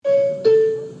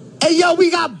Hey, yo,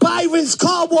 we got Byron's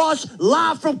Car Wash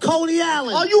live from Coney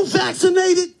Island. Are you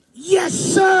vaccinated? Yes,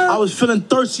 sir. I was feeling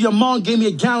thirsty. Your mom gave me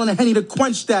a gallon of Henny to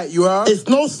quench that, you heard? It's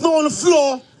no snow on the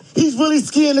floor. He's really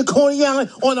skiing to Coney Island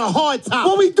on a hard top.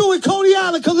 What we do in Coney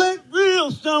Island, Colette? Real,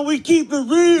 son. We keep it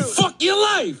real. Fuck your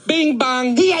life. Bing,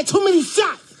 bang. He had too many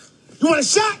shots. You want a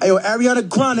shot? Hey, yo, Ariana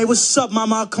Grande, what's up,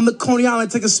 mama? I'll come to Coney Island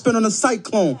and take a spin on the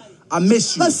Cyclone. I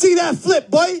miss you. Let's see that flip,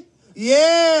 boy.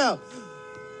 Yeah.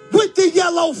 With the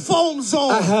yellow foams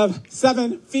on. I have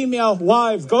 7 female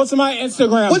wives. Go to my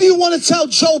Instagram. What do you want to tell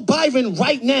Joe Byron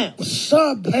right now? What's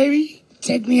up, baby?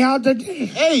 Take me out today.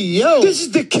 Hey, yo. This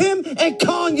is the Kim and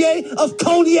Kanye of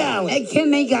Coney Island. Hey,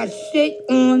 Kim ain't got shit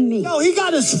on me. Yo, he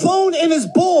got his phone and his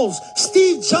balls.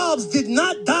 Steve Jobs did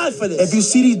not die for this. If you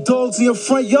see these dogs in your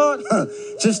front yard,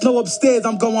 just know upstairs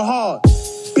I'm going hard.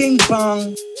 Bing,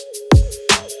 bang.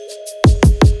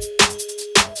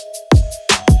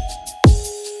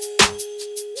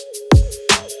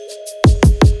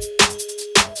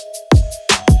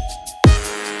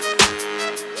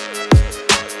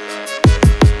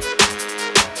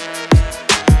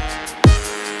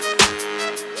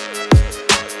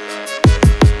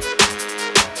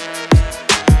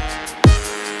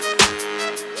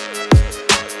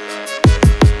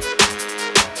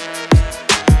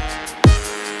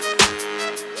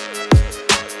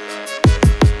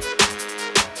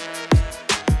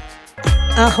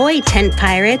 Ahoy, tent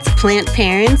pirates, plant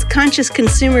parents, conscious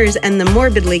consumers, and the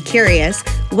morbidly curious.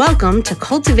 Welcome to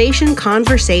Cultivation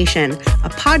Conversation, a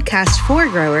podcast for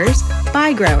growers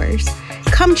by growers.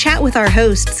 Come chat with our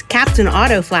hosts, Captain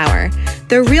Autoflower,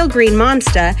 the Real Green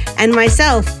Monster, and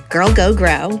myself, Girl Go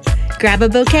Grow. Grab a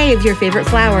bouquet of your favorite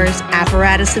flowers,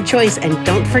 apparatus of choice, and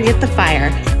don't forget the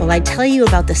fire while I tell you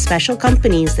about the special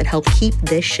companies that help keep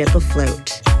this ship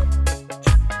afloat.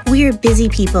 We are busy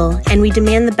people, and we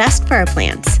demand the best for our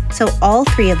plants, so all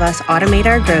 3 of us automate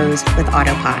our grows with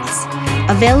Autopots.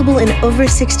 Available in over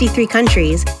 63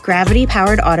 countries,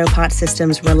 gravity-powered Autopot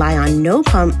systems rely on no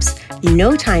pumps,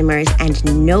 no timers, and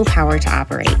no power to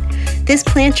operate. This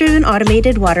plant-driven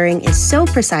automated watering is so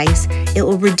precise, it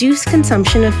will reduce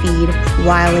consumption of feed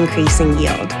while increasing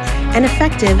yield. An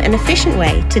effective and efficient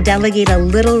way to delegate a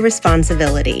little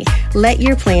responsibility. Let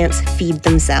your plants feed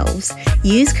themselves.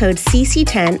 Use code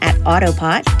CC10 at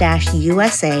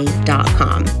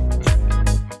autopot-usa.com.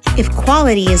 If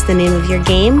quality is the name of your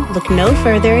game, look no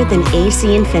further than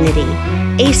AC Infinity.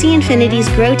 AC Infinity's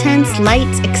grow tents,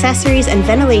 lights, accessories, and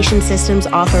ventilation systems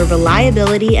offer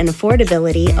reliability and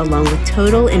affordability along with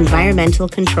total environmental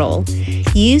control.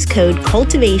 Use code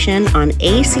CULTIVATION on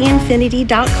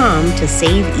acinfinity.com to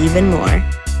save even more.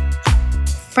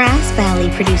 Frass Valley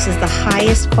produces the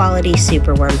highest quality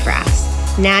superworm frass.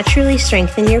 Naturally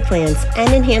strengthen your plants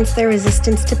and enhance their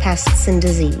resistance to pests and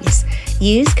disease.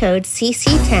 Use code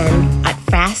CC10 at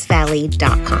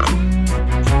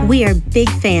frassvalley.com. We are big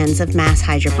fans of Mass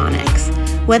Hydroponics.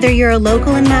 Whether you're a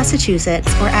local in Massachusetts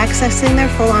or accessing their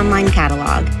full online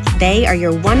catalog, they are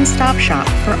your one-stop shop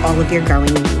for all of your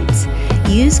growing needs.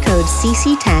 Use code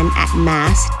CC10 at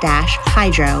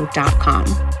mass-hydro.com.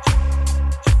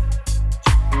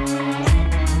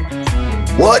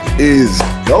 What is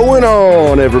going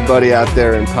on, everybody out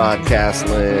there in podcast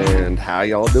land? How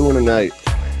y'all doing tonight?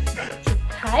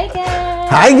 Hi, guys.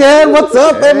 Hi, again. What's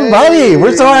up, everybody?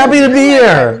 We're so happy to be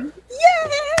here.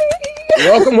 Yay!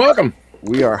 Welcome.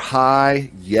 We are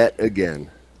high yet again.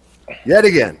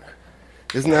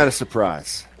 Isn't that a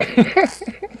surprise?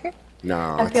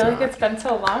 No, I feel like it's been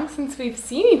so long since we've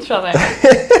seen each other.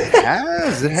 It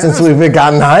has. Since we've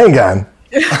gotten high again.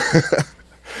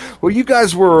 Well, you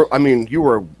guys were, you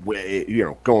were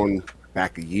going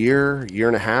back a year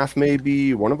and a half,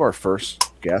 maybe, one of our first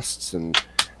guests, and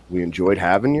we enjoyed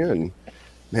having you. And,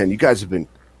 man, you guys have been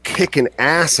kicking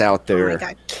ass out there. Oh, my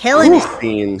God. Killing it.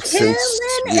 Since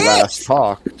we last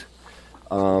talked.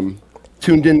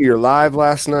 Tuned into your live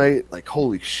last night. Like,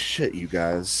 holy shit, you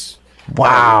guys.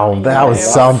 Wow, that was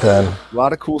something. A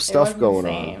lot of cool stuff going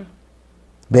on.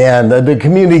 Man, the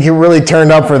community really turned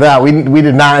up for that. We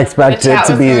did not expect it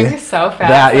to be so fast.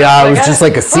 that. Yeah, it was just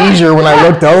like a seizure when I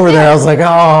looked over there. I was like,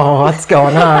 oh, what's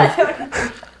going on?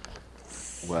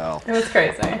 Well, it was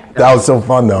crazy. That was so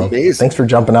fun, though. Amazing. Thanks for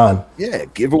jumping on. Yeah,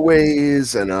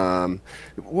 giveaways and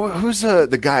who's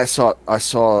the guy I saw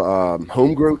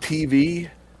Homegrow TV?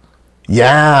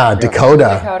 Yeah,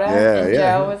 Dakota. Yeah.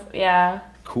 Joe was,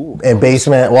 Cool. And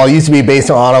Basement, well, it used to be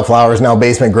Basement Autoflowers, now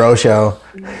Basement Grow Show.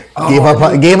 Gave up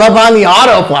on the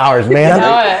Autoflowers, man.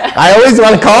 I always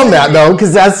want to call them that, though,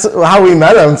 because that's how we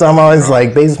met them. So I'm always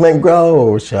like, Basement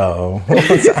Grow Show.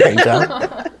 Sorry,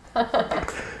 John.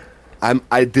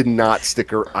 I did not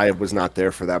I was not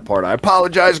there for that part. I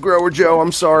apologize, Grower Joe.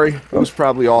 I'm sorry. It was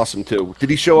probably awesome too. Did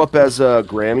he show up as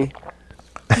Grammy?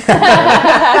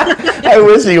 I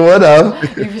wish he would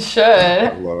have. You should.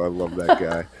 I love that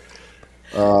guy.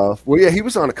 Well, yeah, he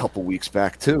was on a couple weeks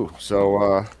back too.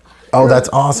 So. Oh, that's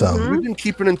awesome. We've been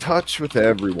keeping in touch with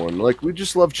everyone. Like, we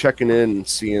just love checking in and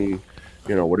seeing,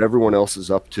 what everyone else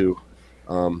is up to.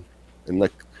 And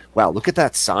like, wow, look at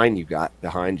that sign you got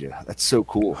behind you. That's so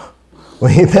cool.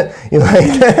 The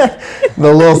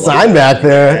little sign back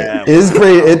there is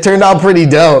pretty. It turned out pretty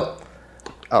dope.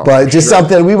 Oh, but just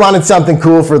something, we wanted something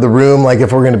cool for the room, like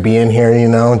if we're going to be in here,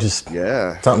 just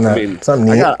something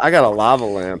neat. I got a lava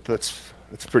lamp.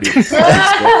 It's pretty.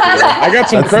 I got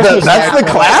some Christmas. That's the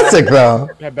classic, though.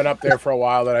 I've been up there for a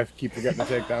while that I keep forgetting to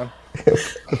take down.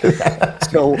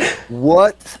 So,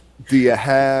 what do you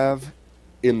have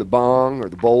in the bong or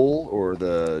the bowl or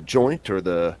the joint or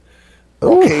the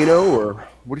volcano or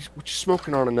what you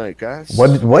smoking on tonight, guys?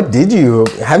 What did you?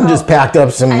 Haven't just packed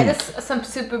up some. I had some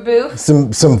super boo.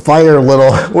 Some fire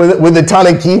little with a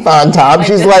ton of keef on top.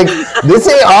 She's like, this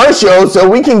ain't our show, so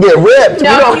we can get ripped.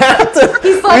 No,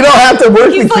 we don't have to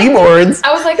work the keyboards.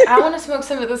 I was like, I want to smoke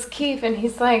some of this keef, and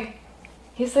he's like,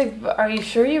 are you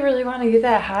sure you really want to get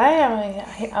that high?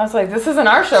 I was like, this isn't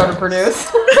our show to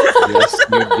produce. Yes,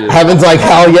 you did. Heaven's like,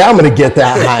 hell yeah, I'm gonna get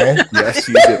that high. Yes,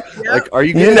 you did. Like, are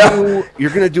you gonna you're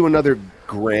gonna do another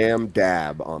Graham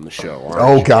dab on the show?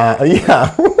 Oh God,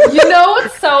 yeah. You know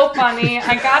what's so funny?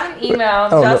 I got an email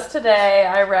today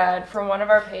I read from one of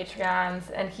our Patreons,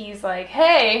 and he's like,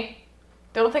 hey,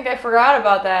 don't think I forgot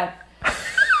about that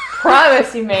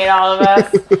promise you made all of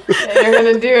us that you're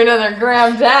gonna do another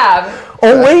Graham dab.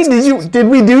 Oh wait, did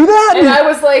we do that? And I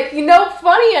was like,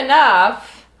 funny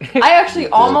enough, I actually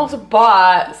almost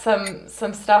bought some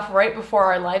stuff right before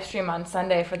our live stream on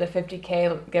Sunday for the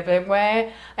 50K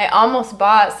giveaway. I almost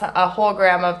bought a whole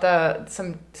gram of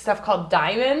some stuff called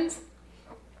diamonds.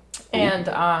 And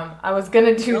I was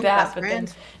gonna do that, but then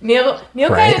Neil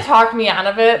kind of talked me out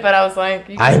of it. But I was like,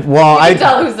 I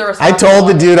tell who's the responsible. I told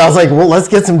the dude, I was like, well, let's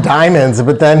get some diamonds,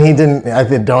 but then he didn't. I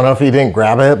don't know if he didn't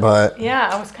grab it, but yeah,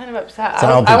 I was kind of upset.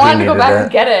 I wanted to go back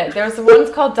and get it. There was one's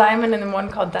called diamond and then one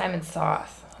called diamond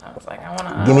sauce. I was like, I want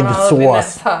to give me the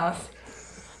sauce.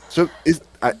 So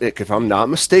if I'm not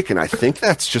mistaken, I think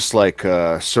that's just like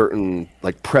a certain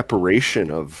like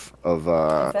preparation of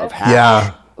hash.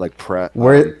 Yeah. Like prep.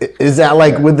 Where is that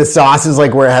like with the sauces,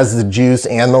 like where it has the juice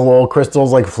and the little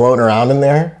crystals like floating around in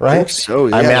there, right? I think so,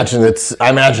 yeah. I imagine it's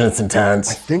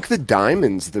intense. I think the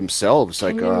diamonds themselves,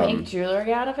 Can you make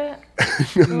jewelry out of it?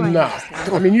 No,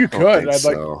 I mean you could. I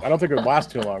don't think it would last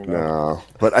too long. Though. No,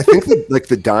 but I think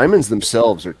the diamonds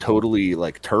themselves are totally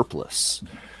like terpless.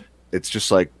 It's just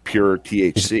like pure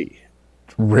THC.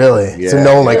 Really? Yeah. So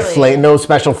no no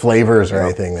special flavors or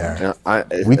anything there. Yeah,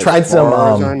 we tried some.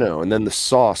 I know, and then the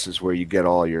sauce is where you get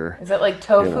all your. Is it like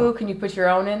tofu? Can you put your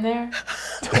own in there?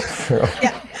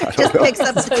 Yeah, just picks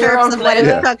up the terps of what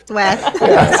it's cooked with.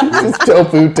 Yeah, it's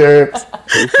tofu terps.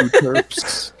 Tofu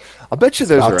terps. I bet you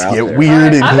those are out there.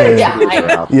 Weird in here.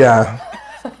 Yeah.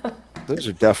 Those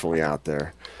are definitely out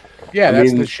there. Yeah,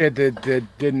 that's the shit that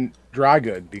didn't dry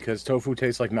good because tofu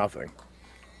tastes like nothing.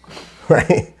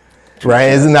 Right. Right,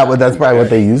 isn't that's probably what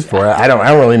they use for it? I don't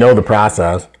really know the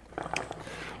process.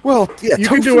 Well, yeah, you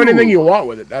can do anything you want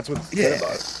with it. That's what's good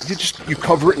about it. You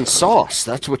cover it in sauce.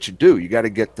 That's what you do. You got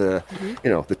to get the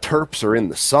the terps are in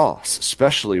the sauce,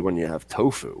 especially when you have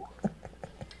tofu.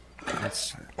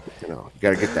 That's you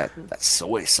got to get that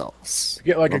soy sauce.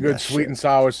 Get like a good sweet and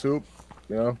sour soup.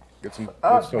 Get some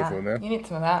tofu in there. You need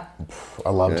some of that.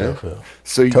 I love tofu.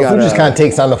 So tofu just kind of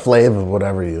takes on the flavor of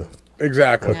whatever you.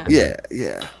 Exactly.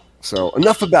 Yeah. So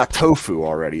enough about tofu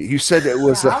already. You said it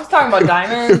was. I was talking about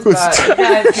diamonds,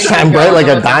 but shine bright like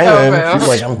a diamond. She's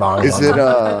like, I'm buying. Is it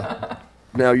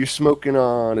now you're smoking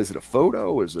on? Is it a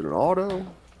photo? Is it an auto?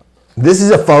 This is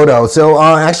a photo. So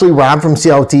actually, Rob from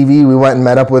CLTV, we went and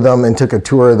met up with him and took a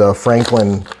tour of the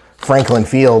Franklin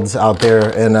Fields out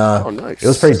there, and nice. It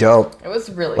was pretty dope. It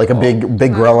was really like cool. a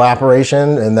big grow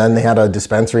operation, and then they had a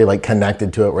dispensary like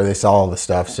connected to it where they sell all the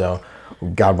stuff. So. We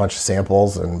got a bunch of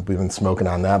samples and we've been smoking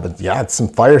on that, but yeah, it's some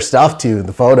fire stuff too.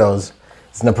 The photos,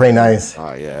 it's pretty nice.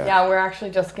 Oh yeah. Yeah, we're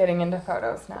actually just getting into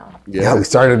photos now. Yeah,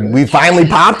 we finally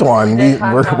popped one.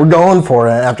 We're going for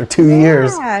it after 2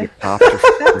 years.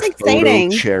 That's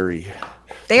exciting. Cherry.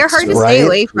 They are hard to stay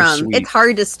away from. It's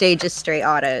hard to stay just straight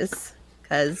autos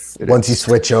because once you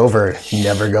switch over, you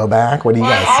never go back. What do you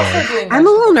guys think? I'm a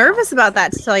little nervous about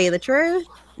that, to tell you the truth.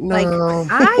 No.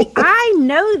 Like I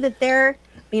know that they're,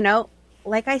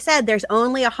 like I said, there's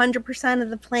only 100% of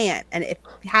the plant, and if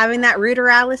having that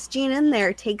ruderalis gene in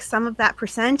there takes some of that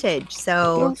percentage.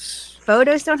 So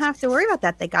photos don't have to worry about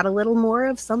that. They got a little more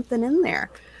of something in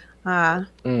there.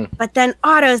 But then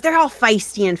autos, they're all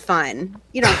feisty and fun.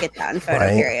 You don't get that in photo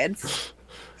periods.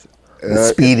 The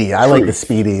speedy. I like the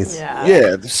speedies.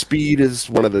 Yeah, the speed is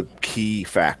one of the key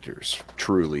factors,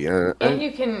 truly. And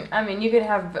you can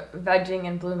have vegging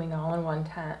and blooming all in one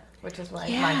tent, which is my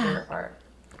favorite part.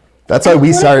 That's why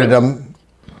we started them.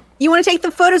 You want to take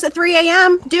the photos at 3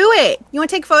 a.m.? Do it. You want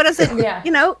to take photos at noon?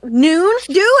 Do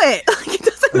it. It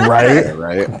doesn't matter.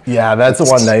 Right. Yeah, that's the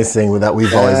one nice thing that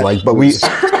we've always liked. But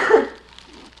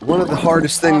one of the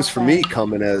hardest things for me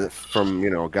coming from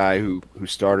a guy who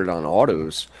started on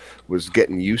autos was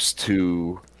getting used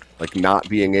to like not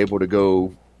being able to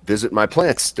go visit my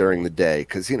plants during the day,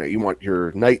 because you want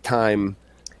your nighttime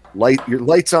your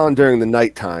lights on during the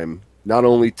nighttime, not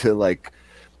only to like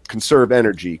conserve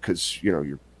energy, because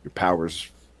your power's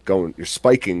you're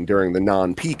spiking during the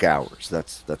non-peak hours.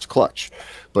 That's clutch.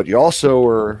 But you also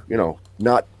are you're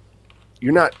not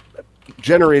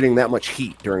generating that much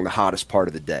heat during the hottest part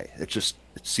of the day. It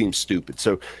seems stupid.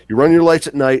 So you run your lights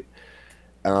at night,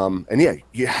 and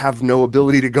you have no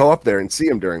ability to go up there and see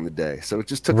them during the day. So it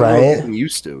just took a little getting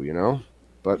used to,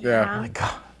 But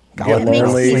it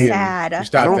makes me sad. You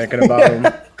start thinking about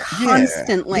them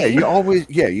constantly. You always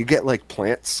you get like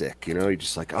plant sick. You're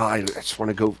just like, I just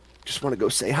want to go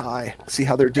say hi, see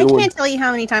how they're doing. I can't tell you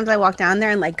how many times I walk down there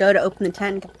and like go to open the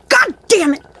tent and go, God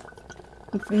damn it!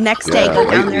 Next day, go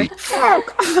down there.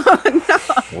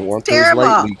 No. Terrible.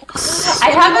 I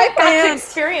haven't got to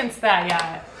experience that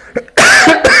yet.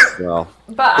 Well,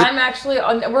 but I'm actually.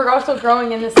 We're also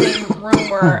growing in the same room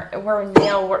where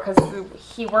Neil works, because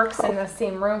he works in the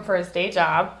same room for his day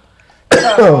job.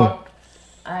 So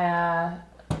I'm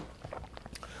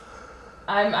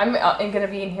going to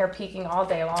be in here peeking all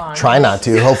day long. Try not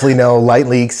to. Hopefully, no light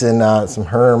leaks and some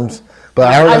herms. But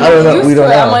I don't know. We don't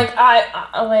know.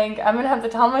 I'm like, I'm gonna have to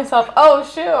tell myself, oh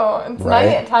shoot, it's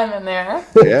night time in there.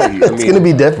 Yeah, it's gonna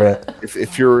be different.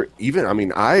 If you're even,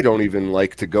 I don't even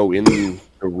like to go in the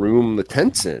room the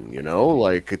tent's in.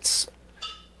 Like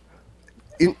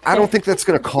I don't think that's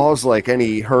gonna cause like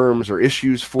any herms or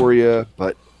issues for you.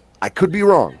 But I could be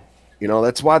wrong.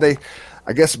 That's why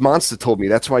I guess Monster told me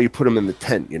that's why you put them in the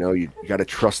tent. You got to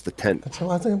trust the tent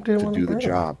to do the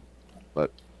job.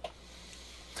 But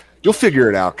you'll figure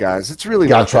it out, guys. It's really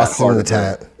not trust in the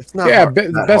tent. It's not.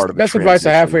 Best advice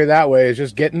I have for you that way is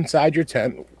just get inside your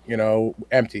tent,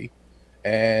 empty,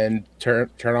 and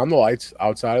turn on the lights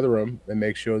outside of the room and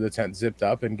make sure the tent's zipped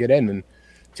up and get in. And it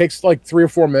takes like 3 or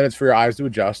 4 minutes for your eyes to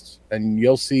adjust, and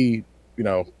you'll see,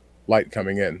 light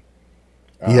coming in.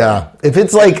 If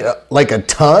it's like a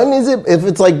ton, is it? If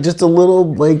it's like just a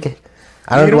little, like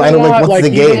I don't know, what's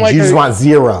the gauge? You just want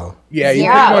 0. Yeah, you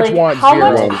pretty much want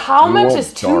zero. How much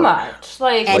is too much?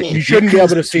 Like you shouldn't be able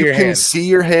to see your hand. You can see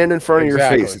your hand in front of your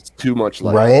face. It's too much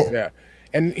light. Right? Yeah.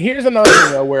 And here's another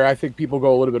thing, though, where I think people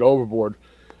go a little bit overboard.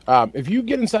 If you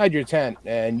get inside your tent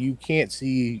and you can't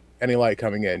see any light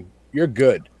coming in, you're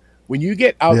good. When you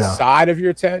get outside of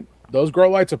your tent, those grow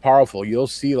lights are powerful. You'll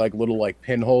see like little like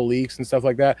pinhole leaks and stuff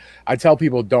like that. I tell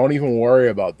people don't even worry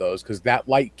about those, because that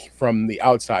light from the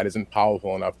outside isn't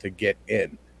powerful enough to get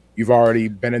in. You've already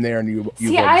been in there and you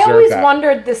see. I always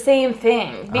wondered the same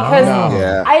thing, because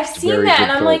I've seen that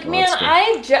and I'm like, man,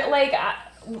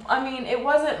 it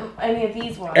wasn't any of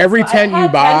these ones. Every tent you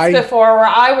buy before, where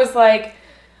I was like,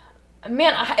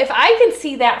 man, if I can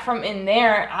see that from in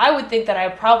there, I would think that I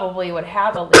probably would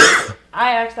have a leak.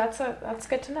 That's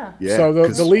good to know. Yeah, so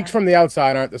the leaks from the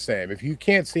outside aren't the same. If you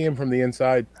can't see them from the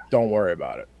inside, don't worry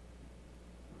about it.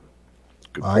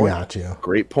 Good point. I got you.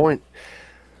 Great point.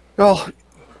 Well,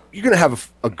 you're going to have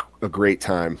a great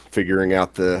time figuring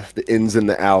out the ins and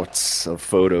the outs of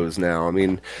photos now.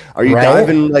 Are you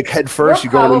diving like head first? You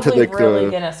going into like really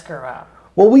going to screw up.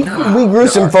 Well, we grew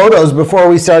some photos before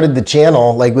we started the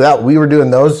channel. Like we were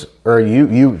doing those, or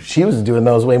she was doing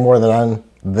those way more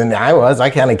than I was. I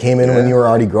kind of came in when you were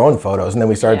already growing photos, and then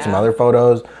we started some other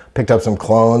photos, picked up some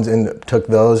clones, and took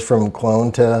those from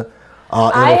clone to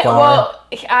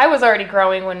I was already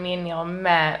growing when me and Neil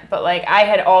met, but like I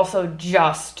had also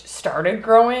just started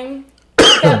growing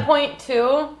at that point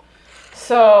too.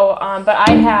 So, but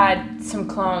I had some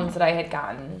clones that I had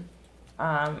gotten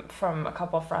from a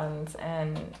couple friends,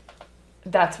 and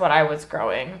that's what I was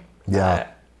growing. Yeah.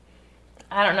 But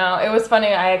I don't know. It was funny.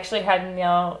 I actually had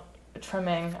Neil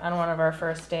trimming on one of our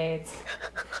first dates.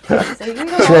 So you can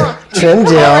go trim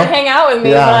Jill. Hang out with me.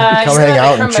 Yeah, come hang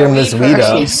out and trim this weed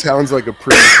up. Sounds like a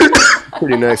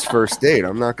pretty nice first date.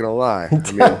 I'm not gonna lie.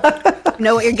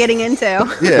 Know what you're getting into.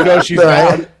 Yeah, You know she's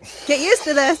bad. Get used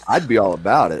to this. I'd be all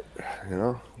about it. You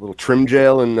know, a little trim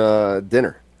jail and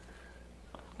dinner.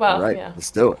 Well, All right, yeah.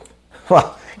 let's do it.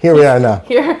 Well, here we are now.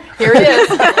 Here it is.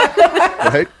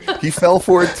 Right? He fell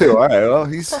for it too. All right. Well,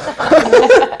 he's.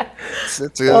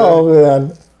 Oh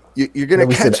man. You're gonna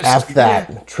We catch said F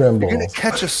that trim You're gonna balls.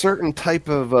 catch a certain type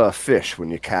of fish when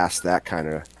you cast that kind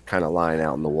of line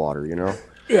out in the water. You know,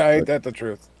 Yeah, ain't that the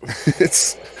truth?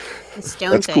 it's Stonefish.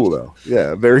 that's cool though.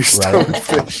 Yeah, very stone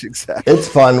fish. Exactly. It's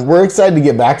fun. We're excited to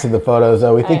get back to the photos,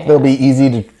 though. We think they'll be easy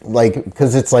to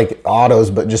because it's like autos,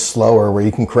 but just slower, where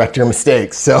you can correct your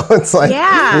mistakes. So it's like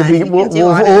Yeah, you can we'll do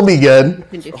autos. we'll be good.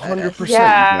 100%.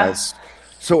 Yeah. Guys.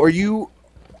 So are you?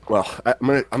 Well,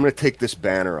 I'm gonna take this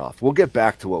banner off. We'll get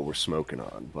back to what we're smoking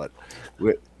on, but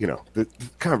the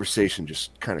conversation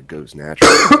just kind of goes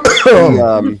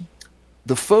naturally.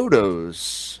 The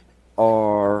photos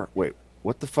are. Wait,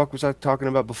 what the fuck was I talking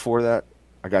about before that?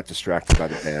 I got distracted by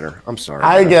the banner. I'm sorry.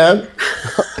 Hi again.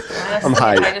 I'm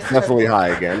high. Definitely high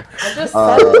again. I just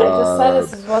said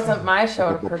this wasn't my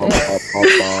show to predict.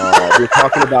 We're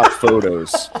talking about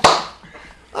photos.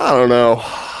 I don't know.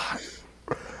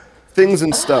 Things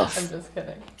and stuff. I'm just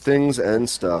kidding. Things and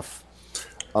stuff.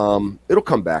 It'll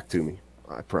come back to me.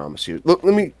 I promise you. Look,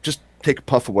 let me just take a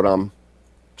puff of what I'm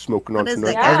smoking on What is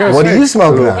tonight. it? Yeah. What are you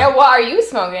smoking on? Yeah, what are you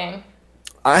smoking?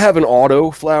 I have an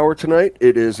auto flower tonight.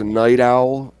 It is a night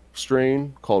owl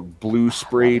strain called Blue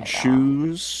Sprayed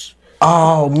Shoes.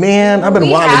 Oh man, I've been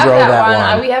We wanting to have grow that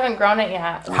that one. We haven't grown it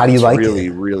yet. How do you It's like really,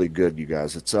 it? really good, you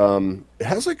guys. It's it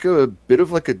has like a bit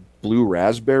of like a blue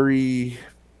raspberry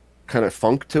kind of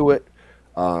funk to it.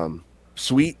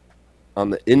 Sweet on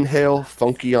the inhale,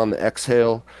 funky on the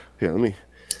exhale. Here, let me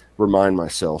remind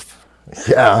myself.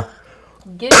 Yeah,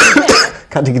 Get it in there.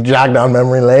 got to jog down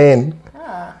memory lane.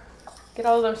 Get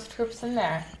all those troops in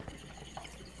there.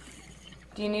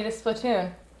 Do you need a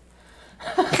Splatoon?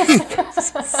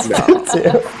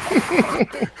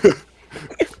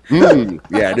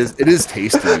 Yeah, it is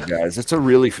tasty, you guys.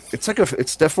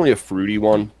 It's definitely a fruity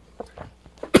one.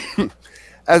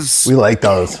 As We like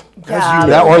those. Yeah, That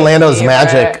they're my Orlando's favorite.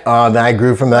 Magic that I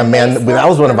grew from them, When they man. That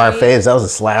was one of our smell faves. That was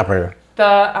a slapper.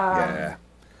 The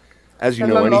as you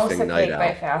the know, mimosa anything night cake by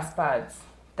out. Fast Buds.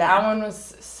 That one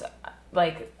was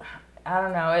like, I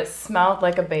don't know. It smelled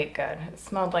like a baked good. It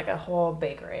smelled like a whole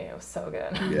bakery. It was so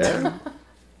good. Yeah.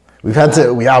 We've had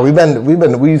to,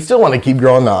 we still want to keep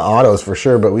growing the autos for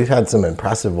sure, but we've had some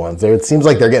impressive ones. It seems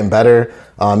like they're getting better.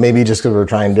 Maybe just because we're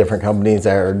trying different companies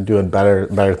that are doing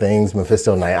better things.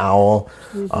 Mephisto Night Owl.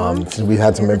 So we've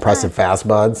had some impressive Fast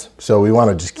Buds. So we want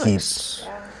to just keep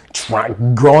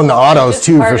growing the autos Just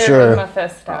too, for partnered sure. with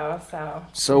Mephisto, so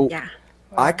So Yeah.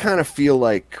 I kind of feel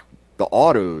like the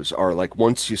autos are like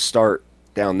once you start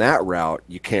down that route,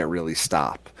 you can't really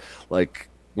stop. Like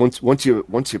once you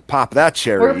pop that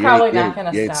cherry, we're probably you not ain't-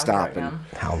 gonna you ain't stop right stopping. now.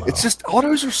 Hell no. It's just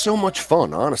autos are so much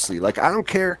fun, honestly. Like I don't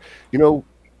care, you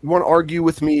want to argue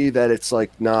with me that it's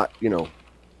like not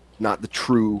the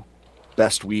true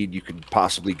best weed you could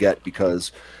possibly get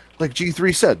because, like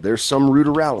G3 said, there's some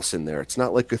ruderalis in there. It's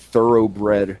not like a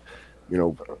thoroughbred,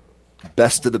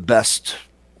 best of the best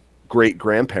great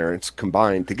grandparents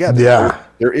combined together. Yeah.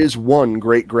 There is one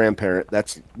great grandparent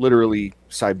that's literally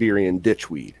Siberian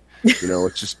ditchweed.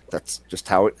 That's just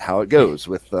how it goes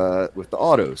with the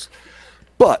autos.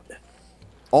 But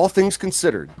all things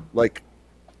considered, like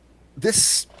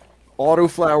this auto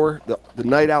flower, the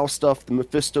night owl stuff, the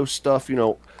Mephisto stuff,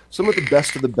 some of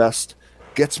the best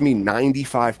gets me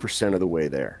 95% of the way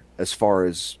there as far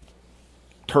as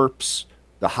terps,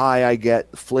 the high I get,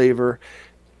 the flavor.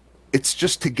 It's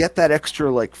just to get that extra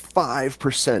like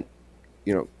 5%,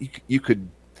 you could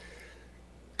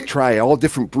try all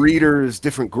different breeders,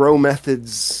 different grow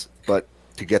methods, but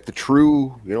to get the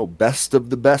true, best of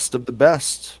the best of the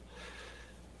best,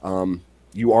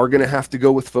 you are going to have to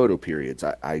go with photo periods.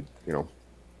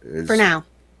 For now.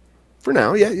 For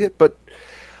now, yeah, but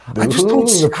I just don't.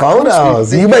 Ooh, the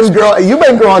photos. You've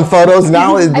been growing photos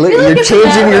now. I feel You're like it's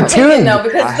changing your never taken, tune. though,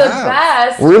 because the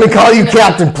best. We're gonna call you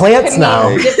Captain Plants could now.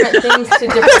 mean different things to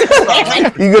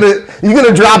different people. You're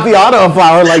gonna drop the auto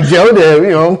flower like Joe did.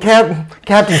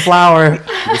 Captain Flower,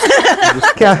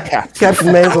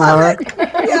 Captain Mayflower.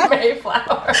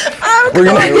 Mayflower. We're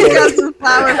gonna. Captain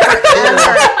Flower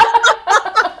forever.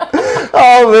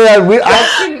 Oh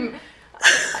man,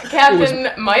 Captain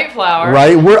Mightflower.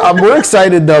 Right, we're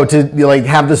excited though to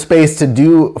have the space to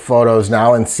do photos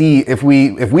now and see if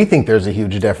we think there's a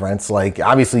huge difference. Like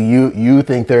obviously you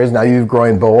think there is, now you've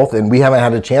grown both, and we haven't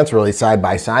had a chance really side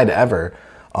by side ever.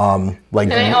 Like,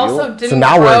 and I also didn't so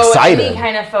now grow we're excited. any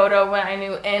kind of photo when I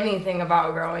knew anything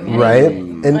about growing anything. Right?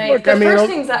 And Like, look, the I mean, first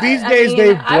things these days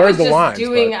they've I was blurred the just lines,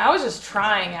 doing. but- I was just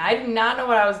trying. I did not know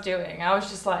what I was doing. I was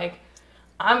just like,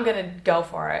 I'm gonna go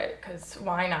for it because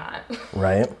why not?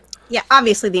 right? Yeah,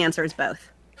 obviously the answer is both.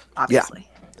 Obviously.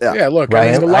 Yeah, look, Right.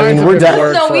 I mean, the I lines mean, have we're been de-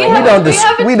 blurred No, for we a haven't. while. don't We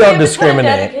haven't. we we don't have a tent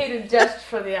discriminate. dedicated just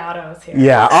for the autos here.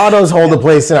 Yeah, autos hold a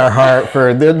place in our heart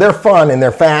for they're fun and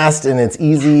they're fast and it's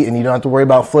easy and you don't have to worry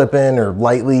about flipping or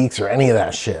light leaks or any of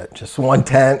that shit. Just one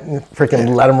tent,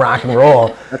 freaking let them rock and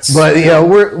roll. But you know,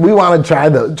 we want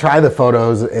to try the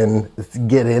photos and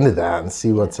get into that and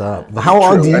see what's up. How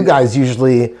long do you guys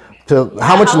usually?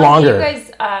 How much longer? Do you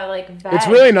guys like veg? It's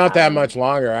really not that much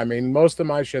longer. I mean, most of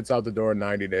my shit's out the door in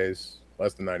 90 days,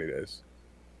 less than 90 days.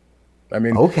 I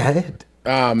mean, Okay.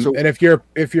 and if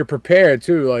you're prepared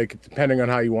too, like depending on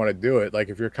how you want to do it, like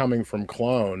if you're coming from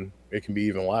clone, it can be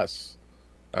even less.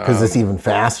 Because it's even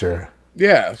faster.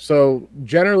 Yeah. So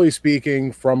generally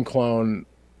speaking, from clone,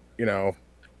 you know,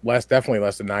 definitely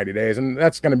less than 90 days, and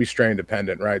that's going to be strain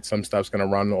dependent, right? Some stuff's going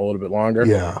to run a little bit longer.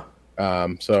 Yeah.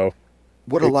 So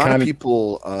What a lot of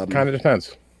people kind of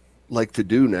depends. like to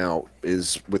do now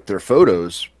is with their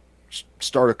photos,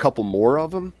 start a couple more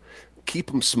of them, keep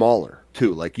them smaller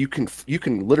too. Like you can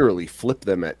literally flip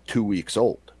them at 2 weeks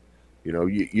old. You know,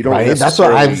 you don't. Right. That's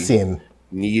what I've seen.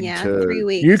 Need Yeah, to. 3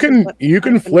 weeks. You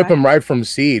can flip them right from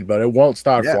seed, but it won't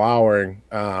start Yeah. flowering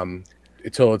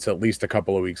until it's at least a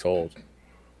couple of weeks old.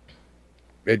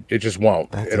 It just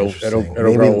won't. That's It'll interesting.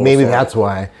 grow a little maybe slower. that's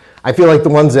why. I feel like the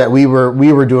ones that we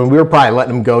were doing, we were probably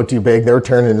letting them go too big. They were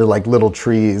turning into like little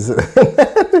trees.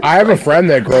 I have a friend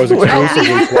that grows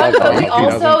exclusively 12 But we He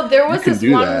doesn't- also there was can this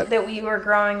do one that. we were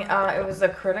growing. It was a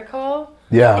critical.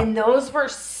 Yeah. And those were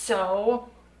so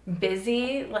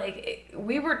busy. Like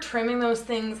we were trimming those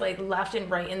things like left and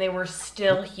right, and they were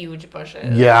still huge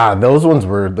bushes. Yeah, those ones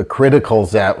were the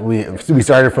criticals that we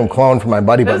started from clone from my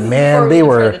buddy, but This is man, before they we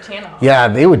were started the channel. yeah,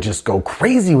 they would just go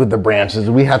crazy with the branches.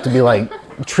 We had to be like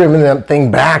trimming that thing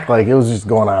back, like it was just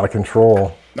going out of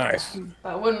control. Nice.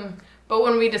 But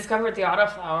when we discovered the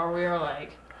autoflower, we were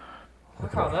like,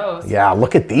 look at all those. Yeah,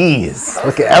 look at these.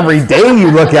 Look at every day you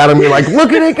look at them, you're like,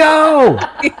 look at it go.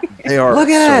 They are Look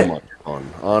at so it. much fun,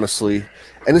 honestly.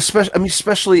 And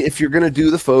especially if you're going to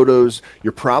do the photos,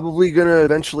 you're probably going to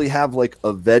eventually have like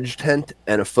a veg tent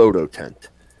and a photo tent.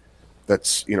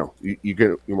 That's, you know,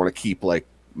 you want to keep like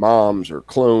moms or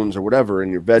clones or whatever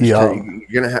in your veg tent.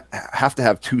 You're going to have to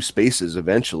have two spaces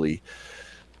eventually.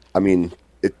 I mean,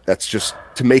 that's just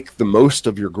to make the most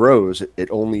of your grows. It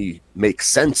only makes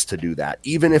sense to do that,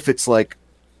 even if it's like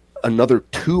another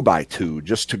 2x2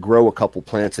 just to grow a couple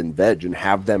plants in veg and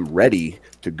have them ready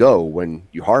to go when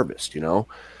you harvest, you know.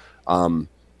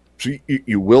 So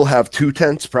you will have two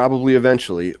tents probably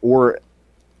eventually, or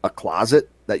a closet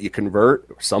that you convert,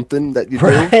 or something that you do.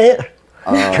 Right?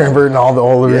 Converting all the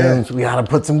old yeah. rooms. We gotta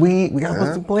put some wheat. We gotta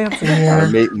put some plants in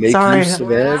here. Make Sorry, use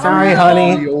of every sorry,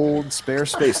 honey. old spare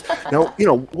space. Now, you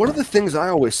know, one of the things I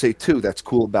always say too that's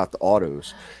cool about the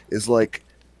autos is like,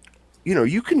 you know,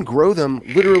 you can grow them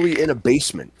literally in a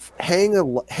basement. Hang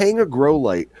a grow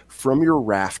light from your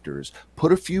rafters,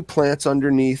 put a few plants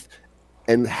underneath,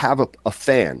 and have a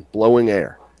fan blowing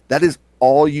air. That is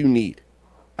all you need.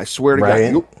 I swear to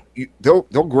Right. God,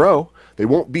 they'll grow. They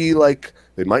won't be like,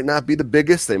 they might not be the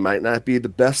biggest, they might not be the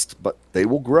best, but they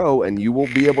will grow, and you will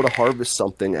be able to harvest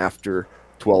something after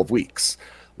 12 weeks.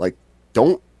 Like,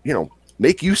 don't, you know,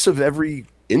 make use of every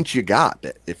inch you got.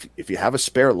 If you have a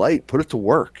spare light, put it to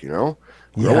work, you know.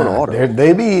 Grow an auto.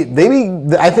 They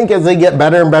be. I think as they get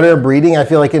better and better at breeding, I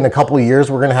feel like in a couple of years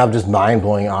we're gonna have just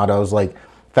mind-blowing autos. Like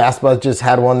Fastbuzz just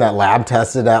had one that lab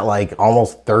tested at like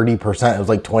almost 30%. It was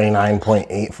like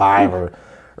 29.85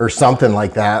 or something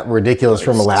like that. Ridiculous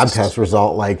from a lab test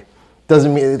result. Like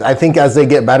doesn't mean. I think as they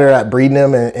get better at breeding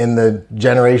them and the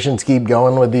generations keep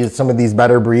going with some of these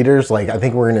better breeders, like I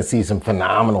think we're gonna see some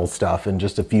phenomenal stuff in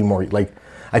just a few more. Like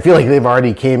I feel like they've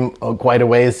already came quite a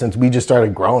ways since we just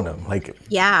started growing them. Like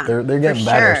Yeah, they're getting for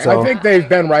better. sure. So I think they've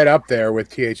been right up there with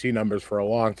THC numbers for a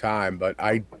long time, but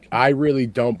I really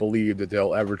don't believe that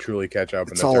they'll ever truly catch up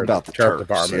It's in all the about the turf terps,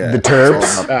 department. yeah. the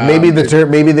terps,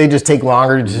 maybe they just take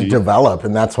longer to develop,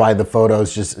 and that's why the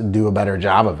photos just do a better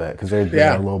job of it because they're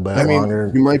Yeah. a little bit I mean,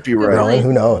 longer. you might be right. growing.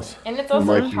 Who knows? And it's also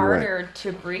might be harder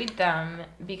to breed them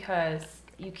because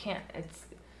you can't.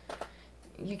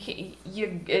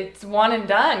 It's one and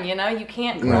done. You know, you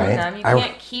can't clone Right. them. You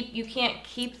can't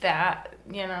keep that.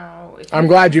 You know. if I'm you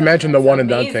glad do you mentioned the something one and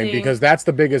done that's thing amazing- because that's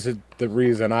the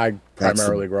reason I That's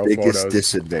primarily the grow biggest photos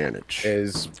disadvantage.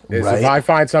 is Right. if I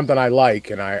find something I like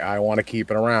and I want to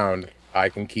keep it around, I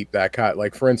can keep that cut.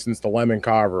 Like, for instance, the Lemon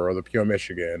Carver or the Pure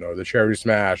Michigan or the Cherry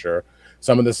Smash or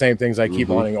some of the same things I keep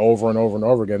running over and over and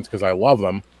over again because I love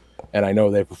them and I know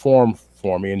they perform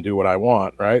for me and do what I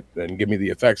want, right? And give me the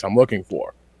effects I'm looking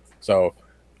for. So,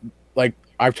 like,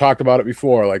 I've talked about it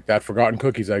before, like that Forgotten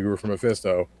Cookies I grew from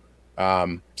Mephisto.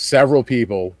 Several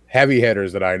people, heavy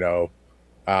hitters that I know,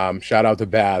 shout out to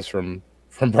Baz from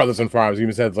Brothers and Farms. He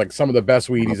even said it's like some of the best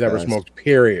weed he's ever smoked,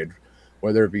 period.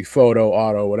 Whether it be photo,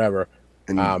 auto, whatever.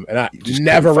 And I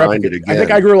never replicated. I think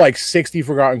I grew like 60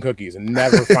 Forgotten Cookies and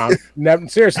never found,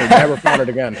 seriously, never found it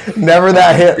again. Never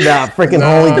that freaking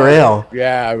holy grail.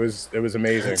 Yeah, it was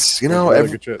amazing. It's,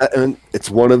 and it's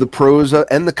one of the pros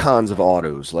and the cons of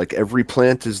autos. Like every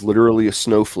plant is literally a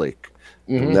snowflake.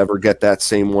 You'll never get that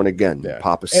same one again. You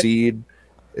pop a seed,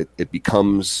 it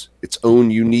becomes its own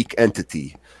unique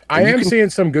entity. I am seeing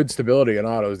some good stability in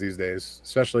autos these days,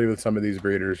 especially with some of these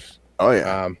breeders. Oh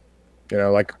yeah.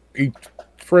 Like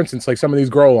for instance, like some of these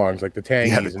grow longs, like the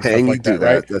Tangies and stuff like that,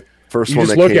 right? The first you one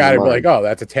just that look came at it to and be mind. like, oh,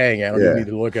 that's a Tang. I don't even need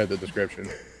to look at the description.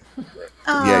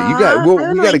 Yeah, you got.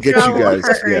 Well, we got to get you guys.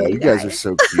 Yeah, you guys are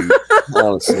so cute.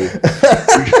 Honestly.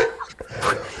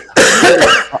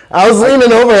 I was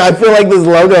leaning over. I feel like this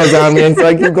logo's on me, and so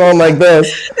I keep going like this.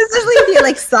 Especially if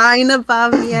you sign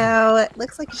above you. It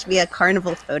looks like it should be a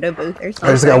carnival photo booth or something.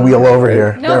 I just got to wheel over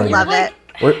here. No, love it.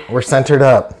 We're centered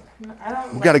up.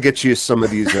 We got to get you some of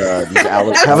these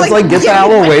aloe. I was like, get the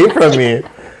aloe away from me.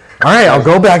 All right, I'll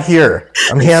go back here.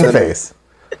 I'm hand face.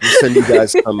 We'll send you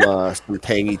guys some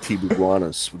tangy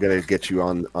Tibuguanas. We got to get you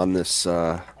on this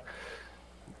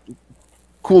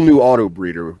cool new auto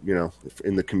breeder,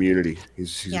 in the community.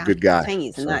 He's a good guy.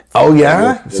 Tangy's nuts. Oh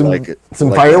yeah,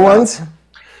 some fire ones.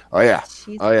 Oh yeah,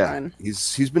 fun.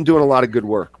 He's been doing a lot of good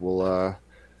work. We'll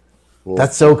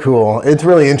That's so cool. It's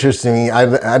really interesting.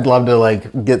 I'd love to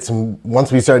get some,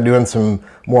 once we start doing some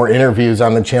more interviews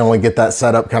on the channel and get that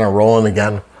setup kind of rolling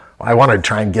again. I want to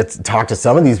try and talk to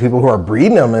some of these people who are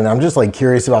breeding them, and I'm just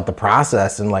curious about the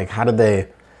process and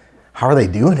how are they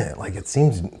doing it? It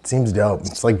seems dope.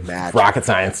 It's like magic. Rocket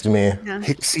science to me. Yeah.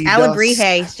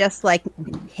 Alabrije just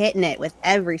hitting it with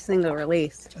every single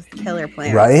release. Just killer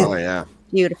plants. Right? Oh yeah.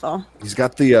 Beautiful. He's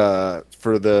got the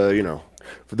for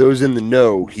those in the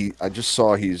know, I just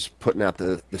saw he's putting out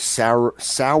the sour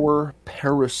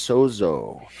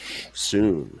Perezoso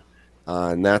soon.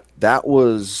 And that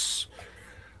was,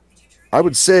 I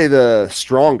would say, the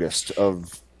strongest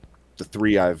of the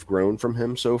three I've grown from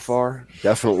him so far.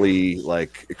 Definitely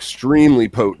extremely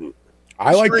potent.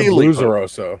 I like the Blue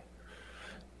Zeroso.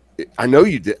 I know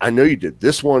you did.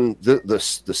 This one, the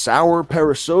sour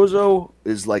Perezoso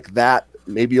is like that,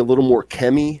 maybe a little more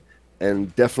chemi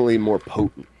and definitely more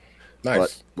potent.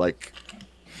 Nice. But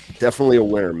definitely a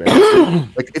winner, man.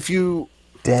 If you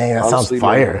dang, that sounds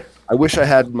fire. Man, I wish I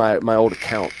had my old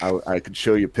account. I could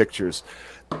show you pictures.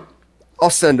 I'll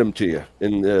send them to you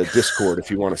in the Discord if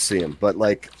you want to see them. But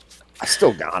I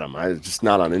still got them. I just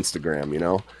not on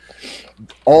Instagram.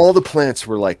 All the plants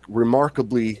were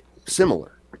remarkably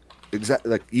similar.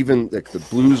 Exactly. Even the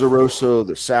Blue Zeroso,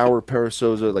 the sour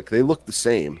Perezoso, they look the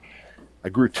same. I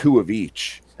grew 2 of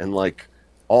each, and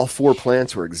all 4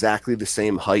 plants were exactly the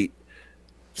same height,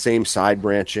 same side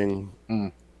branching.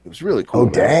 It was really cool. Oh,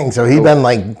 man. Dang. So he'd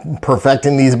been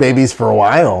perfecting these babies for a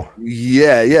while.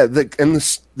 Yeah. And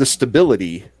the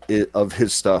stability of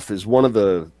his stuff is one of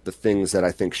the things that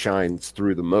I think shines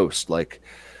through the most.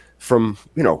 From,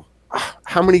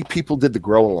 how many people did the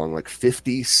grow along?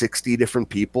 50, 60 different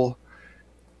people.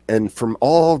 And from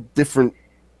all different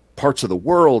parts of the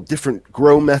world, different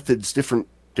grow methods, different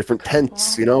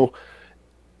tents,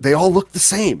 they all look the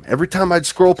same. Every time I'd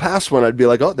scroll past one, I'd be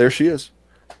like, oh, there she is.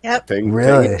 Yep.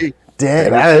 Really?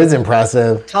 Damn, that is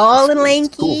impressive. Tall and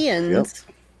lanky, and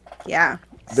yeah,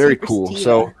 very cool. Steely.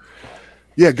 So,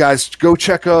 yeah, guys, go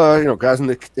check. Guys in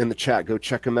the chat, go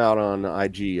check him out on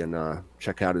IG and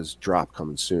check out his drop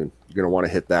coming soon. You're gonna want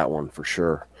to hit that one for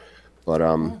sure. But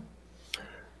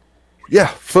yeah,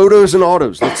 photos and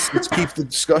autos. Let's keep the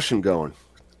discussion going.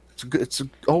 It's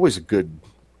always a good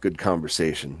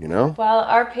conversation, Well,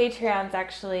 our Patreons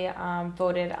actually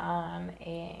voted on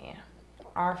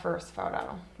our first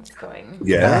photo. It's going.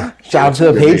 Yeah. Shout out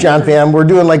to the Patreon fam. We're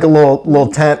doing a little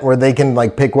tent where they can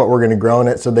pick what we're gonna grow in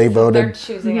it. So they voted. They're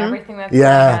choosing everything that's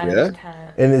yeah. in the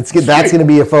tent. And that's gonna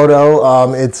be a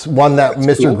photo. It's one that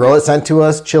Mr. Cool. Grow It sent to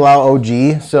us. Chill Out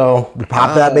OG. So we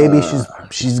pop that baby.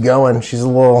 She's going. She's a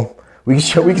little. We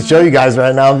can show you guys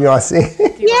right now if you want to see.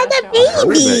 Yeah, the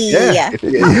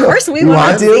baby. Yeah. Of course we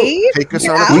want to see. Take us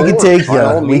on. We can take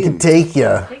you. We can take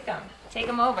you. Take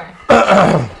them over.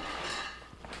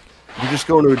 You're just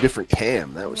going to a different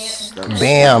cam. That was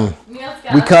bam.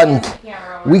 We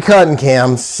cutting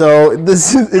cams. So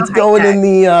it's going in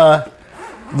the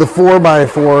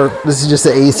 4x4. This is just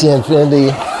the AC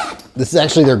Infinity. This is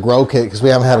actually their grow kit because we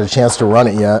haven't had a chance to run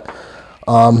it yet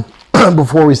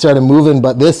before we started moving.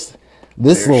 But this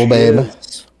little babe,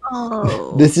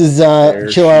 this is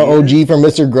Chill Out OG from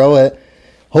Mr. Grow It.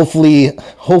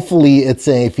 Hopefully it's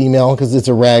a female because it's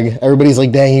a reg. Everybody's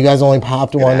like, dang, you guys only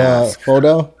popped one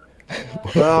photo.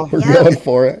 Well, we're going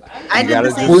for it.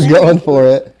 We're going for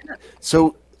it.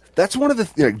 So that's one of the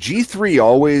G3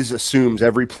 always assumes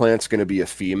every plant's going to be a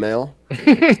female.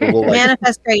 So we'll,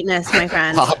 manifest greatness, my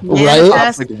friend.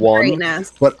 Manifest like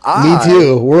greatness. But me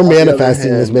too. We're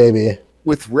manifesting this baby.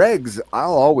 With regs,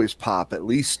 I'll always pop at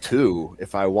least 2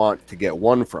 if I want to get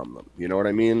one from them. You know what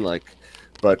I mean?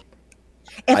 But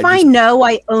if I know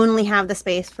I only have the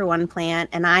space for one plant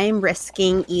and I'm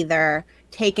risking either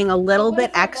taking a little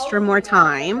bit extra more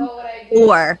time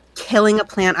or killing a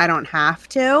plant I don't have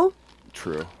to.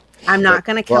 True. I'm not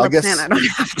going to kill a plant I don't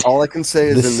have to. All I can say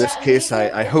is in this case,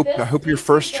 I hope your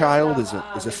first child is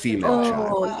a female child.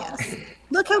 Oh, yes.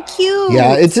 Look how cute.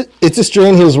 Yeah, it's a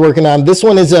strain he was working on. This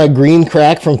one is a green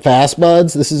crack from Fast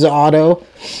Buds. This is an auto.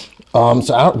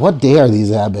 What day are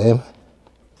these at, babe?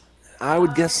 I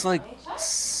would guess like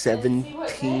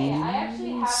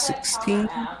 17, 16.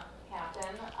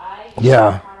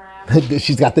 Yeah.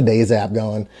 She's got the Days app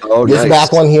going. Oh, this nice.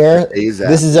 Back one here. Days app.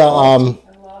 This is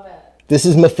this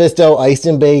is Mephisto iced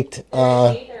and baked.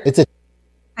 It's a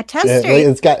tester.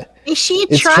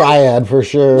 It's triad for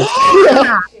sure.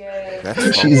 Yeah.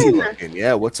 That's she's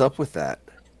what's up with that?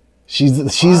 She's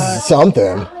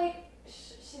something.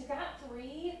 She's got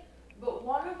 3, but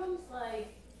one of them's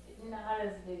like not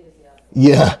as big as the other.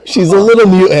 Yeah, she's a little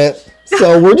mutant.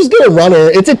 So we're just gonna run her.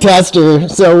 It's a tester,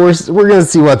 so we're gonna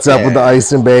see what's up with the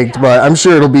iced and baked. But I'm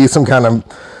sure it'll be some kind of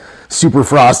super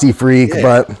frosty freak.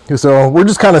 Yeah. But so we're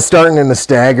just kind of starting in the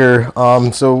stagger.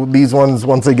 So these ones,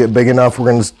 once they get big enough, we're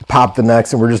gonna just pop the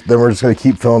next, and we're just gonna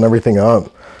keep filling everything up.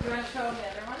 You want to show them the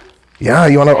other ones? Yeah,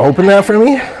 you want to open that for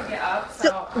me?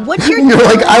 What's your? You're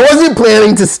like, I wasn't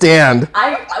planning to stand.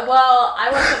 I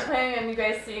wasn't planning on you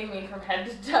guys seeing me from head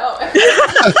to toe.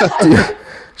 Dude,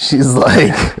 she's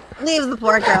like. Leave the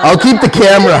poor girl. I'll keep the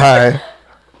camera high.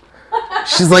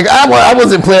 She's like, I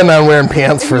wasn't planning on wearing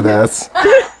pants for this.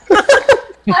 I'm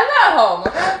at home.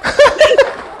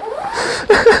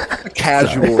 A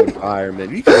casual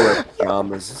environment. You can wear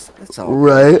pajamas. That's all.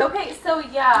 Right. Okay, so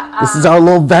yeah. This is our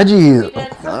little veggie. We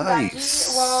did some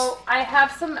veggie. Well, I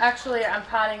have some actually. I'm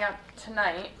potting up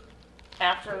tonight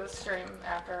after the stream,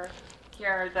 after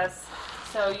hearing this.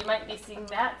 So you might be seeing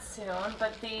that soon.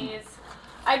 But these.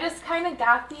 I just kind of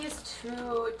got these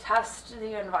to test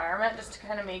the environment, just to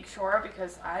kind of make sure,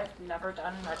 because I've never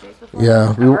done veggies before.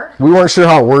 Yeah, we weren't sure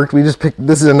how it worked. We just picked.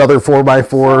 This is another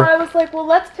 4x4. So I was like, well,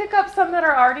 let's pick up some that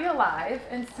are already alive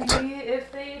and see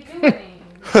if they do anything.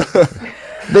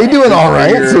 They doing all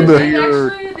right. So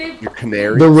your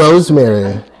canary, the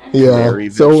rosemary, canary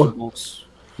vegetables.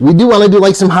 We do want to do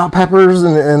like some hot peppers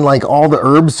and like all the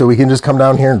herbs, so we can just come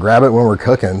down here and grab it when we're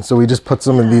cooking. So we just put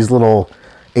some of these little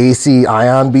AC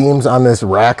ion beams on this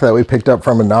rack that we picked up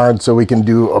from Menard, so we can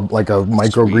do a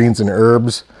microgreens and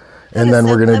herbs, and then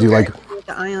we're gonna do like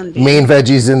main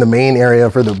veggies in the main area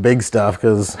for the big stuff,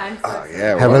 because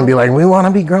having to be like, we want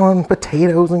to be growing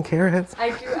potatoes and carrots. I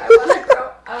do. I want to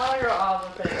grow all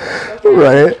the things. Okay,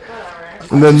 right.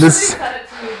 Whatever. And then this. They said it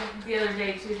to me the other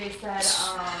day too. They said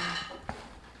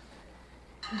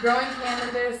growing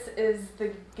cannabis is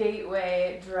the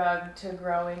gateway drug to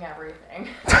growing everything.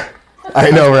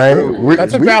 I know, right?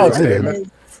 That's a valid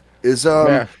statement.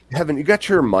 Haven't you got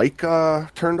your mic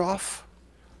turned off?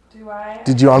 Do I?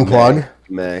 Did you unplug?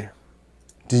 May.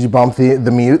 Did you bump the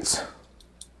mutes?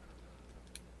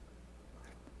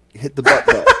 Hit the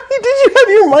button. Did you have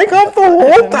your mic off the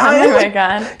whole time? Oh my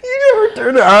god! You never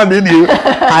turned it on, did you?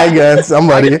 Hi, guys.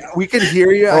 Somebody. We can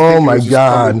hear you. Oh my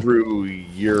god!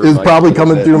 It's probably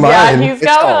coming through mine. Yeah, he's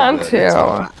got one too.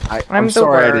 I'm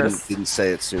sorry I didn't say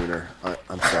it sooner.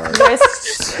 I'm sorry.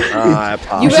 I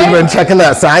apologize. You should have been checking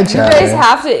that side chat. You guys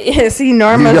have to see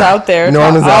Norma's out there.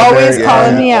 Norma's out there. Always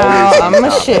calling me out. I'm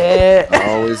a shit.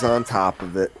 Always on top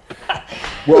of it.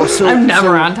 Well, I'm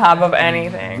never on top of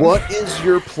anything. What is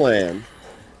your plan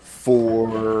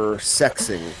for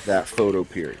sexing that photo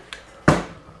period?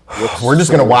 We're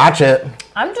just gonna watch it.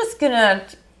 I'm just gonna.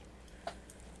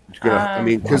 I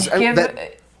mean, because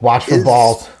watch for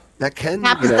balls. That can.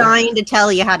 Cap's dying to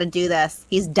tell you how to do this.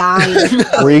 He's dying.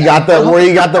 Where you got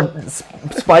the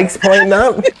spikes pointing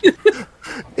up?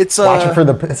 It's watching for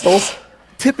the pistols.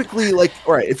 typically, like,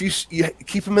 all right, if you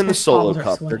keep them in the solo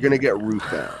cup, they're going to get root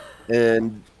bound.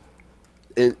 And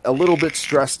a little bit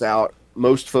stressed out,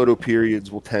 most photo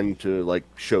periods will tend to, like,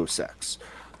 show sex.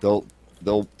 They'll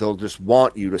just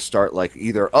want you to start, like,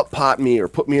 either up pot me or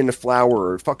put me in the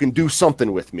flower or fucking do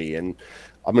something with me. And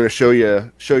I'm going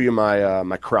to show you my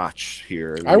my crotch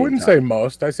here. I wouldn't say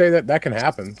most. I say that can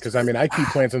happen because I mean I keep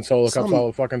plants in solo cups all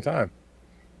the fucking time.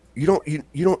 You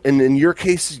don't, and in your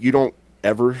case, you don't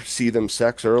ever see them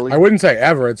sex early. I wouldn't say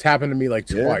ever. It's happened to me like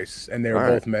twice, and they were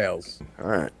both males. All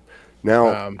right,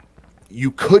 now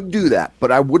you could do that,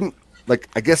 but I wouldn't. Like,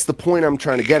 I guess the point I'm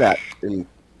trying to get at, and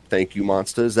thank you,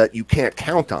 Monster, is that you can't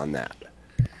count on that.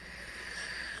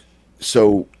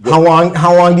 So how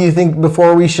long do you think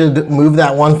before we should move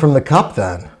that one from the cup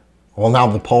then? Well, now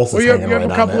the pulse is hanging right on it. You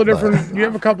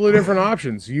have a couple of different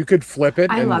options. You could flip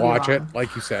it and watch it,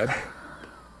 like you said,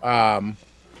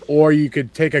 or you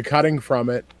could take a cutting from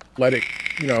it, let it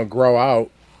grow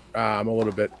out a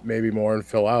little bit, maybe more, and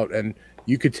fill out. And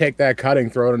you could take that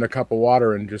cutting, throw it in a cup of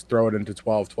water, and just throw it into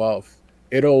 12-12.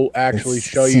 It'll actually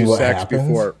show you sex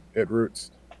before it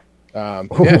roots.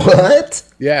 What?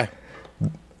 Yeah.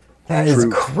 That is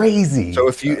crazy. So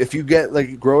if you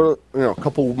get grow a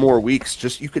couple more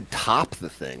weeks, you could top the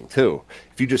thing too.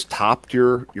 If you just topped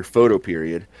your photo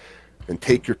period and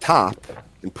take your top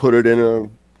and put it in a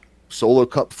solo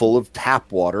cup full of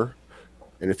tap water,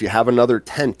 and if you have another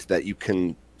tent that you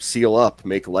can seal up,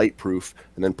 make light proof,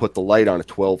 and then put the light on a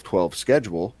 12-12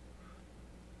 schedule,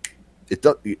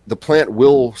 the plant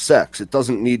will sex. It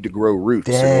doesn't need to grow roots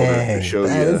in order to show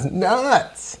that is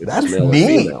nuts. That's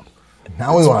neat.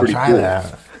 Now we want to try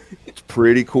that. It's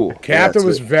pretty cool. Captain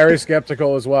was very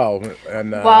skeptical as well,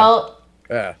 and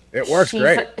yeah, it works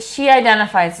great. She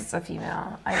identifies as a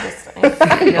female.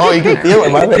 You can feel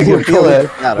it. I you feel it.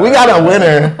 We got a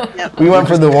winner. We went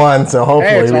for the one, so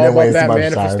hopefully we didn't waste a bunch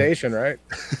of time. Manifestation, right?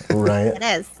 Right. It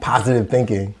is positive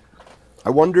thinking. I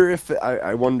wonder if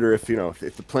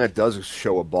if the plant does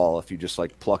show a ball, if you just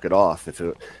pluck it off,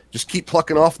 just keep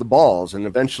plucking off the balls, and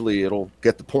eventually it'll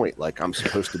get the point. Like, I'm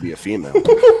supposed to be a female. We'll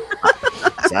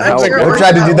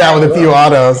try to do that with a few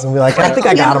autos and be like, I think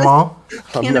I got them all.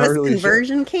 Cannabis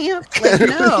conversion camp?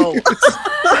 No.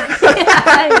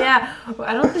 yeah.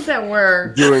 I don't think that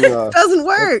works. Doesn't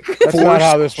work. That's not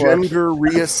how this works. Gender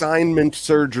reassignment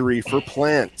surgery for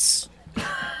plants.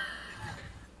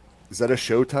 Is that a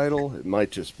show title? It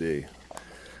might just be.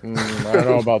 I don't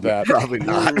know about that. Probably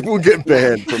not. We'll get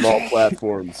banned from all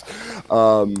platforms.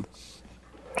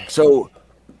 So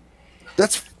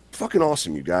that's fucking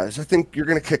awesome, you guys. I think you're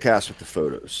going to kick ass with the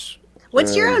photos.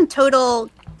 What's your own total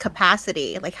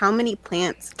capacity? Like, how many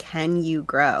plants can you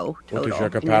grow total? What is your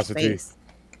capacity? In your space?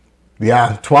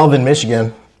 Yeah, 12 in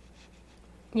Michigan.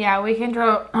 Yeah, we can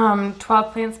grow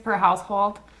 12 plants per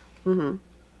household. Mm-hmm.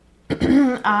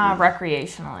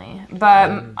 Recreationally, but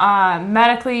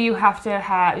medically you have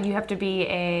to be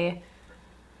a.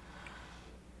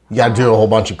 You got to do a whole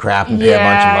bunch of crap and pay a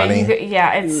bunch of money.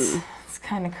 It's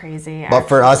kind of crazy. But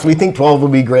for us, we think 12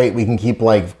 would be great. We can keep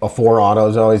 4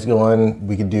 autos always going.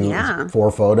 We could do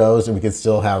 4 photos, and we could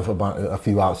still have a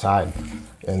few outside.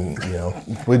 And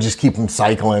we just keep them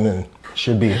cycling, and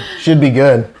should be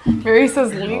good. Mary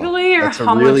says legally, or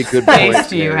how really much good space point,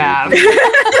 do you Mary. have?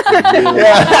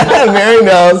 Yeah, Mary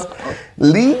knows.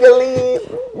 Legally.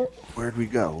 Where'd we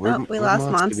go? We lost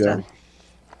Monster.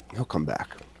 He'll come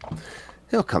back.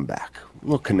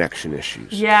 Little connection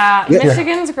issues. Yeah,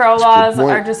 Michigan's grow laws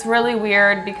are just really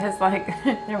weird because,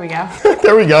 there we go.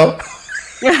 There we go.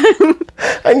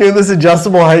 I knew this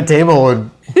adjustable height table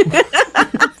would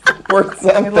work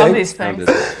something. We love these things.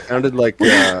 Sounded like.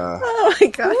 Oh my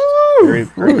gosh.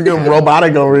 We're getting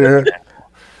robotic over here.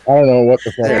 I don't know what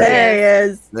the fuck.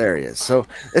 There he is. So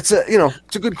it's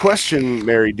a good question,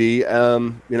 Mary D.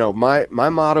 My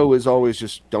motto is always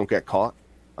just don't get caught.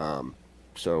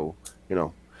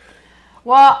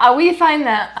 Well, we find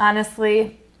that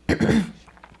honestly,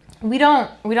 we don't.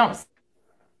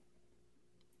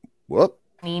 Whoop.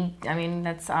 I mean,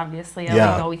 that's obviously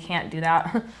illegal. We can't do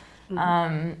that.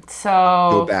 So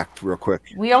go back real quick.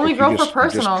 We only grow for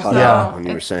personal. When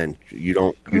you were saying you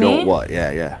don't what?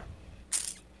 Yeah.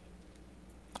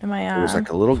 Am I? There was a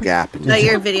little gap. No,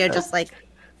 your video just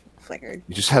flickered.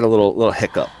 You just had a little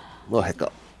hiccup.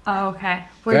 Oh, okay.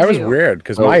 That was weird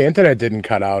because my internet didn't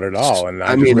cut out at all, and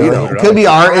it could be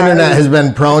our internet has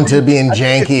been prone to being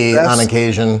janky on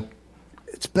occasion.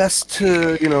 It's best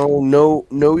to know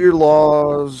your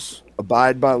laws,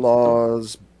 abide by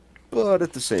laws, but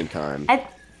at the same time. I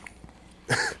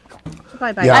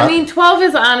mean, 12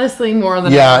 is honestly more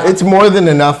than enough. It's more than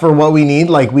enough for what we need.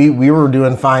 We were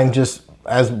doing fine just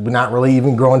as not really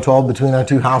even growing 12 between our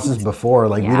two houses before.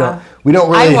 Like Yeah. we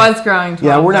don't really. I was growing 12.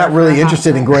 Yeah, we're not for really a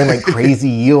interested in hot growing like crazy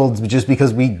yields, but just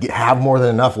because we have more than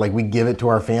enough. Like we give it to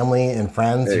our family and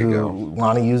friends who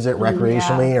want to use it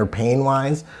recreationally or pain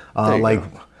wise. Like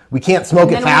we can't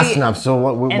smoke it fast enough. So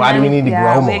why do we need to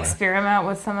grow more? We experiment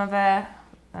with some of it.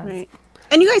 Right.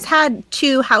 And you guys had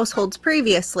 2 households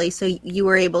previously, so you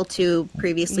were able to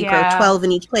previously grow 12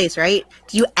 in each place, right?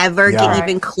 Do you ever get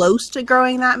even close to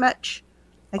growing that much?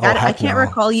 Like I can't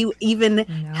recall you even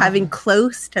having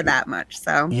close to that much.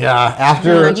 So yeah,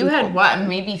 after you had what,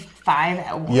 maybe 5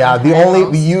 at once. Yeah,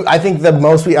 I think the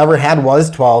most we ever had was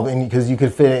 12, and because you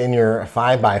could fit it in your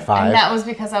 5x5. And that was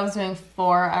because I was doing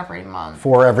 4 every month.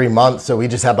 4 every month, so we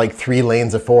just had like 3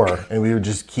 lanes of 4, and we would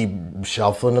just keep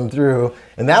shuffling them through,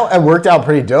 and that worked out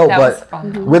pretty dope. That but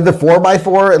was fun. with the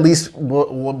 4x4, at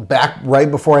least back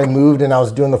right before I moved and I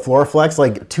was doing the floor flex,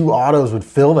 like 2 autos would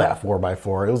fill that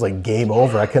 4x4. It was like game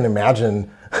over. I couldn't imagine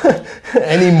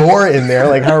any more in there.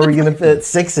 Like, how are we gonna fit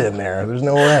 6 in there? There's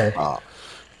no way.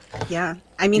 Yeah,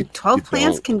 I mean, 12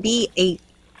 plants can be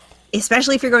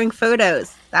especially if you're going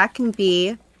photos, that can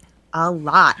be a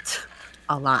lot.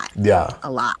 Yeah. A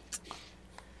lot.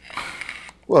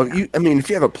 Well, if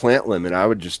you have a plant limit, I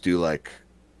would just do like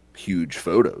huge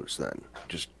photos then.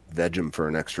 Just veg them for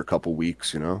an extra couple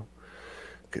weeks,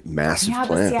 Get massive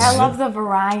plants. I love the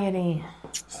variety.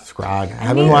 Scrog.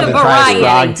 I've been wanting to try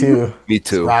Scrog too. Me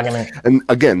too. It. And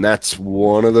again, that's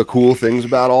one of the cool things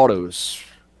about autos.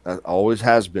 That always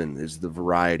has been, is the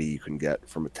variety you can get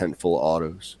from a tent full of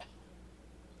autos.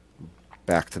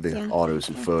 Back to the autos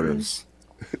and photos.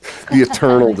 The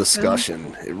eternal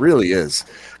discussion. It really is.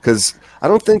 Because I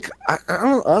don't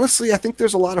honestly, I think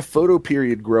there's a lot of photo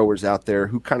period growers out there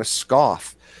who kind of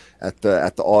scoff at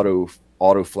the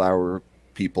auto flower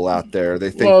people out there.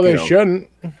 They think, they shouldn't.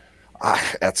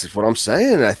 That's what I'm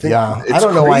saying. I think. Yeah, I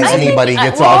don't know why anybody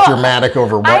gets all dramatic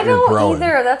over what you're growing. I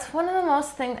don't either. That's one of the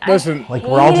most things. Listen, like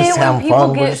we're all just having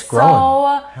fun. We're just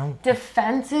growing. So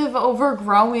defensive over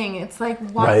growing. It's like,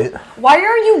 right. Why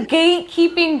are you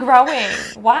gatekeeping growing?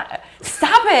 Why?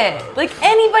 Stop it! Like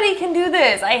anybody can do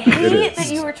this. I hate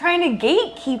that you were trying to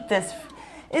gatekeep this.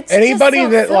 It's anybody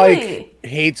just so that silly.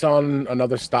 hates on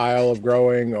another style of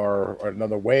growing or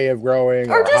another way of growing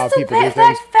or how just people do the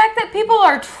things. fact that people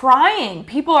are trying.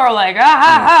 People are like,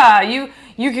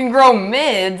 you can grow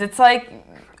mids. It's like,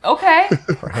 okay,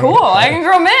 cool. I can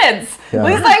grow mids. At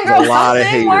least I can grow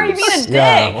something. Why are you being a dick?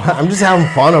 Yeah, I'm just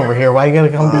having fun over here. Why you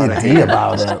gotta come be a D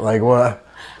about it? Like what?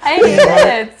 I hate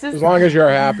it. It's just, as long as you're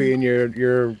happy and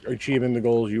you're achieving the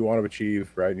goals you want to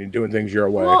achieve, right? And you're doing things your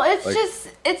way. Well,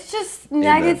 it's just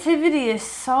negativity is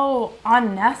so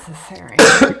unnecessary.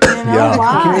 Why?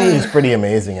 The community is pretty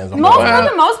amazing as a whole. For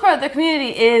the most part, the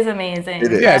community is amazing.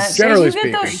 It is. Yeah, generally you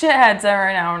speaking. get those shitheads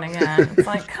every now and again. It's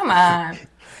like, come on.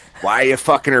 Why are you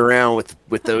fucking around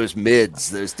with those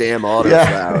mids, those damn auto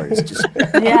flowers? Just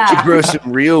grow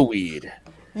some real weed.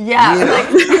 Yeah,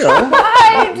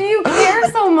 why do you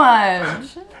care so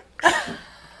much?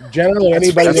 Generally,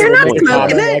 anybody that makes a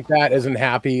comment like that isn't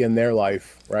happy in their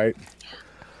life, right?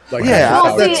 Like,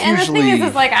 well, see, and the thing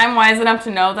is like I'm wise enough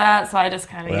to know that, so I just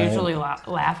kind of usually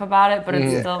laugh about it, but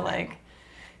it's still like,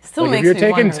 makes me if you're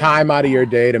taking wonder. time out of your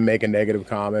day to make a negative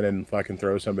comment and fucking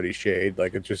throw somebody's shade,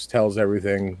 like it just tells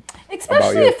everything.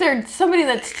 Especially if they're somebody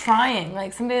that's trying,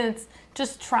 like somebody that's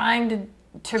just trying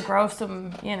to grow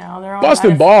some, their own.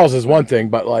 Busting balls is one thing,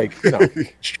 but like,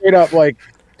 straight up like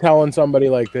telling somebody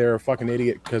like they're a fucking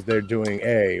idiot because they're doing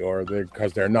A or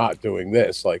because they're not doing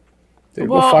this, like.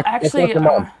 Actually,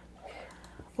 what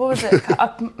was it?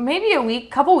 Maybe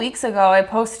couple weeks ago, I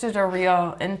posted a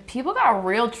reel and people got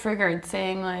real triggered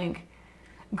saying like,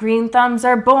 green thumbs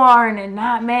are born and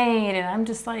not made, and I'm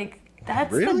just like,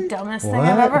 that's the dumbest thing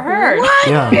I've ever heard. What?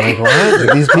 Yeah, like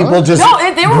what? These people just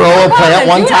grow a plant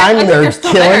one time and they're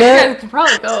killing it? You could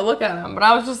probably go look at them, but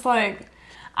I was just like,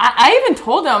 I even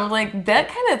told them, like, that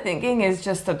kind of thinking is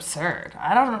just absurd.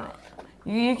 I don't know.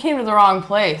 You came to the wrong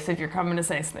place if you're coming to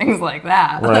say things like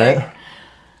that. Right. Like,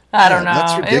 I don't know.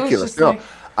 That's ridiculous.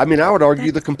 I would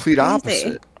argue the complete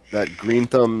opposite. That green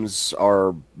thumbs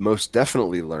are most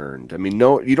definitely learned. I mean,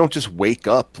 no, you don't just wake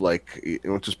up, like, you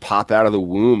don't just pop out of the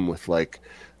womb with, like,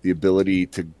 the ability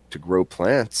to grow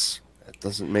plants. That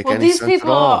doesn't make any sense at all. These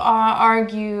people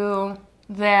argue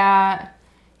that,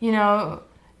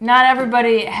 not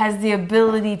everybody has the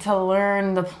ability to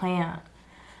learn the plant.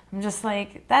 I'm just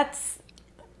like, that's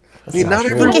not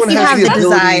everyone has the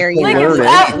ability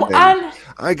to learn anything.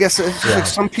 I guess it's like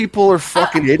some people are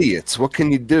fucking idiots. What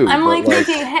can you do? I'm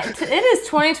thinking, it is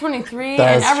 2023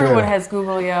 and everyone has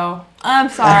Google Yo. I'm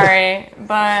sorry,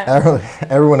 but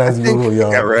everyone has Google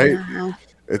Yo. Yeah, right.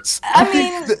 It's. I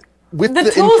mean, with the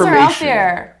the tools are out information,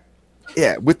 there.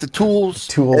 Yeah, with the tools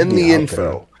and the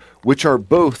info, which are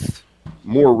both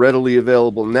more readily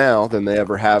available now than they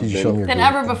ever have been. Than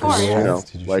ever before. Did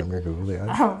you show Like, me your Googly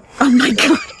eyes? Oh my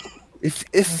god. if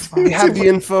you have the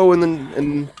info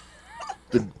and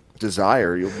the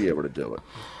desire, you'll be able to do it.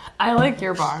 I like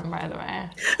your bong, by the way.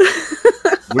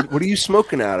 What are you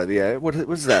smoking out of the?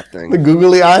 What's that thing? The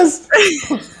Googly eyes?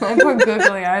 I put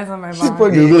googly eyes on my bong. She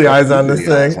put Googly eyes on this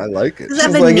thing. I like it. Does it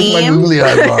have She's a like, name? it's my Googly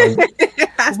eyes bong. It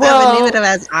has to have a name. It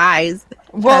has eyes.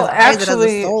 Well, it has eyes, it has a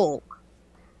actually, soul.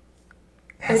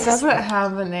 it doesn't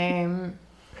have a name.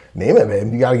 Name it,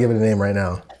 babe. You gotta give it a name right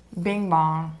now. Bing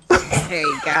bong. There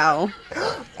you go.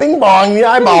 Bing bong, the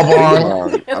eyeball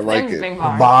bong. I like name's it. Bing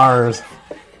bong. Bars.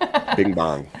 Bing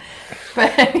bong.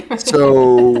 But anyway.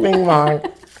 So Bing bong.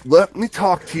 let me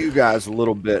talk to you guys a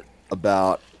little bit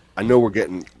about. I know we're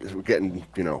getting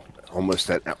almost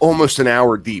an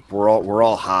hour deep. We're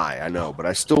all high. I know, but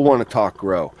I still want to talk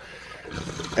grow.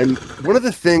 And one of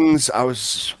the things I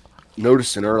was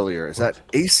noticing earlier is that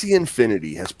AC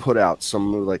Infinity has put out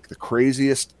some of like the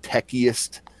craziest,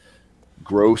 techiest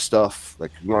grow stuff.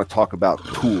 Like you want to talk about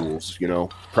tools,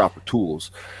 proper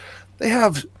tools. They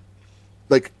have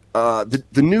like the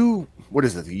new, what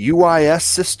is it? The UIS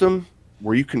system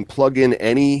where you can plug in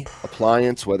any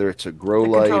appliance, whether it's a grow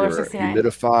light or a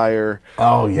humidifier.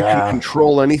 Oh You yeah. can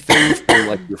control anything from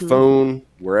like your phone,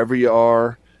 wherever you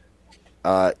are.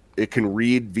 It can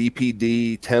read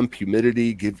VPD, temp,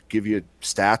 humidity, give you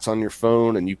stats on your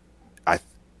phone, and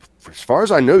as far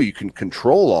as I know, you can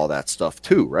control all that stuff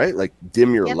too, right? Like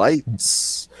dim your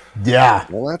lights. Yeah.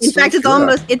 All that In stuff. fact, it's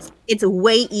almost it's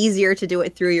way easier to do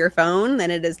it through your phone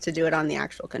than it is to do it on the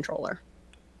actual controller.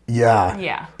 Yeah.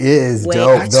 Yeah. It is Wait.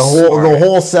 dope. That's The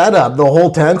whole setup, the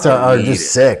whole tents are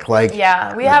just sick. Like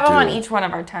Yeah, we have them on each one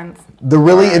of our tents.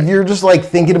 if you're just like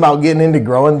thinking about getting into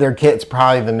growing, their kit's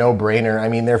probably the no-brainer. I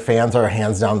mean, their fans are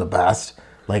hands down the best.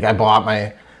 Like I bought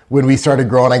when we started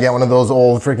growing, I get one of those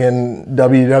old freaking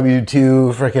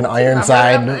WW2 freaking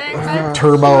Ironside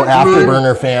turbo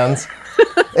afterburner fans.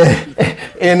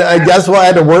 And guess what? I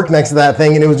had to work next to that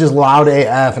thing, and it was just loud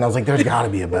AF. And I was like, "There's got to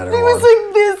be a better one." It was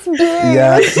like this big.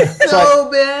 Yeah, So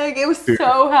big. It was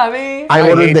so heavy. I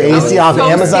ordered the AC off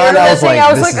Amazon. I was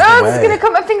like, "This is gonna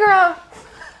cut my finger out."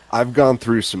 I've gone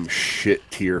through some shit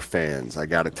tier fans. I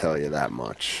got to tell you that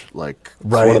much. Like, it's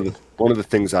Right. one of the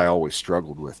things I always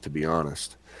struggled with, to be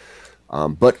honest.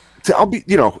 But I'll be,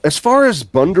 as far as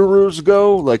Bundaroos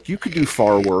go, like you could do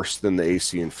far worse than the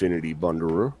AC Infinity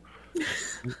Bundaroo,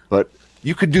 but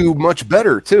you could do much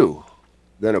better too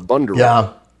than a Bundaroo. Yeah.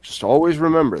 Just always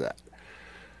remember that.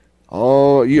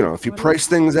 Oh, if you price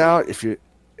things out, the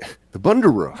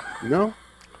Bundaroo,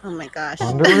 Oh my gosh.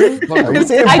 Bundaroo? Are you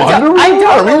saying I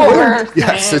don't know what we're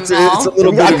Yes, saying it's now. a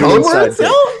little We bit got of an code inside words joke.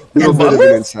 still? Little bit of Bundaroos?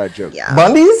 an inside joke. Yeah.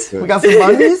 Bundies? We got some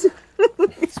Bundies?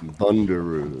 Some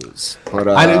Bundaroos.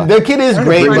 But Their kit is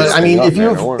great, bring but this I mean, thing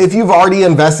up, man. if you've already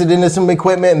invested into some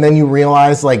equipment and then you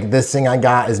realize like this thing I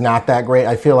got is not that great,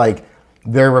 I feel like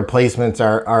their replacements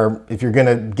are if you're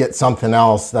gonna get something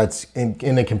else that's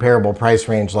in a comparable price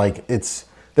range, like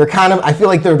they're kind of, I feel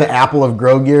like they're the Apple of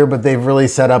grow gear, but they've really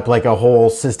set up like a whole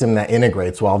system that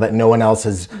integrates well that no one else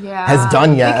has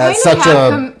done yet at such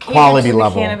a quality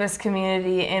level. The cannabis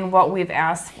community and what we've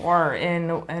asked for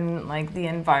in like the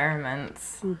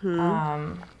environments,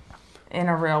 in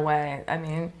a real way. I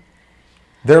mean,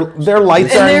 Their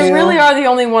lights and are they new. really are the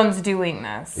only ones doing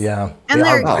this. Yeah. And They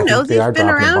they're, are- I they've think they are been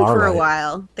dropping the around bar for a right.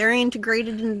 while. They're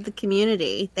integrated into the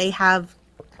community. They have,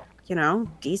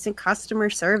 decent customer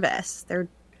service. They're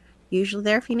usually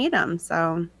there if you need them.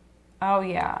 So Oh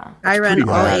yeah. I run pretty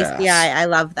all badass. ACI. I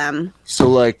love them. So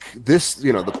like this,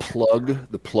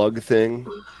 the plug thing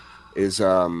is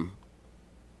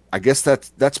I guess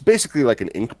that's basically like an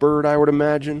Inkbird, I would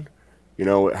imagine.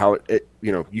 How it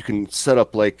you can set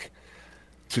up like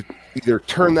to either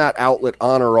turn that outlet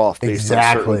on or off based on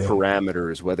Exactly. certain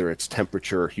parameters, whether it's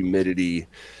temperature, humidity.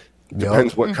 Yep.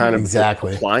 Depends what kind of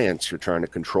Exactly. appliance you're trying to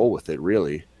control with it,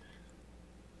 really.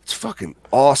 It's fucking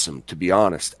awesome, to be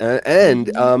honest.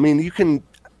 And I mean, you can.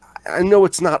 I know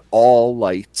it's not all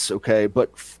lights, okay,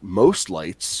 but most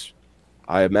lights,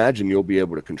 I imagine you'll be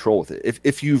able to control with it.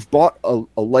 If you've bought a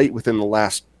light within the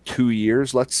last 2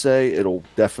 years, let's say, it'll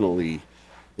definitely,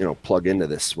 plug into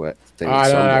this thing.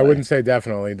 I wouldn't say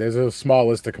definitely. There's a small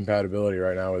list of compatibility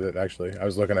right now with it. Actually, I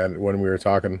was looking at it when we were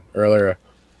talking earlier.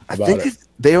 I think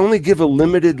they only give a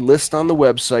limited list on the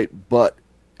website, but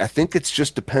think it's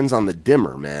just depends on the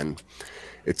dimmer, man.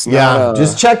 It's not,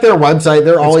 just check their website.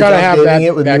 They're always updating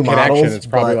it with new models. It's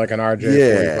probably like an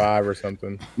RJ45 or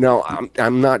something. No,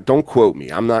 I'm not. Don't quote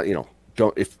me. I'm not.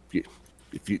 Don't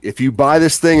if you buy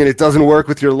this thing and it doesn't work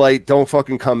with your light, don't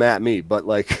fucking come at me. But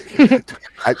like, it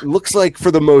looks like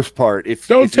for the most part,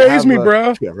 don't tase me,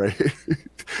 bro. Yeah, right.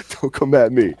 Don't come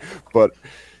at me. But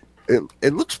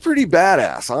it looks pretty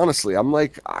badass, honestly. I'm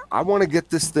like, I want to get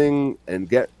this thing and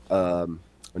get a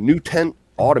new tent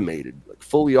automated.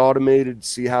 Fully automated,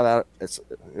 see how that it's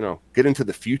get into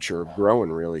the future of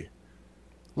growing. Really,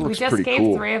 we just gave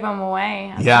cool. 3 of them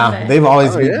away. They've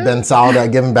always been solid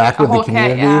at giving back with the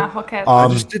community. I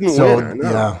just didn't win.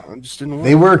 I just didn't win.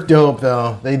 They work dope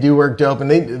though. They do work dope, and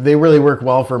they really work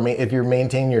well for me. If you're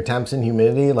maintaining your temps and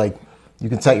humidity, like you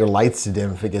can set your lights to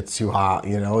dim if it gets too hot.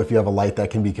 If you have a light that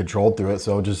can be controlled through it,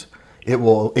 so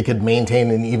it could maintain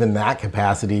in even that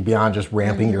capacity beyond just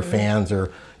ramping your fans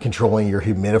or controlling your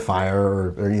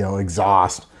humidifier or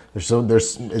exhaust.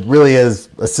 It really is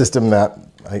a system that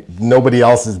nobody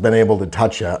else has been able to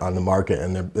touch yet on the market,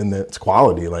 and its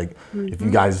quality. Like if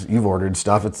you've ordered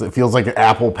stuff, it feels like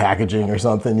Apple packaging or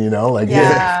something.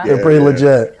 They're pretty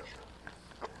legit.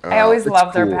 I always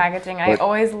love their packaging. I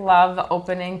always love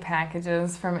opening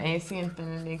packages from AC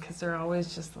Infinity because they're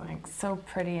always just like so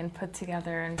pretty and put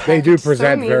together. And they do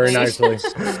present very nicely.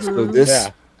 So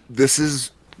this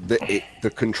is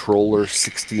the controller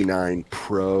 69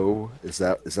 Pro. Is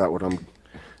that what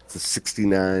it's a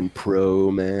 69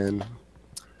 Pro, man?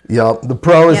 Yep, the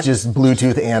Pro is just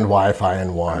Bluetooth and Wi-Fi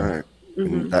in one. All right,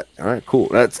 all right, cool.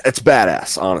 That's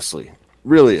badass, honestly.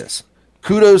 Really is.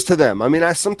 Kudos to them. I mean,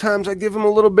 sometimes I give them a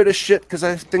little bit of shit because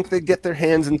I think they get their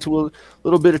hands into a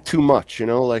little bit of too much.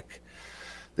 Like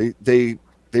they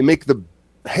make the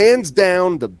hands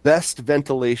down the best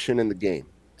ventilation in the game,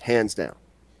 hands down.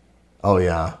 Oh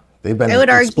yeah, they've been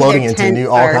exploding into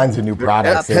all kinds of new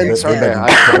products. Tents are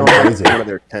crazy. One of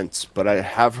their tents, but I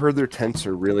have heard their tents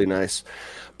are really nice.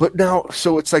 But now,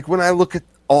 so it's like when I look at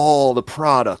all the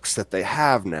products that they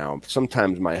have now,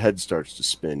 sometimes my head starts to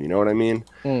spin. You know what I mean?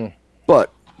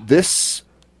 But this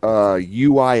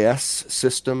UIS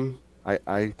system,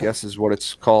 I guess is what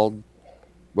it's called.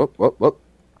 Or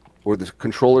the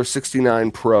controller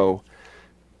 69 Pro,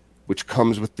 which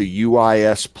comes with the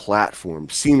UIS platform,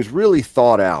 seems really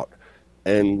thought out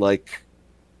and like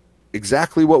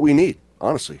exactly what we need.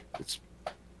 Honestly, it's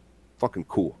fucking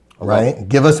cool. Right?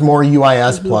 Give us more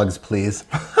UIS plugs, please.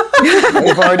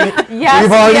 We've already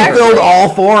filled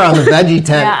all 4 on the veggie tent.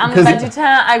 Yeah, on the veggie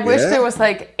tent. I wish there was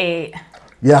like 8.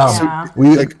 Yeah. So,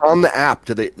 like on the app,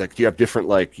 do you have different,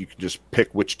 like you can just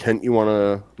pick which tent you want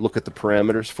to look at the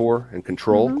parameters for and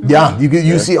control? Yeah,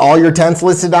 you see all your tents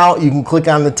listed out. You can click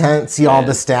on the tent, see all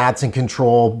the stats, and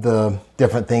control the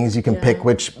different things. You can pick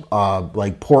which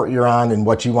like port you're on and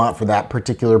what you want for that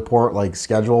particular port, like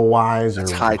schedule wise,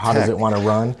 or how does it want to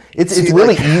run. It's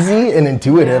really easy and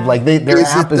intuitive. Like their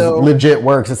app is legit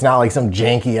works. It's not like some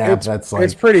janky app that's like.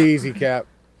 It's pretty easy, Cap.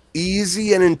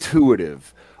 Easy and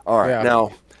intuitive. All right,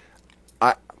 now,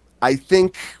 I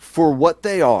think for what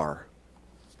they are,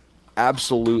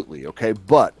 absolutely, okay.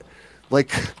 But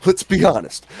like, let's be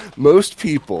honest, most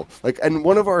people and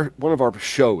one of our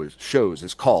shows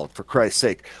is called, for Christ's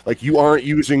sake, like you aren't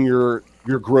using your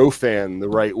grow fan the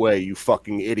right way, you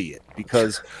fucking idiot.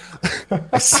 Because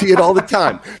I see it all the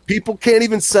time. People can't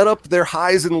even set up their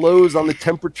highs and lows on the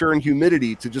temperature and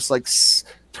humidity to just like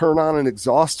turn on an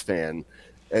exhaust fan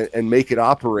and make it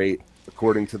operate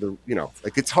according to the,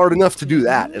 like it's hard enough to do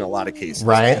that in a lot of cases.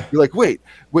 Right. You're like, wait.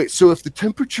 So if the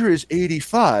temperature is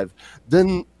 85,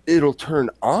 then it'll turn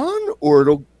on or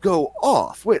it'll go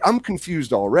off. Wait, I'm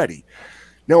confused already.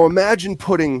 Now imagine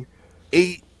putting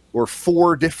 8 or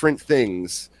 4 different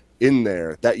things in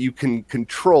there that you can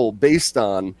control based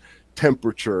on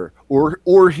temperature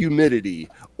or humidity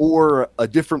or a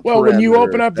different when you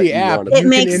open up the app,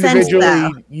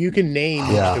 you can name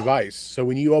each device. So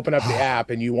when you open up the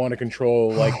app and you want to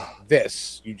control like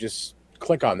this, you just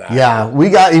click on that. Yeah,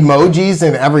 we got emojis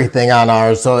and everything on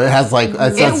ours, so it has like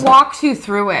it walks you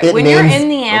through it. When you're in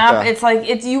the app, it's like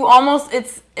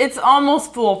it's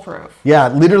almost foolproof. Yeah,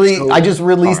 literally, I just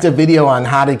released a video on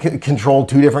how to control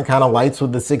 2 different kind of lights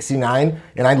with the 69,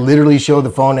 and I literally show the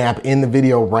phone app in the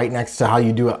video right next to how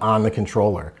you do it on the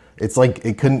controller. It's like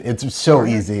it's so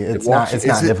easy. It's not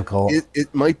difficult.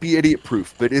 It might be idiot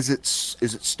proof, but is it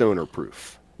stoner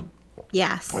proof?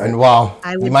 Yes. And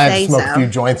you might have to smoke a few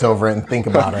joints over it and think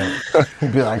about it.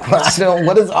 You'd be like,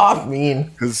 what does off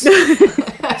mean?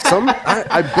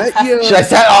 I bet you. Should I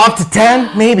set off to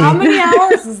 10? Maybe. How many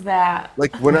hours is that?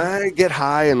 Like when I get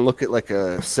high and look at like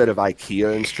a set of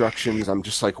IKEA instructions, I'm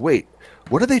just like, wait,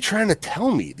 What are they trying to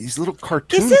tell me? These little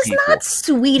cartoon This is people. not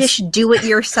Swedish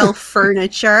do-it-yourself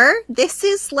furniture. This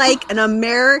is like an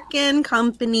American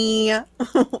company.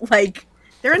 Like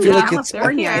they're in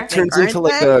California. It turns into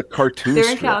like a cartoon They're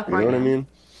in strip. California. You know what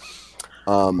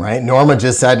I mean? Right.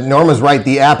 Norma's right.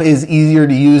 The app is easier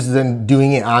to use than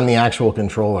doing it on the actual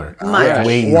controller. Much.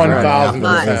 Way easier on the app.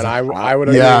 1000%. I would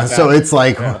agree Yeah. with that. So it's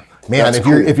like, man, if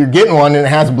you're getting one and it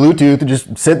has Bluetooth,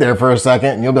 just sit there for a second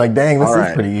and you'll be like, dang, this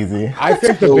is pretty easy. I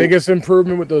think the biggest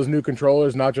improvement with those new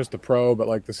controllers, not just the Pro, but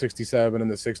like the 67 and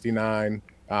the 69,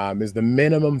 is the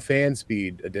minimum fan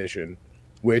speed edition,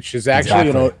 which is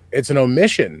actually it's an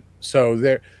omission.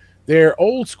 So their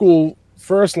old school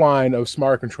first line of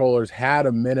smart controllers had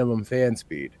a minimum fan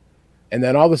speed, and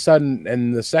then all of a sudden,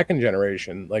 in the second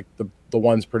generation, like the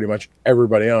ones pretty much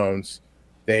everybody owns,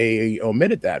 they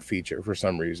omitted that feature for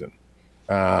some reason.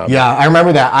 Yeah, I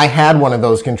remember that. I had one of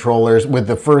those controllers with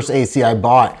the first AC I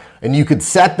bought, and you could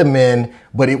set them in,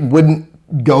 but it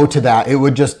wouldn't go to that. It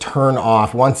would just turn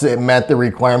off once it met the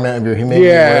requirement of your humidity,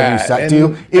 whatever you set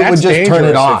to. It would just turn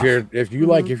it off. If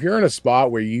you're in a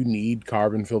spot where you need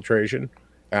carbon filtration,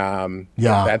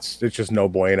 it's just no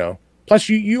bueno. Plus,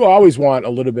 you always want a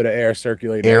little bit of air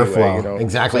circulating. Airflow, anyway,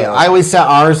 exactly. I always set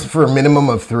ours for a minimum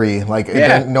of 3. Like,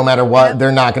 no matter what,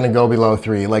 they're not going to go below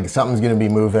 3. Like, something's going to be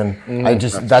moving.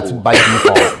 That's by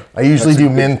default. I usually do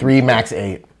min 3, max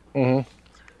 8.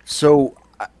 So,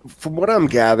 from what I'm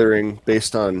gathering,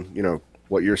 based on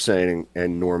what you're saying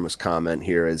and Norma's comment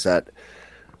here, is that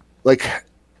like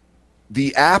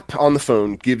the app on the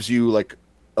phone gives you like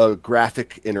a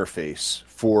graphic interface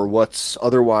for what's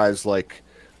otherwise like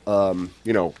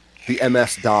the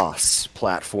MS-DOS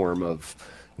platform of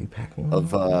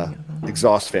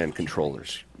exhaust fan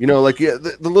controllers. Like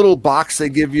the little box they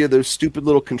give you, those stupid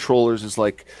little controllers, is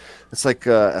like it's like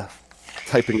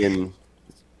typing in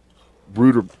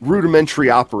rudimentary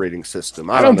operating system.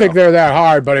 I don't think they're that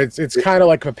hard, but it's kind of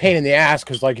like a pain in the ass,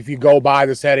 because like if you go by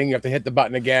the setting, you have to hit the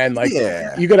button again. Like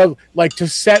you gotta like to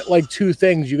set like 2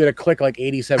 things, you gotta click like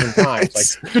 87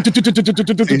 times. Right? I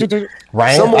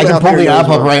can pull the app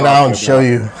up right now and show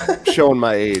you. Showing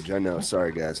my age, I know.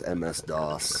 Sorry guys,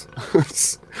 MS-DOS.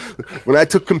 When I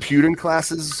took computing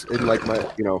classes in like my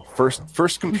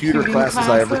first computer classes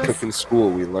I ever took in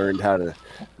school, we learned how to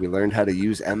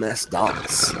use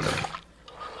MS-DOS.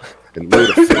 And load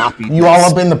a floppy disk. You all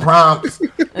up in the prompts.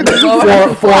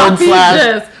 forward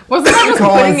slash. Wasn't that just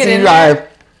putting it in there?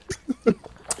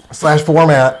 /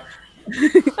 format.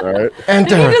 All right.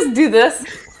 Enter. Did you just do this?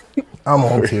 I'm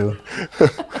old too.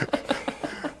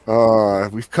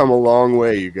 We've come a long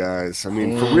way, you guys. I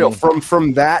mean, for real,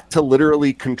 from that to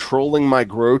literally controlling my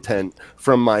grow tent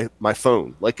from my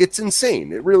phone. Like, it's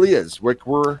insane. It really is. Like,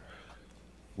 we're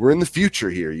in the future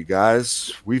here, you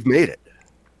guys. We've made it.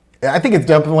 I think it's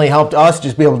definitely helped us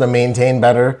just be able to maintain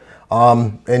better,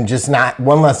 and just not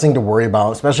one less thing to worry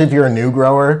about, especially if you're a new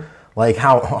grower. Like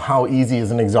how easy is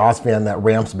an exhaust fan that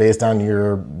ramps based on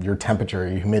your temperature,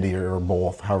 your humidity, or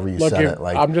both, however you set it.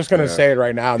 Like, I'm just going to say it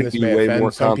right now, and this may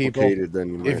offend some people.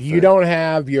 If you don't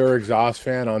have your exhaust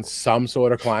fan on some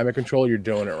sort of climate control, you're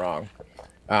doing it wrong.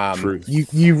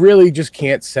 You really just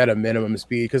can't set a minimum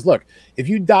speed, because look, if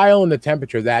you dial in the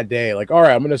temperature that day, like, all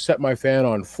right, I'm going to set my fan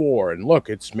on 4, and look,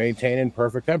 it's maintaining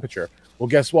perfect temperature. Well,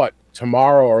 guess what?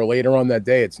 Tomorrow or later on that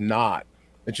day, it's not.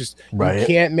 It's just you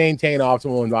can't maintain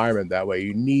optimal environment that way.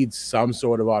 You need some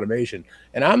sort of automation.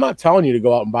 And I'm not telling you to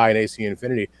go out and buy an AC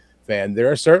Infinity fan.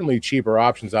 There are certainly cheaper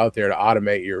options out there to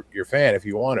automate your fan if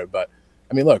you want it. But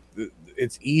I mean, look,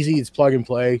 it's easy. It's plug and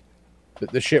play.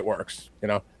 The shit works.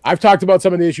 I've talked about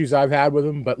some of the issues I've had with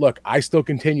them, but look, I still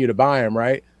continue to buy them,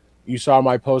 right? You saw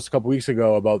my post a couple weeks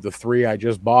ago about the 3 I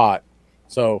just bought.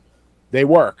 So they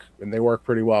work, and they work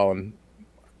pretty well. And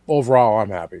overall, I'm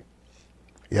happy.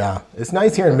 Yeah, it's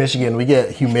nice here in Michigan. We get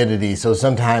humidity, so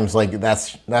sometimes like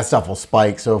that stuff will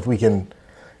spike. So if we can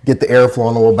get the air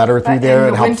flowing a little better through there,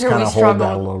 it helps kind of hold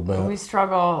that a little bit. We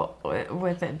struggle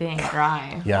with it being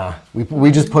dry. Yeah,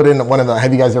 we just put in one of the.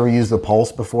 Have you guys ever used the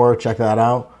Pulse before? Check that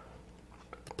out.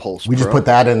 Pulse. We just put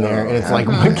that in there, and it's like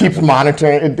it keeps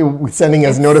monitoring, sending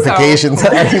us notifications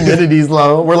that humidity's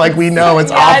low. We're like, we know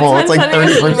it's awful. It's like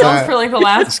 30%. For like the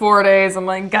last 4 days, I'm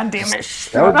like, God damn it!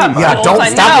 Don't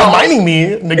stop reminding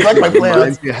me. Neglect my plans. It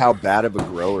reminds you how bad of a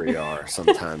grower you are.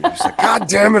 Sometimes you're just like, God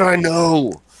damn it, I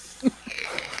know.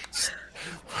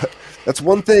 That's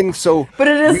one thing. So, but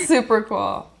it is super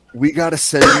cool. We got to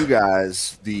send you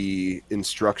guys the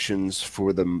instructions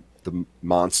for the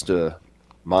Monster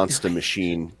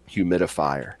Machine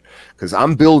humidifier, because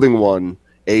I'm building one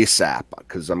ASAP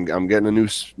because I'm getting a new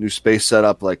space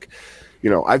setup. Like,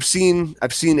 I've seen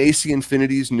AC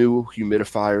Infinity's new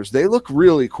humidifiers. They look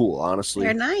really cool, honestly.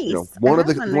 They're nice. One of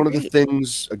the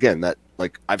things again that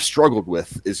like I've struggled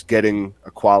with is getting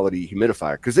a quality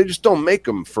humidifier because they just don't make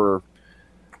them for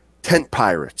tent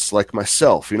pirates like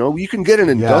myself. You can get an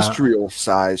industrial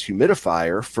size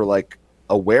humidifier for like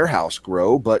a warehouse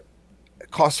grow, but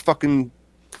it costs fucking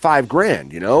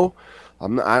 $5,000.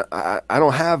 I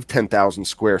don't have 10,000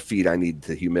 square feet I need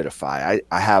to humidify.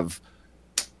 I have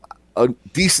a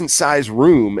decent sized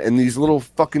room, and these little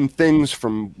fucking things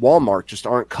from Walmart just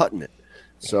aren't cutting it.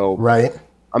 So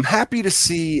I'm happy to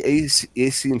see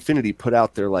AC Infinity put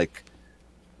out their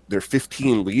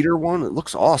 15-liter one. It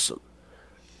looks awesome.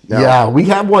 Now, we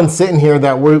have one sitting here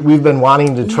that we've been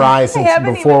wanting to try since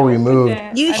before we moved.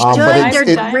 You should.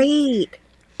 They're great.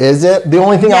 Is it? The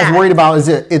only thing I was worried about is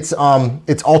it's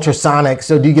ultrasonic.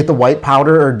 So do you get the white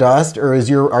powder or dust, or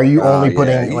are you only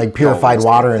putting like purified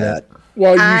water in it?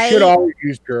 Well, you should always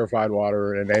use purified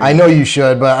water. I know you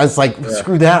should, but I was like,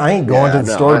 screw that. I ain't going to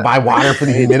the store to buy water for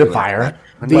the humidifier.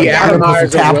 I'm gonna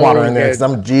put some tap water in there because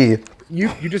I'm a G. You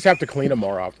just have to clean them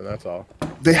more often. That's all.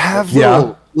 They have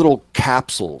little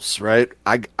capsules, right?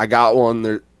 I got one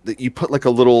that you put like a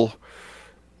little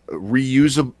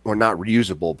reusable or not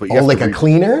reusable, but you have like a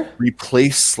cleaner.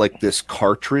 Replace like this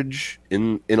cartridge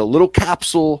in a little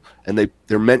capsule, and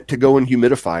they're meant to go in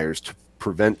humidifiers to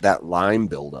prevent that lime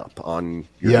buildup on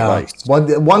your device.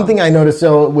 One thing I noticed,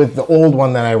 so with the old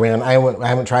one that I ran, I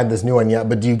haven't tried this new one yet,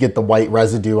 but do you get the white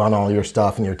residue on all your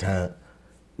stuff in your tent?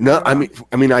 No, I mean,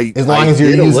 as long as you're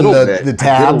using the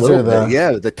tabs or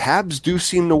the tabs do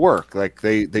seem to work. Like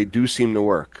they do seem to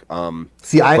work. I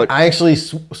actually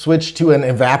switched to an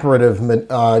evaporative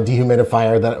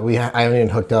dehumidifier that I haven't even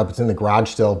hooked up. It's in the garage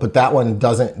still, but that one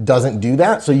doesn't do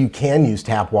that. So you can use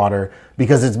tap water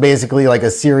because it's basically like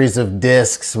a series of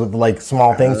discs with like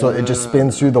small things. So it just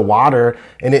spins through the water,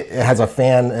 and it has a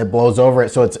fan. It blows over it,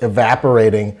 so it's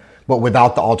evaporating, but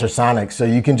without the ultrasonic. So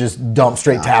you can just dump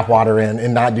straight tap water in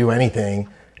and not do anything,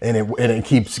 and it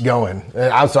keeps going. So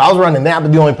I was running that,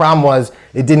 but the only problem was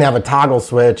it didn't have a toggle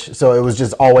switch, so it was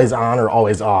just always on or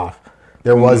always off.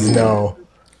 There was no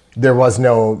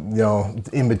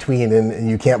in between, and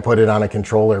you can't put it on a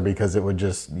controller because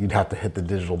you'd have to hit the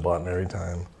digital button every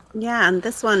time. Yeah, and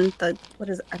this one,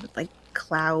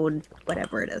 Cloud,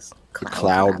 whatever it is.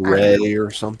 Cloud Ray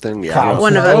or something. Yeah,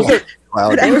 one of them.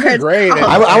 Those are great.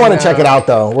 I want to check it out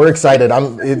though. We're excited.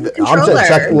 I'm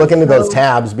look into those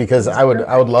tabs because I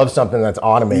would love something that's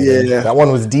automated. Yeah. That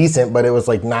one was decent, but it was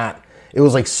like not. It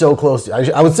was like so close.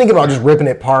 I was thinking about just ripping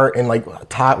it apart and like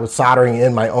soldering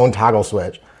in my own toggle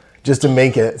switch, just to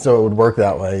make it so it would work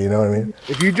that way. You know what I mean?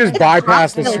 If you just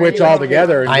bypass the switch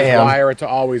altogether and wire it to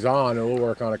always on, it'll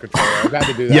work on a controller. I've had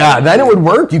to do that. Yeah, then it would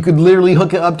work. You could literally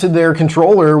hook it up to their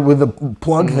controller with a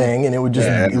plug thing, and it would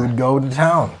it would go to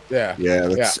town. Yeah.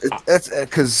 That's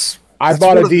because I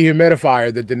bought a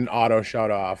dehumidifier that didn't auto shut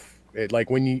off. It like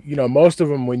when most of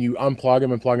them when you unplug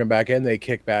them and plug them back in, they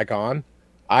kick back on.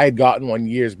 I had gotten one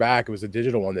years back. It was a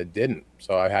digital one that didn't,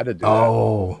 so I had to do that.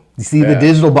 Oh, you see the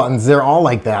digital buttons, they're all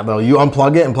like that though. You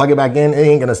unplug it and plug it back in, it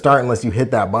ain't gonna start unless you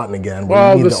hit that button again.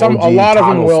 Well, a lot of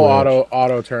them will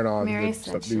auto turn on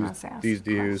these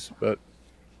DUs, but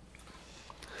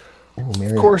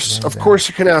of course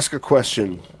you can ask a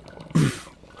question.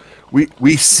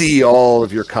 We see all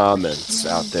of your comments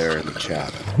out there in the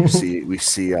chat. We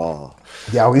see all.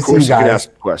 Yeah, we see you guys. You can ask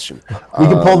a question. We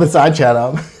can pull the side chat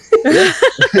up. Yeah.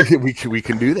 we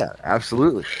can do that,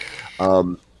 absolutely.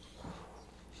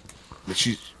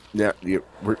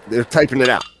 They're typing it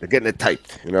out. They're getting it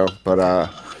typed,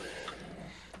 But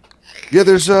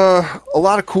there's a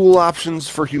lot of cool options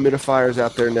for humidifiers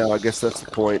out there now. I guess that's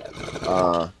the point.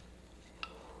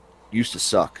 Used to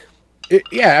suck.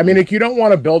 If you don't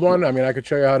want to build one, I could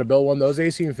show you how to build one. Those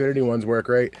AC Infinity ones work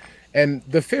great. And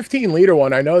the 15-liter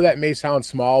one, I know that may sound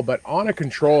small, but on a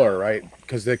controller, right,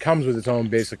 because it comes with its own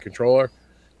basic controller,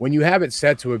 when you have it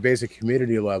set to a basic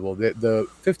humidity level, the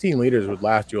 15 liters would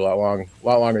last you a lot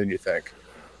longer than you think.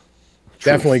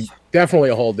 Truth. Definitely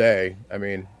a whole day.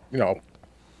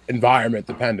 Environment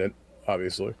dependent,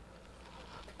 obviously.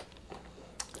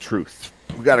 Truth.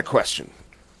 We got a question.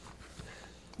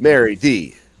 Mary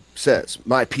D says,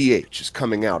 my pH is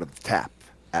coming out of the tap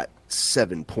at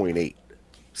 7.8.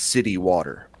 City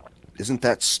water. Isn't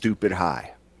that stupid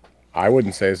high? I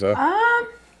wouldn't say so.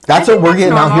 That's what we're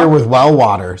getting out here with well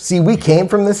water. See, we came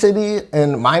from the city,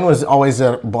 and mine was always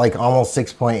at like almost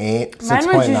 6.8, 6.9.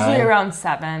 Mine was usually around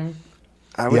 7.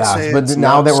 I would say but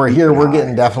now that we're here, we're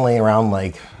getting definitely around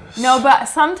like No, but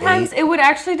sometimes it would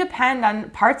actually depend on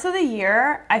parts of the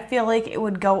year. I feel like it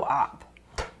would go up.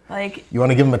 Like, you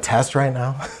want to give them a test right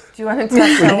now? Do you want to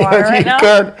test the water right now?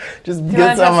 Good. Just do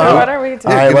get some out. Water? We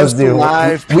All right, let's do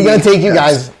live. We're gonna take you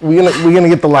guys. We're gonna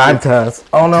get the live test.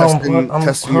 Oh no,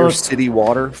 testing your city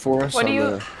water for us. What do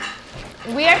you?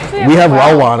 We actually have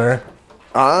well water.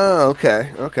 Ah,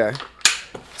 okay.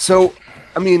 So,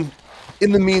 I mean,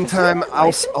 in the meantime,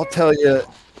 I'll tell you,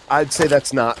 I'd say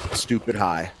that's not stupid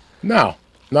high. No,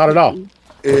 not at all.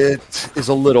 It is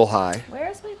a little high.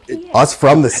 Where's my pH? Us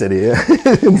from the city.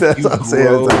 That's what I'm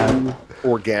saying.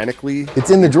 Organically,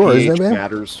 it's in the drawer, isn't it, man?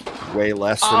 Matters way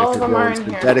less than if you're growing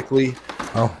synthetically.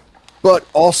 Oh. But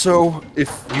also,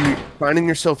 if you finding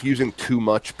yourself using too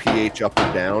much pH up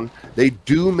or down, they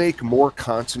do make more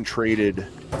concentrated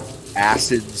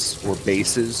acids or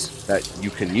bases that you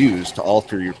can use to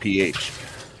alter your pH.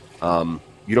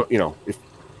 If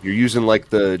you're using like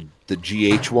the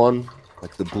GH one,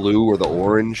 like the blue or the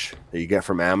orange that you get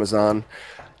from Amazon,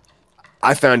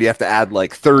 I found you have to add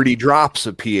like 30 drops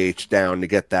of pH down to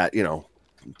get that,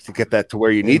 to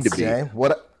where you need to be.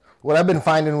 What I've been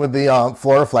finding with the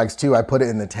Floraflex too, I put it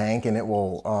in the tank and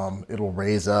it'll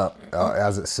raise up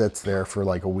as it sits there for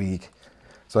like a week.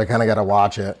 So I kind of got to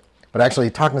watch it. But actually,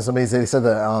 talking to somebody, they said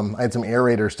that I had some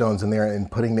aerator stones in there, and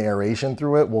putting the aeration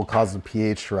through it will cause the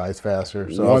pH to rise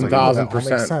faster. So 1,000%.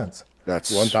 Makes sense.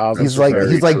 That's 1,000%.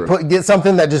 He's like get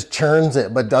something that just churns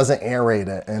it but doesn't aerate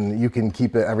it, and you can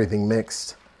keep everything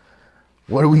mixed.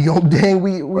 What are we going? Dang,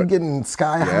 we getting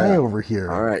sky high over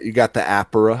here. All right, you got the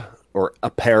Apera or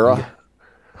Apera.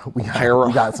 We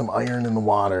got some iron in the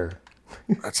water.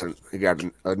 You got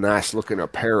a nice looking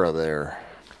Apera there.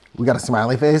 We got a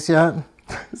smiley face yet?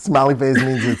 Smiley face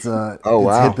means it's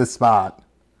hit the spot.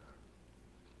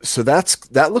 So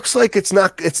that looks like it's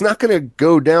not going to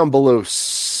go down below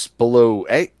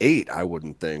 8. I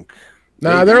wouldn't think.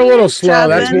 No, they're a little slow.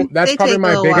 That's probably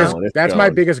my biggest. while. That's my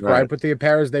biggest gripe with the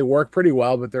Aperas. They work pretty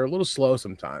well, but they're a little slow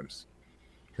sometimes.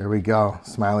 There we go.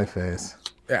 Smiley face.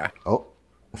 Yeah. Oh,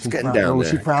 she's getting down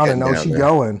there. She frowning. No, she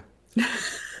going.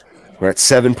 We're at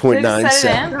 7.97.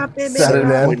 Set it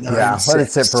in. Yeah, let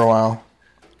it sit for a while.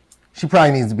 She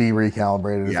probably needs to be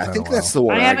recalibrated. Yeah, I think that's the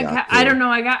one I got. I don't know.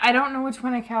 I don't know which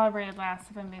one I calibrated last,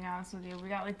 if I'm being honest with you. We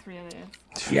got like 3 of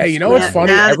these. Yeah, you know what's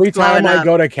funny? Every time I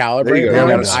go to calibrate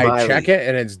one, I Smiley. check it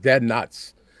and it's dead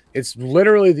nuts. It's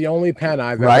literally the only pen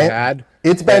I've ever had.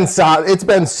 It's been solid. It's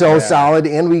been so solid,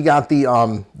 and we got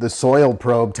the soil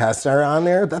probe tester on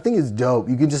there. That thing is dope.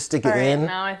 You can just stick it in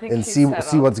and see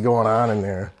what's going on in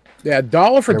there. Yeah,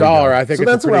 dollar for dollar, I think so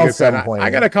it's that's a pretty around good pen. I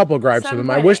got a couple of gripes with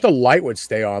them. I wish the light would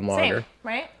stay on longer. Same,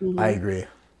 right? Mm-hmm. I agree.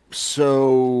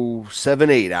 So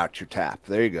 7.8 out your tap.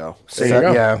 There you go.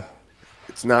 Yeah.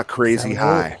 It's not crazy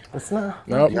high. It's not.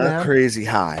 Nope. Not crazy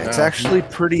high. It's actually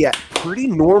pretty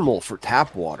normal for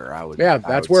tap water. I would. Yeah,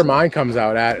 that's where mine comes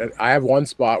out at. I have one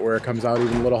spot where it comes out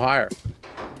even a little higher.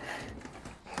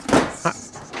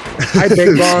 Hi,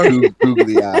 Bing Bong.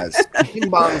 Googly eyes. Bing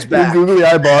Bong's back. Googly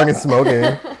eye bong and smoking.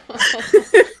 The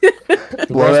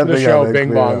rest of the show,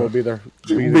 Bing Bong will be there.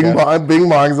 Bing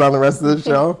Bong's on the rest of the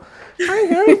show. Hi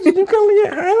guys, did you come to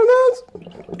get high on us?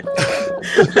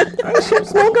 I should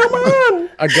smoke on my own.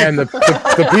 Again,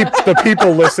 the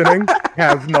people listening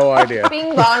have no idea.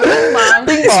 Bing bong, bing bong.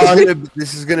 Bing bong.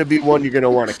 This is gonna be one you're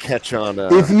gonna want to catch on.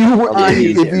 If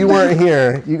you weren't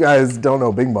here, you guys don't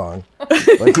know Bing Bong.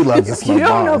 But he loves to smoke You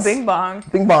don't bongs. know Bing Bong.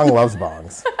 Bing Bong loves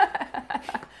bongs.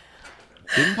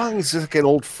 Bing Bong is just like an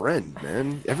old friend,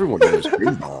 man. Everyone knows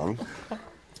Bing Bong.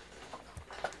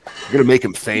 You're gonna make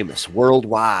him famous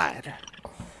worldwide.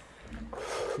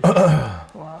 All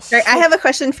right, I have a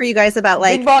question for you guys about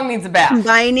Bing Bong needs a bath.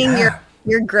 combining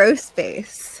your grow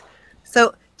space.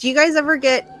 So, do you guys ever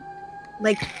get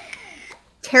like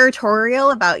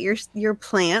territorial about your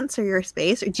plants or your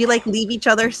space, or do you like leave each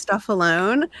other's stuff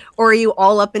alone, or are you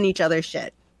all up in each other's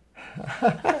shit?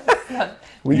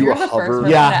 You're the first person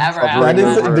to ever ask that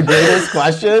is the greatest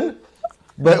question.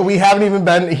 But we haven't even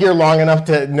been here long enough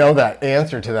to know that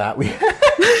answer to that.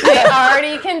 I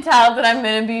already can tell that I'm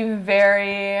going to be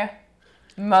very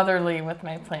motherly with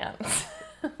my plants.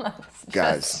 Let's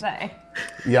Guys. just say.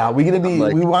 Yeah, we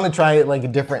want to try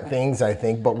like different things, I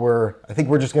think, but I think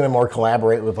we're just going to more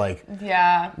collaborate with like,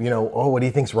 what do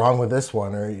you think's wrong with this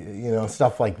one, or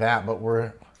stuff like that. But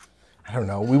I don't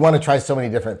know. We want to try so many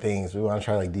different things. We want to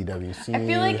try like DWC. I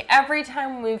feel like every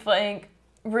time we've like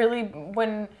really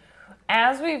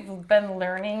as we've been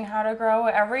learning how to grow,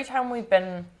 every time we've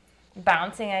been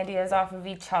bouncing ideas off of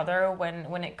each other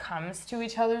when it comes to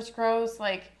each other's grows,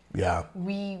 like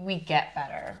we get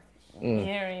better. You know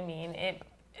what I mean?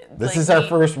 This is our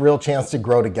first real chance to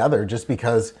grow together, just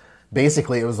because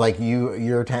basically it was like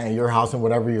your house and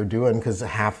whatever you're doing, because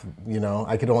I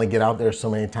could only get out there so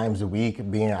many times a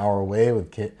week, being an hour away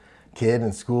with kid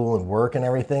and school and work and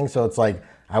everything. So it's like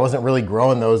I wasn't really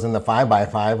growing those in the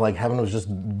 5x5. Like Heaven was just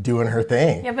doing her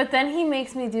thing. Yeah, but then he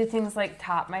makes me do things like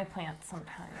top my plants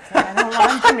sometimes. Like, I don't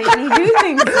want him to make me do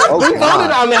things. We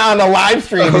voted on that on the live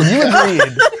stream, and you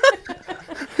agreed.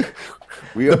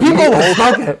 The people will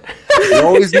fuck it. You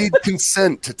always need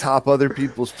consent to top other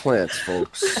people's plants,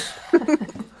 folks.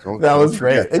 That was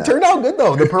great. It turned out good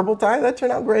though. The purple tie, that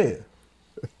turned out great.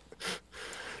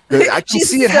 I can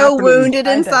see it so happening. Wounded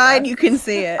inside, you can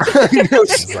see it.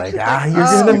 She's like, you're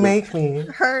gonna make me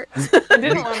hurt. I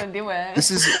didn't want to do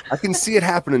it. I can see it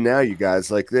happening now, you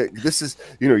guys. Like this is,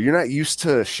 you're not used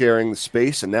to sharing the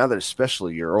space, and now that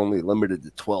especially you're only limited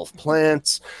to 12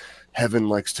 plants. Heaven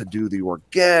likes to do the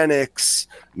organics.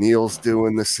 Neil's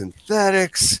doing the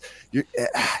synthetics.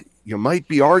 You might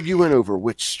be arguing over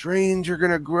which strains you're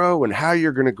gonna grow and how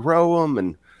you're gonna grow them,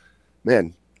 and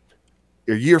man.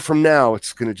 A year from now,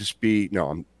 it's going to just be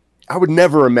I would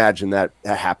never imagine that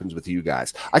happens with you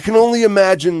guys. I can only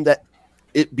imagine that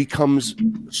it becomes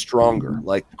stronger.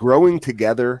 Like growing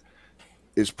together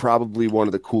is probably one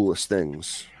of the coolest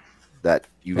things that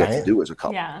you get to do as a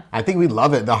couple. Yeah. I think we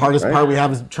love it. The hardest part we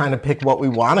have is trying to pick what we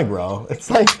want to grow.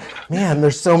 It's like, man,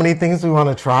 there's so many things we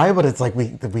want to try, but it's like we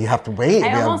have to wait.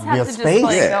 I almost have to space.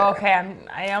 just go, okay,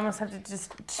 I almost have to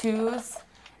just choose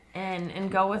and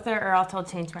go with it, or else I'll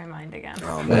change my mind again.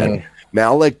 Oh man!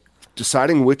 Now, like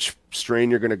deciding which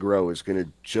strain you're going to grow is going to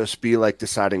just be like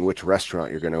deciding which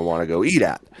restaurant you're going to want to go eat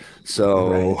at.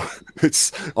 So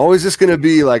it's always just going to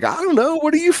be like, I don't know.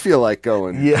 What do you feel like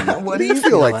going? Yeah. What do you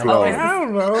feel like growing? I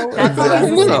don't know.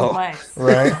 That's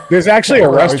Right. There's actually a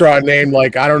restaurant named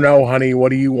like, I don't know, honey, what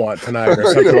do you want tonight,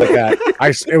 or something like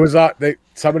that.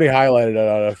 Somebody highlighted it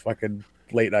on a fucking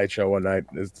late night show one night.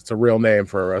 It's a real name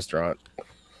for a restaurant.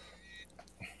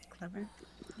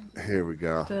 Here we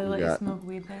go. Do they let you smoke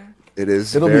weed there?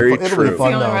 It'll very be true. It'll be fun, it's the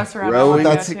only though. restaurant Growing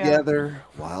I'll together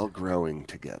while growing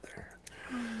together.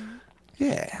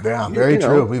 Yeah, very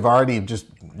true. We've already just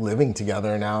living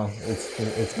together now.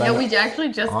 It's been we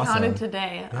actually just awesome. counted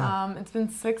today. It's been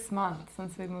 6 months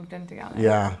since we moved in together.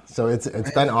 Yeah, so it's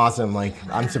been awesome. Like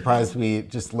I'm surprised we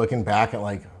just looking back at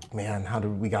like, man, how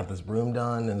did we got this room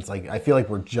done? And it's like I feel like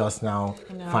we're just now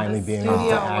finally being able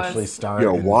to actually start.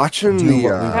 Watching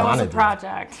that was a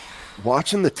project.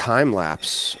 Watching the time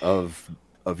lapse of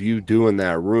you doing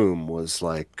that room was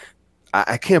like,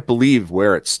 I can't believe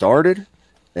where it started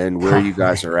and where you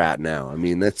guys are at now. I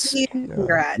mean, that's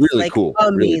really cool.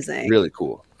 Amazing. Really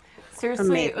cool.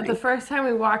 Seriously, the first time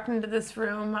we walked into this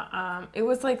room, it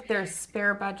was like their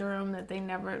spare bedroom that they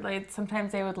never, like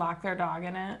sometimes they would lock their dog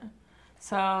in it.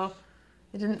 So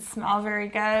it didn't smell very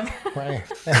good. Right.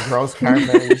 Gross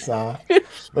carpet you saw.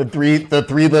 The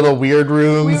three little weird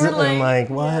rooms, and like,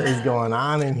 what is going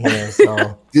on in here?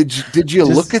 So did you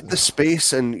look at the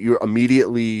space and you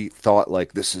immediately thought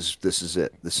like, this is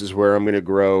it. This is where I'm gonna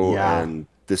grow and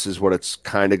this is what it's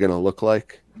kinda gonna look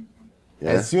like?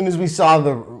 Yeah. As soon as we saw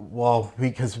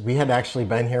because we had actually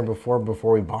been here before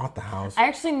we bought the house. I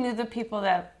actually knew the people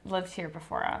that lived here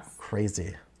before us.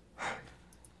 Crazy.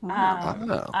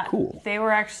 Cool. They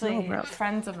were actually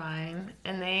friends of mine,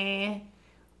 and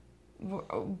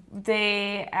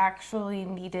they actually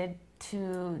needed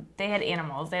to. They had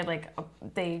animals.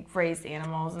 They raised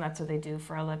animals, and that's what they do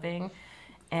for a living.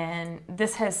 And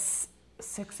this has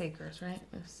 6 acres, right?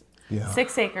 Yeah.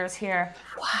 6 acres here,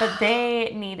 but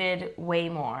they needed way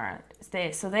more.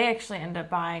 So they actually ended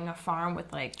up buying a farm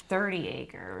with like 30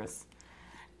 acres,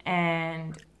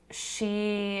 and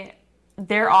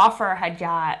their offer had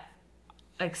got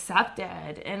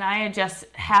accepted, and I had just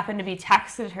happened to be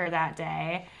texted her that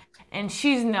day, and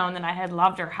she's known that I had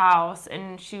loved her house,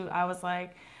 and I was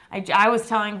like, I was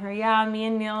telling her, yeah, me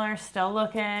and Neil are still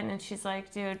looking, and she's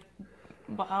like, dude,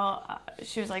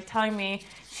 she was like telling me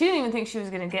she didn't even think she was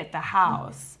gonna get the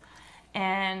house.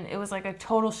 And it was like a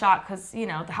total shock because, the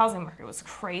housing market was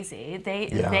crazy.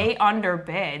 They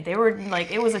underbid. They were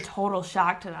like, it was a total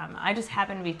shock to them. I just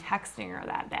happened to be texting her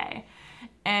that day.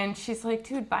 And she's like,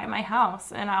 dude, buy my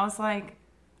house. And I was like,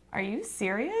 are you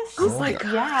serious? She's like,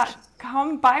 yeah,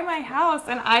 come buy my house.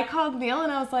 And I called Neil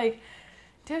and I was like,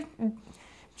 dude,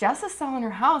 Jess is selling her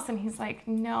house. And he's like,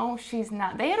 no, she's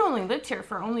not. They had only lived here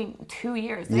for only 2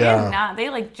 years.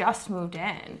 They just moved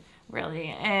in, really.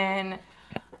 And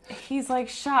he's like,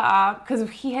 shut up, because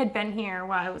he had been here,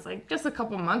 it was like just a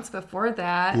couple months before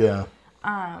that. Yeah.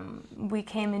 we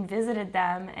came and visited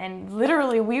them, and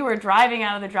literally we were driving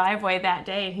out of the driveway that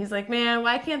day, and he's like, man,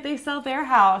 why can't they sell their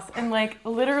house? And like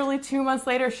literally 2 months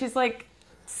later, she's like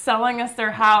selling us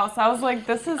their house. I was like,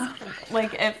 this is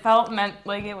like, it felt meant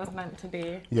like it was meant to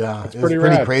be. Yeah, it was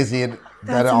pretty crazy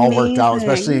that it all worked out,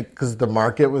 especially because the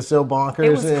market was so bonkers.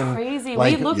 It was and crazy.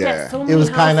 Like, we looked at so many it was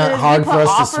kind of hard for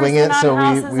us to swing it, so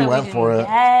we went for it.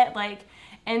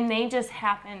 And they just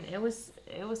happened. It was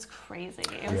crazy.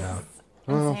 It was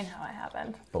insane how it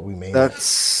happened. But we made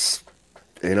That's,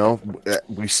 you know,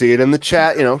 we see it in the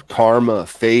chat, you know, karma,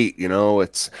 fate, you know,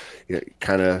 it's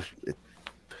kind of,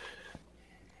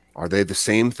 are they the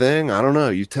same thing? I don't know.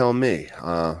 You tell me.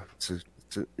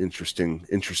 It's an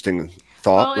interesting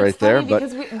thought right there. But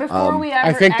before we ever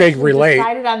I think they relate.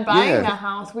 Decided on buying a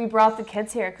house, we brought the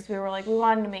kids here because we were like, we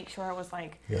wanted to make sure it was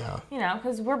like, you know,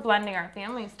 because we're blending our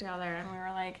families together, and we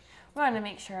were like, we wanted to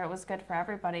make sure it was good for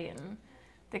everybody. And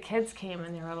the kids came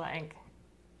and they were like,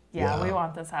 yeah. We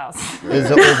want this house.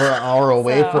 It's over an hour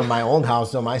away from my old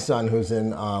house. So my son, who's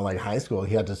in like high school,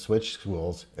 he had to switch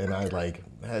schools, and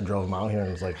I drove him out here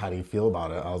and was like, how do you feel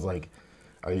about it? I was like,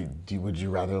 would you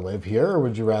rather live here, or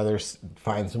would you rather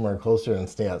find somewhere closer and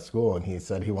stay at school? And he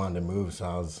said he wanted to move,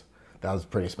 so that was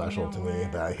pretty special to me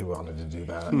that he wanted to do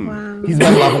that. Wow. He's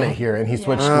been loving it here, and he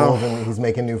switched schools, and he's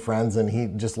making new friends, and he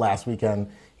just last weekend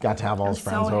got to have all his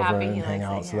friends over and hang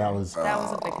out. So that was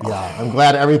a big I'm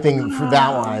glad everything for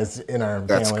that wise in our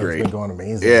family has been going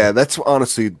amazing. Yeah, that's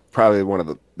honestly probably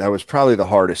that was probably the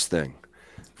hardest thing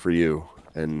for you.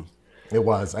 And it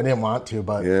was. I didn't want to,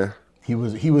 but he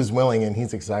was willing, and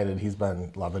he's excited. He's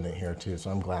been loving it here too. So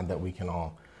I'm glad that we can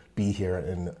all be here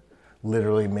and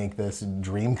literally make this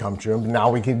dream come true.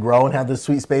 Now we can grow and have this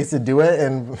sweet space to do it,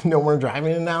 and no more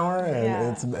driving an hour,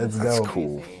 and it's dope.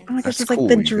 Cool. Oh my gosh, it's like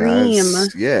the dream.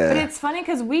 Yeah. But it's funny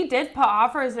because we did put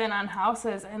offers in on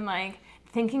houses, and like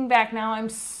thinking back now, I'm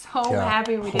so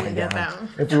happy we didn't get them.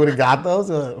 If we would have got those,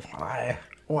 why?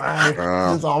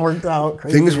 It's all worked out.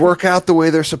 Crazy. Things work out the way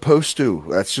they're supposed to.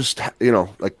 That's just, you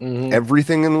know, like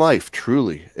everything in life.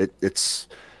 Truly, it's.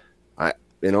 I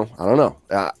don't know.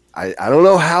 I don't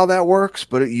know how that works,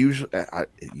 but it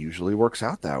usually works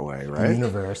out that way, right? The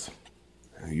universe.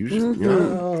 Usually,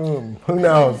 who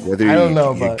knows? Whether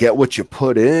you get what you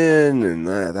put in and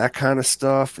that kind of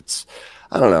stuff. It's,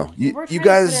 I don't know. You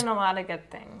guys put in a lot of good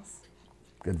things.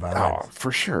 Good vibes. Oh,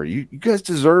 for sure. You guys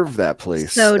deserve that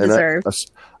place. So deserved.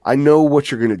 I know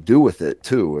what you're gonna do with it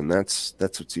too, and that's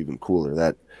what's even cooler.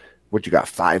 That what you got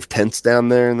 5 tents down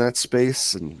there in that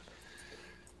space, and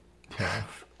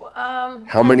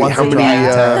how many? Once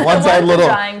our little,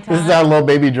 this is our little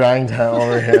baby drying tent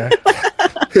over here.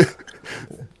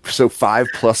 So 5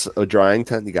 plus a drying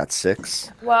tent. You got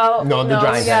 6. Well, no, the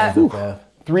drying tent is a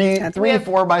 3 have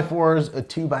 4x4s, a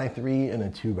 2x3, and a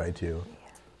 2x2.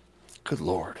 Good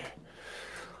Lord,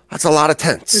 that's a lot of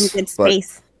tents. Good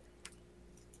space.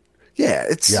 Yeah,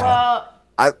 it's. Well,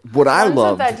 I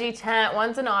love one's a veggie tent,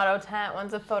 one's an auto tent,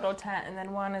 one's a photo tent, and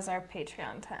then one is our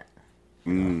Patreon tent.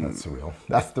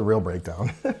 That's the real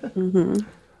breakdown.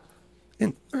 And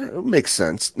it makes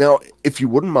sense. Now, if you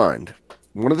wouldn't mind,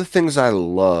 one of the things I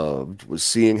loved was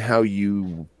seeing how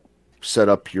you set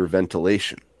up your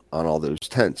ventilation on all those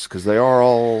tents, because they are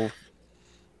all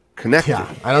connected.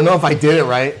 Yeah, I don't know if I did it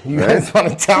right. You guys want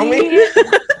to tell me?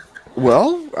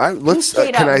 Well, let's.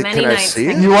 Can I see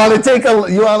it? You want to take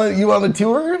you want a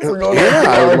tour? We're going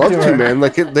I'd love to, man.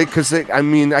 Because I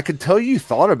mean, I could tell you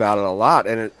thought about it a lot,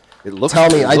 and it looks. Tell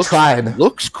me, I tried.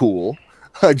 Looks cool.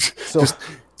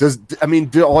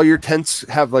 Do all your tents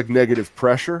have like negative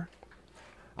pressure?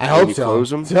 I hope so. Close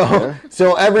them?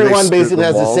 So everyone basically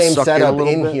has the same suck setup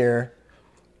in bit? here.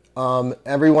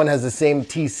 Everyone has the same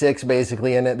T6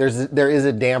 basically in it. There is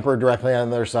a damper directly on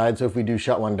the other side, so if we do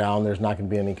shut one down, there's not going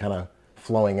to be any kind of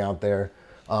flowing out there.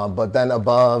 But then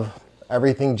above,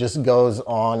 everything just goes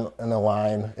on in a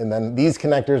line, and then these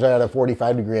connectors are at a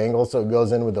 45-degree angle, so it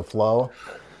goes in with the flow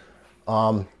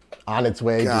on its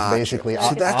way, just basically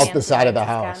out the side of the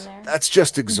house. That's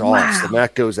just exhaust, and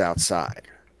that goes outside.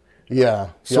 Yeah.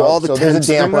 So all the tents, there's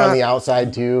a damper on the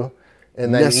outside too.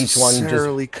 And then each one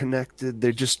necessarily connected.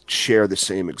 They just share the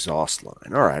same exhaust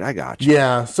line. All right, I got you.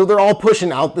 Yeah, so they're all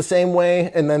pushing out the same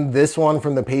way. And then this one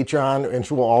from the Patreon,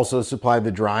 which will also supply the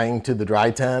drying to the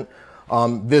dry tent.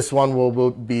 This one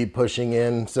will be pushing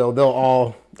in. So they'll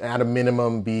all, at a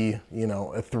minimum, be a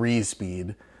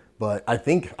 3-speed. But I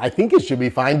think it should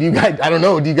be fine. Do you guys? I don't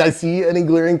know. Do you guys see any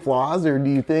glaring flaws, or do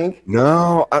you think?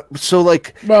 No.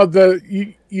 Well,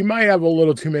 you might have a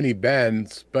little too many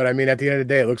bends, but I mean, at the end of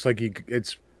the day, it looks like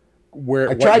it's where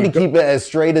I tried to keep it as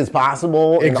straight as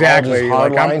possible. Exactly. And all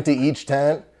just hard line to each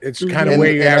tent. It's kind of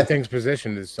where you have things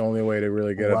positioned. It's the only way to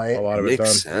really get a lot of it done.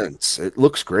 Makes sense. It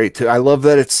looks great too. I love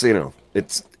that it's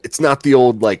it's not the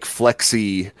old like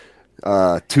flexi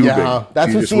tubing. Yeah,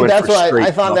 that's what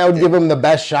I thought that would give them the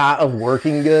best shot of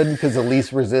working good because the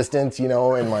least resistance,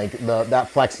 and like that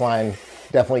flex line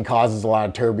definitely causes a lot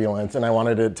of turbulence, and I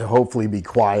wanted it to hopefully be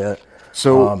quiet.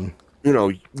 So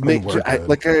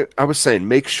I was saying,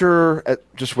 make sure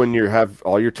just when you have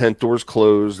all your tent doors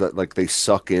closed that like they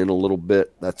suck in a little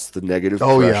bit. That's the negative.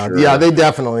 Pressure. Yeah, they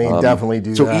definitely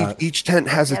do so that. So each tent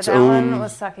has its that own. One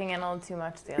was sucking in a little too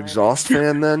much. The exhaust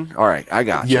fan. Then all right, I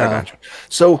got you. Yeah. I got you.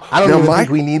 So I don't think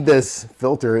we need this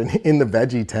filter in the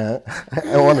veggie tent.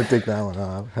 I want to take that one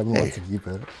off. Heaven wants to keep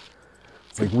it.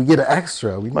 It's like we get an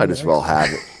extra. We might as well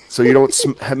have it, so you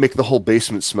don't make the whole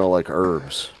basement smell like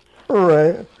herbs.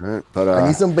 Right. But I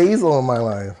need some basil in my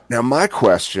life. Now, my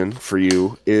question for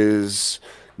you is: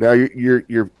 now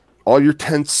you're all your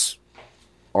tents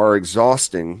are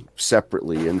exhausting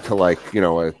separately into like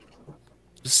the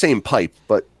same pipe,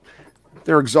 but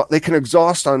they can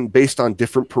exhaust based on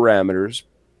different parameters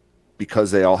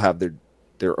because they all have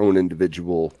their own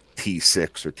individual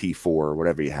T6 or T4 or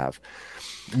whatever you have.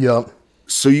 Yep.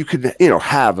 So you could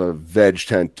have a veg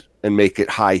tent and make it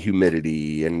high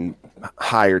humidity and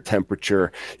higher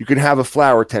temperature. You can have a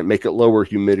flower tent, make it lower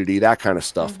humidity, that kind of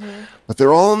stuff. Mm-hmm. But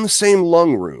they're all in the same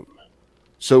lung room.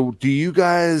 So do you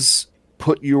guys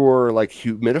put your like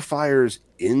humidifiers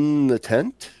in the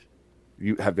tent?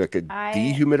 You have like a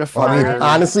dehumidifier? I mean,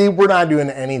 honestly, we're not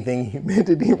doing anything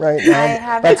humidity right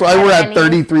now. That's why we're at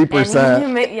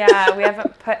 33%. Yeah, we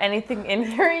haven't put anything in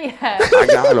here yet.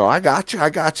 I got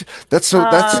you. That's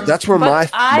where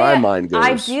my mind goes.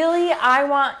 Ideally, I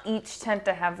want each tent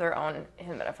to have their own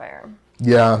humidifier.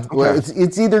 Yeah, okay. Well,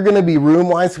 it's either going to be room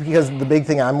wise because the big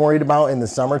thing I'm worried about in the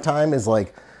summertime is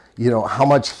like, how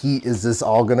much heat is this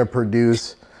all going to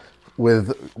produce?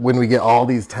 When we get all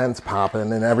these tents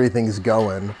popping and everything's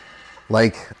going,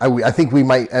 like I think we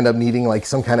might end up needing like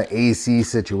some kind of AC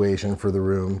situation for the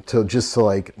room to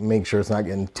like make sure it's not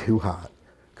getting too hot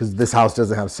because this house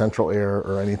doesn't have central air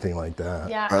or anything like that.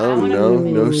 Yeah. Oh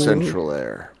no central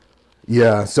air.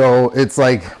 Yeah, so it's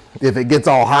like if it gets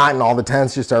all hot and all the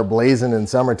tents just start blazing in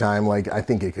summertime, like I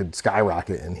think it could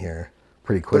skyrocket in here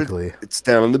pretty quickly. It's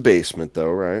down in the basement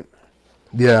though, right?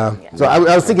 Yeah. So I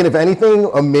was thinking, if anything,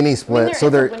 a mini split. So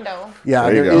there is a window. Yeah,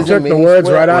 there is took the words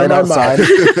right out of my mouth.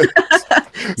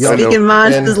 Speaking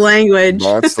Monster's language.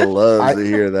 Monster loves to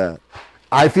hear that.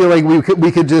 I feel like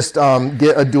we could just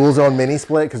get a dual zone mini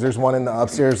split because there's one in the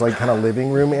upstairs, like kind of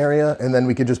living room area, and then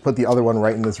we could just put the other one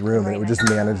right in this room, and it would just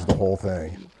manage the whole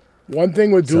thing. One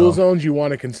thing with dual zones you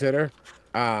want to consider,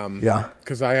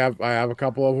 because I have a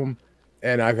couple of them.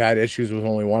 And I've had issues with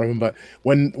only one of them, but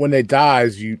when they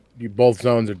dies, you both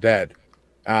zones are dead.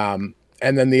 And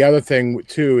then the other thing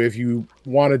too, if you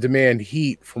want to demand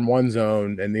heat from one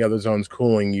zone and the other zone's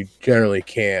cooling, you generally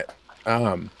can't.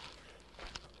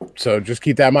 So just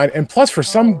keep that in mind. And plus, for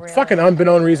some fucking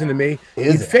unbeknown reason to me,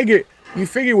 you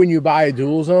figure when you buy a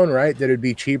dual zone, right, that it'd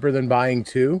be cheaper than buying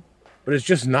two, but it's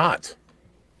just not.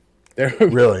 They're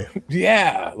really,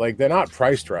 yeah, like they're not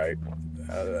priced right.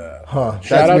 Shout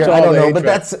out to all I don't know, but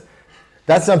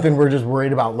that's something we're just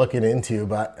worried about looking into.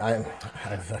 But I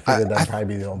figured that'd probably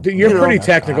be the only. You're pretty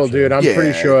technical, dude. I'm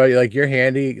pretty sure. Like you're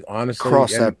handy, honestly.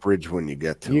 Cross that bridge when you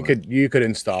get to it. You could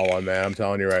install one, man. I'm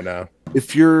telling you right now.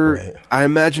 If you're, I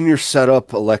imagine you're set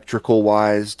up electrical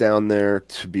wise down there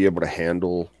to be able to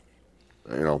handle.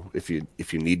 If you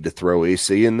need to throw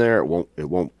AC in there, it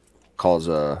won't cause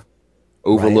a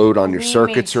overload on your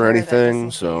circuits or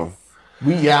anything. So.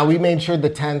 We made sure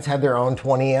the tents had their own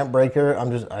 20 amp breaker.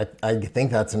 I think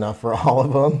that's enough for all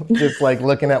of them. Just like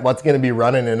looking at what's going to be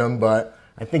running in them, but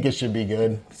I think it should be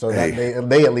good so that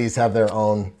they at least have their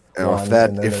own.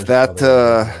 If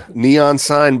that neon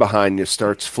sign behind you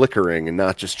starts flickering and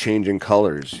not just changing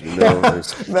colors,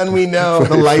 then we know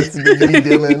the lights are going to be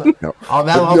dimming.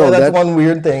 That's one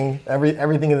weird thing.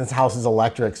 Everything in this house is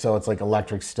electric, so it's like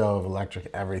electric stove, electric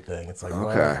everything. It's like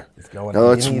it's going.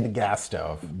 You need the gas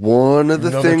stove. One of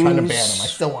the things. Trying to ban them. I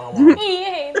still want one. He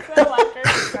hates electric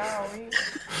stove.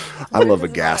 I love a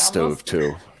gas stove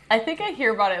too. I think I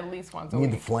hear about it at least once a week.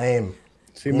 You need the flame.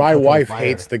 See, my wife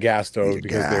hates the gas stove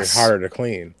because they're harder to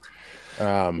clean.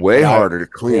 Way harder to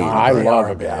clean. I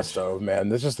love a gas stove, man.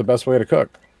 This is the best way to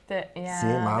cook.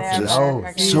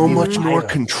 So much more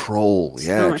control.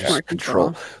 Just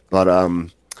control. But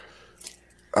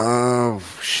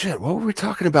shit, what were we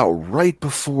talking about right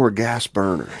before gas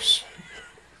burners?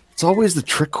 It's always the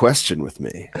trick question with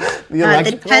me. It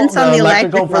depends on the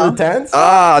electrical for the tents.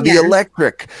 The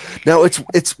electric. Now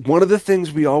it's one of the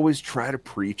things we always try to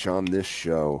preach on this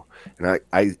show, and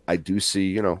I do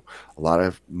see a lot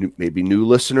of new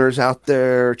listeners out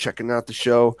there checking out the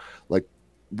show. Like,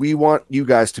 we want you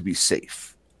guys to be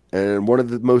safe, and one of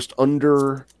the most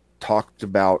under talked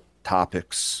about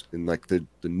topics in like the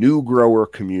new grower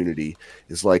community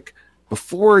is like,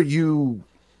 before you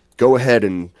go ahead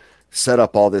and set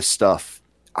up all this stuff,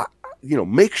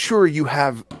 make sure you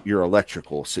have your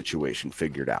electrical situation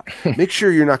figured out. Make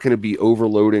sure you're not going to be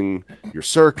overloading your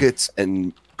circuits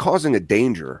and causing a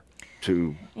danger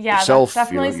to yourself, that's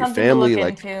definitely your something family. to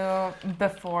look into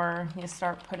before you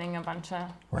start putting a bunch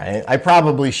of. Right. I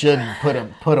probably should put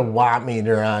a watt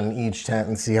meter on each tent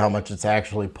and see how much it's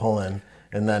actually pulling,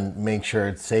 and then make sure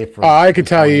it's safe for. I can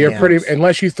tell you, you're pretty.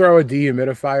 Unless you throw a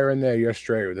dehumidifier in there, you're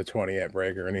straight with a 20 amp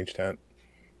breaker in each tent.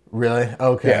 Really?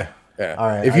 Okay. Yeah. All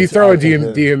right. If you throw a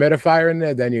dehumidifier in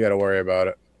there, then you got to worry about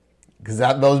it. Because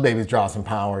those babies draw some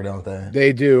power, don't they?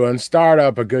 They do. On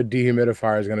startup, a good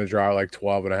dehumidifier is going to draw like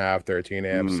 12 and a half, 13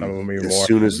 amps. Some of them even more. As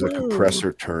soon as the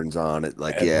compressor turns on, it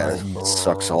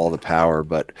sucks all the power.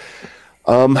 But,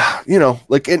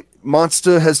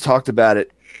 Monster has talked about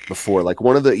it before. Like,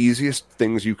 one of the easiest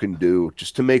things you can do,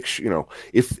 just to make sure,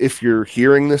 if you're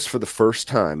hearing this for the first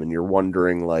time and you're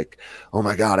wondering, like, oh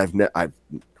my God, I've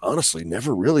honestly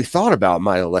never really thought about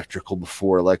my electrical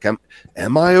before. Like,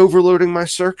 am I overloading my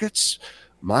circuits?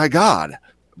 My God,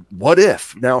 what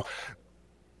if? Now,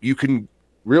 you can,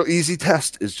 real easy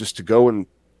test is just to go and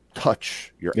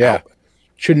touch your outlet.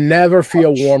 Should never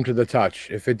feel warm to the touch.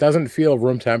 If it doesn't feel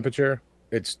room temperature,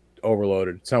 it's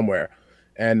overloaded somewhere.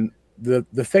 And the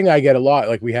thing I get a lot,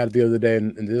 like we had the other day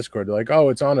in the Discord, they're like, oh,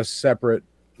 it's on a separate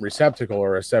receptacle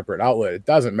or a separate outlet. It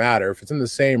doesn't matter. If it's in the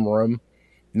same room,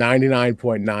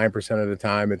 99.9% of the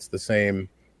time, it's the same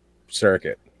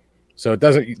circuit. So it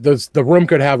doesn't, the room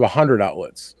could have 100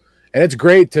 outlets, and it's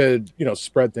great to,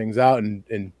 spread things out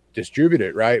and distribute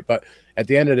it, right? But at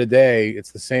the end of the day,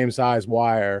 it's the same size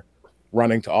wire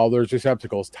running to all those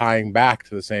receptacles, tying back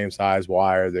to the same size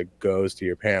wire that goes to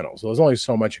your panel. So there's only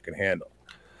so much you can handle.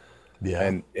 Yeah.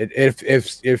 And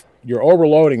if you're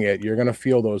overloading it, you're going to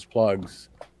feel those plugs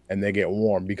and they get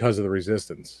warm because of the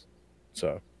resistance.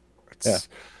 So, yeah.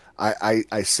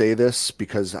 I say this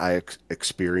because I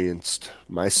experienced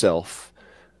myself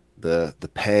the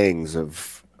pangs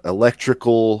of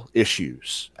electrical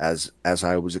issues as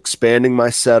I was expanding my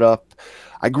setup.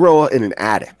 I grew up in an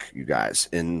attic, you guys,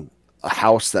 in a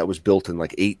house that was built in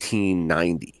like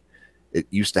 1890. It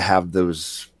used to have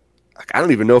those, I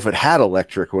don't even know if it had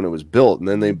electric when it was built, and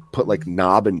then they put like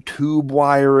knob and tube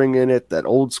wiring in it, that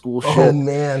old school shit. Oh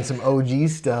man, some OG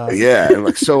stuff. Yeah, and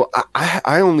like, so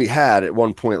I only had at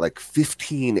one point like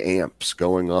 15 amps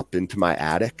going up into my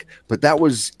attic, but that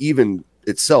was even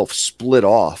itself split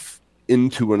off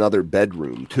into another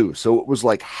bedroom too. So it was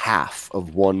like half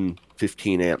of one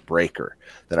 15 amp breaker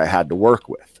that I had to work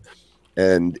with,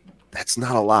 and that's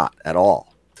not a lot at all.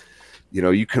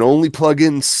 You can only plug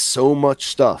in so much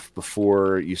stuff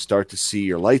before you start to see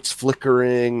your lights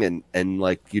flickering and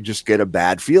like you just get a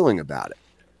bad feeling about it,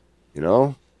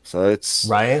 So it's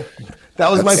right.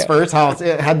 That was my first house.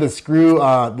 It had the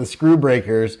screw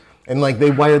breakers, and like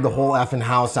they wired the whole effing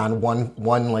house on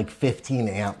one like 15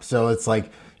 amp. So it's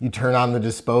like you turn on the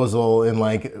disposal and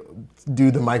like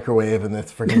do the microwave, and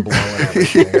it's freaking blowing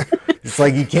everything. It's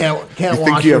like you can't you wash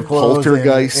think you your have clothes.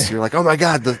 Poltergeist. You're like, oh my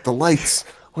God, the lights.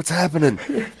 What's happening?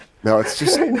 No, it's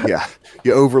just,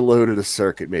 you overloaded a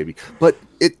circuit maybe. But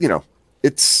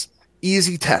it's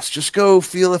easy test. Just go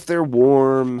feel if they're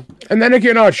warm. And then if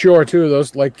you're not sure too,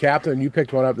 those, like Captain, you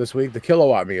picked one up this week, the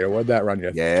kilowatt meter. What'd that run you?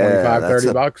 Yeah,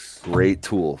 25, $30? Great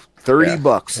tool.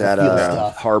 $30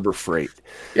 at Harbor Freight.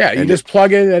 Yeah, you just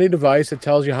plug in any device that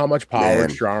tells you how much power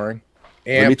it's drawing.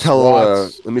 Let me tell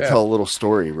a little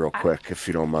story real quick, if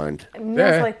you don't mind.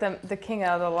 Neil's like the king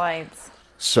of the lights.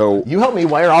 So you help me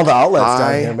wire all the outlets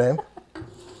down here, man.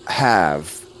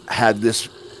 Have had this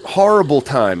horrible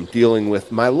time dealing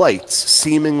with my lights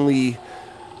seemingly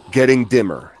getting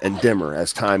dimmer and dimmer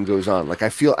as time goes on. Like I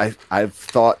feel I've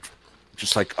thought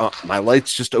just like my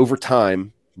lights just over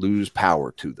time lose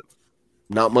power to them.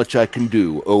 Not much I can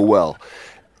do. Oh well.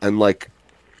 And like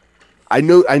I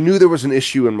knew there was an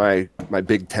issue in my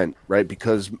big tent, right?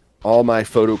 Because all my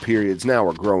photo periods now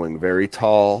are growing very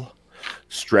tall,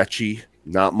 stretchy,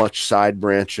 not much side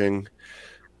branching.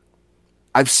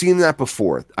 I've seen that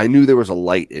before. I knew there was a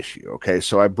light issue. Okay,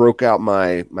 so I broke out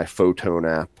my Photone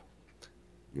app.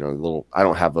 I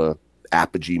don't have a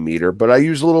Apogee meter, but I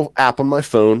use a little app on my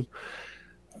phone.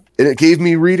 And it gave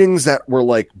me readings that were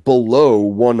like below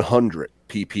 100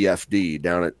 ppfd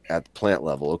down at the plant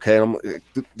level. Okay, I'm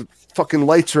the fucking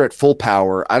lights are at full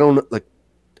power. I don't like.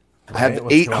 I have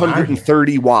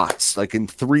 830 watts, like in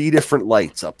 3 different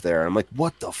lights up there. I'm like,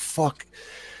 what the fuck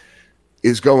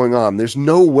is going on? There's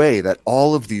no way that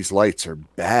all of these lights are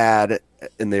bad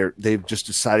and they've just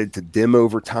decided to dim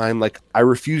over time. Like, I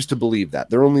refuse to believe that.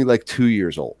 They're only like 2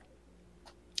 years old.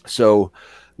 So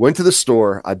went to the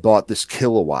store, I bought this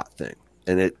kilowatt thing,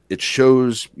 and it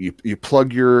shows you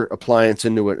plug your appliance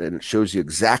into it and it shows you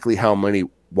exactly how many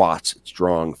watts it's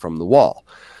drawing from the wall.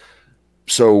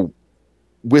 So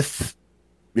with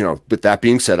that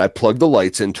being said, I plugged the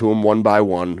lights into them one by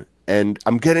one, and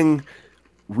I'm getting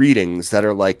readings that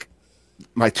are like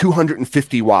my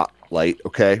 250 watt light.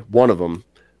 Okay. One of them,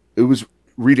 it was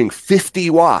reading 50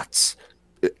 watts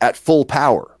at full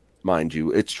power. Mind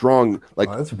you, it's drawing like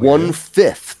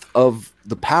 1/5 of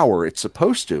the power it's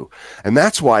supposed to. And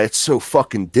that's why it's so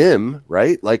fucking dim,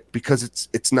 right? Like, because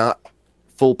it's not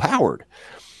full powered.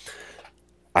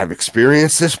 I've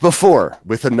experienced this before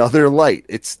with another light.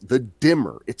 It's the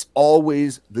dimmer. It's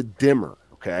always the dimmer.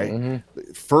 Okay.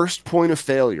 Mm-hmm. First point of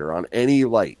failure on any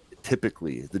light,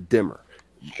 typically the dimmer.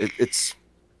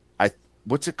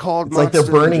 What's it called? It's like they're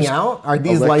burning out. Are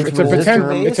these lights? It's a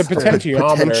potentiometer.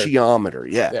 Potentiometer.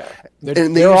 Yeah.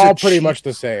 They're all pretty much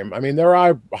the same. I mean, there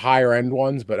are higher end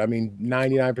ones, but I mean,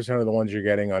 99% of the ones you're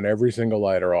getting on every single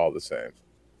light are all the same.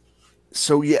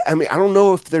 So yeah, I mean, I don't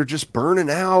know if they're just burning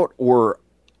out or.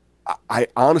 I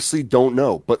honestly don't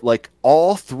know, but like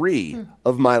all 3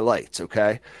 of my lights,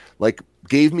 okay, like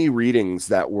gave me readings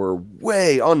that were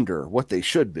way under what they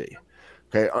should be.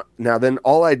 Okay. Now then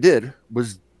all I did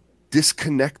was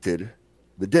disconnected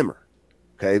the dimmer.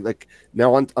 Okay. Like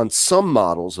now on some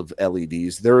models of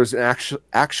LEDs, there is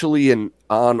actually an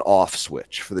on off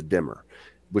switch for the dimmer,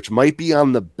 which might be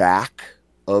on the back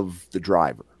of the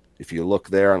driver. If you look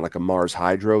there on like a Mars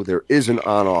Hydro, there is an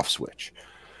on off switch.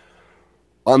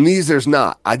 On these, there's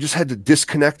not. I just had to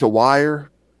disconnect a wire,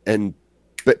 and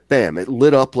bam, it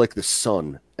lit up like the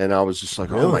sun. And I was just like,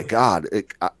 really? Oh my God,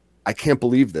 I can't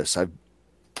believe this.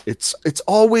 It's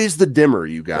always the dimmer,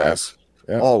 you guys.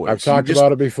 Yeah. Always. I've talked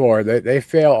about it before. They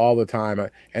fail all the time.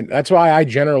 And that's why I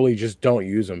generally just don't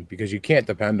use them, because you can't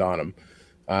depend on them.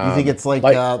 You think it's like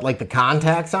the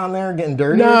contacts on there getting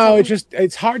dirty? No,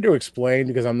 it's hard to explain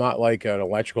because I'm not like an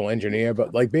electrical engineer,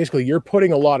 but like basically you're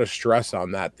putting a lot of stress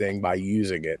on that thing by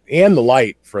using it, and the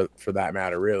light for that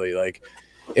matter. Really, like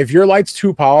if your light's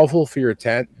too powerful for your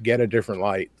tent, get a different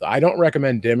light. I don't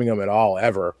recommend dimming them at all,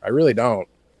 ever. I really don't.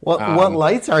 What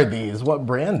lights are these? What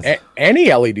brands?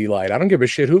 Any LED light. I don't give a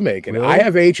shit who making it. I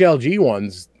have HLG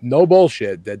ones, no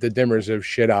bullshit, that the dimmers have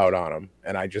shit out on them,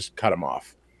 and I just cut them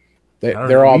off.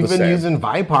 They're all the same. We've been using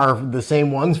Vipar, the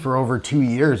same ones, for over 2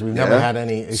 years. We've never had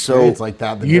any experience like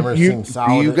that. The dimmers seem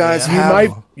solid. You guys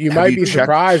you might be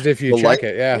surprised if you check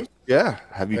it. Yeah. Yeah.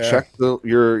 Have you checked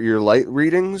your light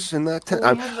readings in that tent? We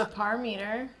have the par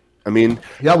meter. I mean,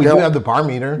 yeah, we do have the par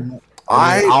meter.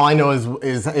 All I know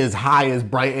is high is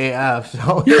bright AF.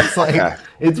 So it's like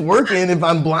it's working if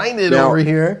I'm blinded over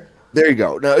here. There you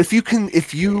go. Now, if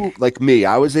you like me,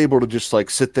 I was able to just like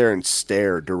sit there and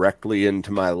stare directly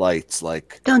into my lights.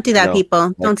 Like, don't do that,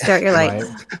 people. Don't stare at your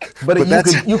lights. But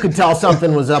you could tell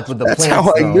something was up with the plants. That's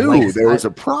how I knew there was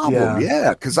a problem.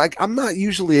 Yeah, because I'm not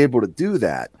usually able to do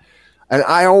that, and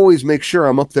I always make sure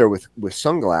I'm up there with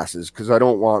sunglasses because I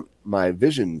don't want my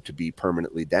vision to be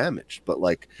permanently damaged. But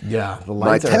like,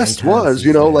 my test was,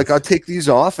 like I take these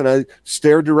off and I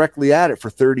stare directly at it for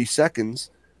 30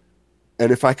 seconds.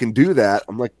 And if I can do that,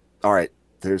 I'm like, all right,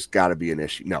 there's got to be an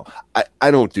issue. No, I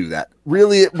don't do that.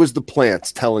 Really, it was the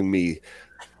plants telling me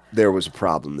there was a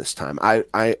problem this time.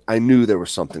 I knew there was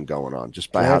something going on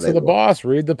just by plants how they the boss.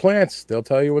 Read the plants. They'll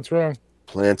tell you what's wrong.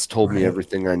 Plants told me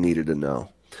everything I needed to know.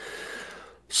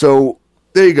 So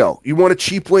there you go. You want a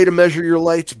cheap way to measure your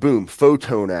lights? Boom,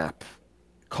 Photone app.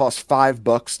 It costs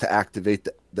 $5 to activate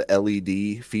the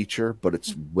LED feature, but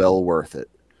it's well worth it.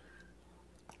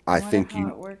 I think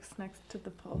it works next to the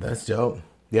pulse. That's dope.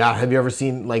 Yeah, have you ever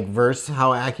seen like Verse?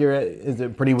 How accurate is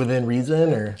it? Pretty within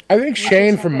reason, or I think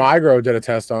Shane from Migro did a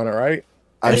test on it, right?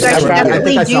 I think I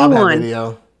saw that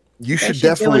video. You should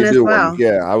definitely do one.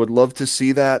 Yeah, I would love to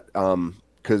see that.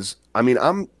 Because I mean,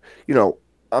 I'm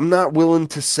not willing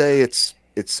to say it's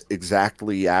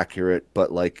exactly accurate,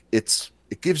 but like it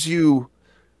gives you.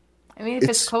 I mean, if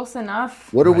it's close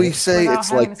enough. What do we say?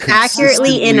 It's like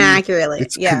accurately inaccurately.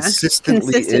 It's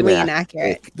consistently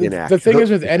inaccurate. The thing is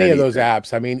with any of those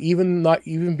apps, I mean, even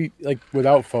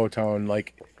without Photone,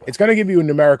 like it's going to give you a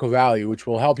numerical value, which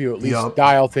will help you at least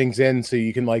dial things in so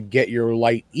you can like get your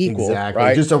light equal. Exactly,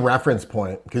 right? Just a reference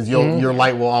point, because your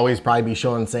light will always probably be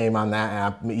showing the same on that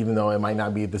app, even though it might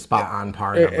not be the spot on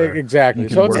par number. Exactly.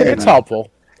 So it's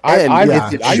helpful.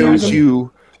 It shows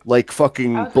you like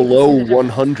fucking below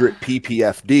 100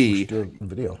 ppfd.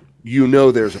 Video. You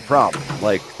know there's a problem.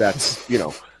 Like that's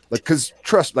like because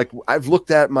trust. Like I've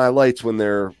looked at my lights when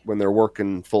they're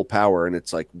working full power, and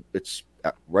it's like it's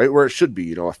right where it should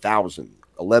be. 1,000,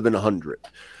 1,100,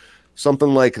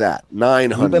 something like that.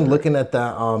 900. We've been looking at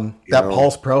that. That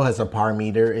Pulse Pro has a par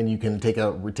meter, and you can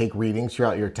take readings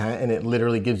throughout your tent, and it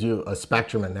literally gives you a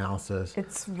spectrum analysis.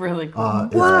 It's really cool.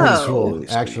 It's pretty cool,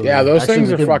 actually. Yeah, those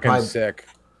things are fucking sick.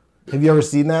 Have you ever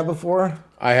seen that before?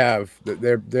 I have.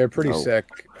 They're pretty sick.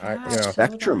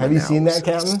 Spectrum. Have you seen that,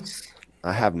 Captain?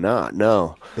 I have not.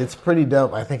 No. It's pretty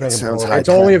dope. I think I can. It's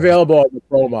only available on the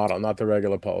Pro model, not the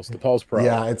regular Pulse. The Pulse Pro.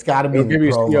 Yeah, it's got to be. It'll give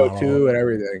you Pro CO2 model. and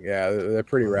everything. Yeah, they're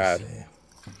pretty rad.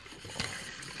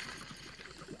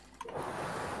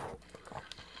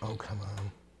 Oh, come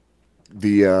on.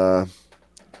 The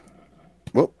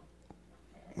well,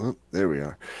 there we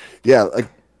are. Yeah,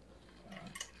 like.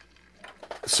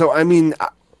 So I mean,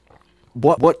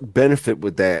 what benefit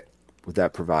would that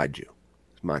provide you?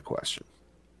 Is my question.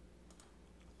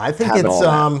 I think having it's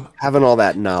having all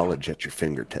that knowledge at your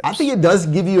fingertips. I think it does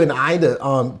give you an eye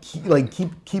to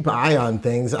keep an eye on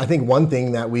things. I think one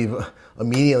thing that we've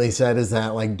immediately said is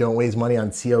that like don't waste money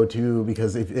on CO2,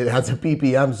 because if it has a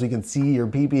ppm, so you can see your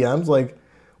ppms. Like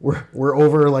we're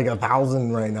over like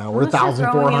 1,000 right now. We're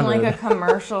 1,400. In like a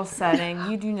commercial setting,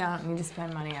 you do not need to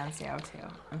spend money on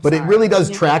CO2. But it really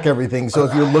does track everything. So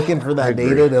if you're looking for that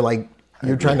data to like.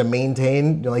 You're trying to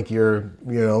maintain like your,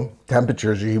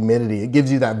 temperatures, your humidity. It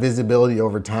gives you that visibility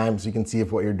over time, so you can see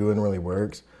if what you're doing really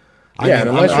works. Yeah,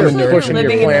 unless you're pushing your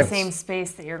living in the plants. same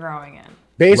space that you're growing in.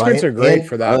 Basements are great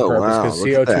for that purpose because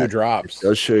CO2 drops. It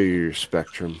does show you your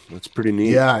spectrum. That's pretty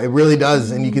neat. Yeah, it really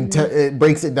does, and you can it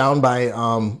breaks it down by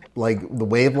like the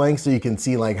wavelength, so you can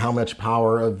see like how much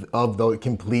power of the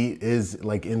complete is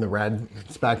like in the red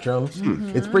spectrum.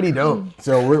 Mm-hmm. It's pretty dope.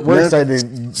 So we're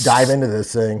excited to dive into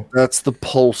this thing. That's the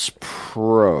Pulse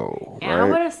Pro. Yeah, right? I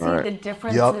want to see the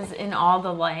differences in all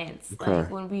the lights, Okay.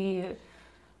 like when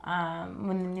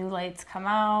the new lights come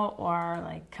out, or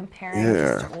like comparing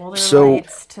just older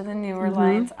lights to the newer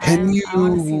lights. I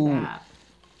want to see that.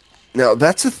 Now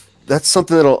that's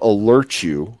something that'll alert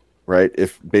you, right?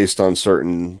 If based on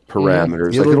certain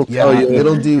parameters, it'll tell you.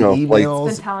 It'll do emails.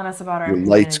 It's been telling us about our your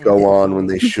lights go on when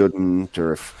they shouldn't,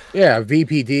 or if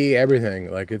VPD,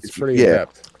 everything. Like it's pretty in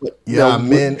depth. Yeah,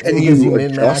 it gives you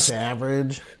min, max,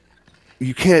 average.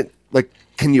 You can't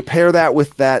can you pair that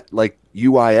with that like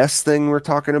UIS thing we're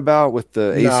talking about with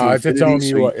the AC? No, it's its own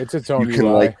UI. It's its own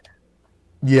UI.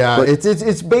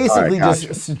 It's basically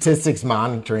just statistics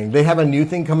monitoring. They have a new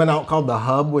thing coming out called the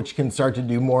Hub, which can start to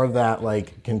do more of that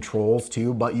like controls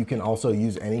too, but you can also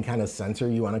use any kind of sensor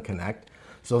you want to connect.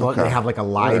 So they have like a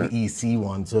live EC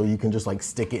one, so you can just like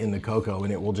stick it in the Coco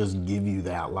and it will just give you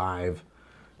that live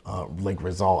like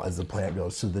result as the plant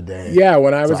goes through the day. Yeah,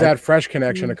 when I was at Fresh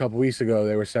Connection a couple weeks ago,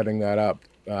 they were setting that up,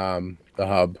 the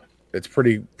Hub. It's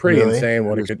pretty insane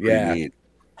what it could.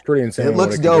 It's pretty insane. It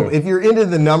looks dope. If you're into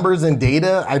the numbers and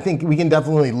data, I think we can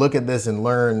definitely look at this and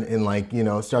learn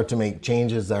and start to make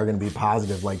changes that are going to be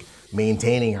positive, like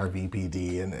maintaining our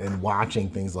VPD and watching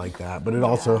things like that. But it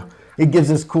also it gives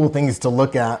us cool things to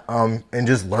look at and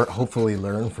just hopefully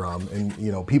learn from. And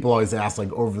people always ask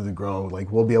like over the grow,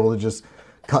 like we'll be able to just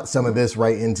cut some of this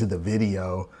right into the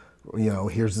video.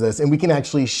 Here's this, and we can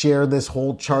actually share this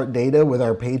whole chart data with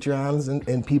our Patreons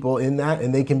and people in that,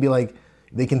 and they can be like,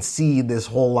 they can see this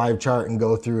whole live chart and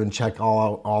go through and check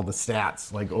all the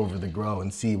stats like over the grow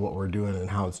and see what we're doing and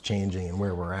how it's changing and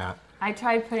where we're at. I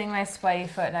tried putting my sweaty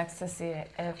foot next to it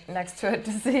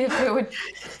to see if it would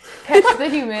catch the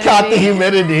humidity. Caught the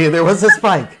humidity. There was a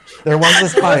spike. There was a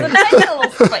spike. It was a nice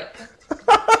little spike.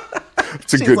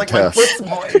 It's a good test.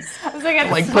 I was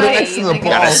like, put it next to the ball.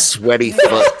 Got a sweaty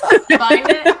foot. Find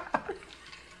it.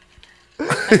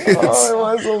 It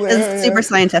was hilarious. It's super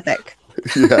scientific.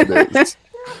 Yeah, it is.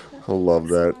 I love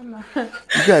that.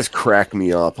 You guys crack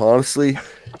me up. Honestly,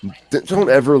 don't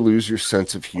ever lose your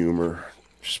sense of humor.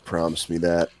 Just promise me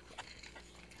that.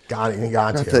 Got it.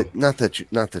 Got Not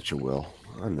that you will.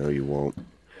 I know you won't.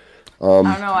 I don't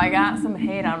know. I got some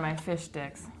hate on my fish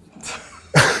sticks.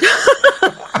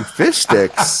 Fish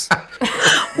sticks?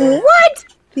 What?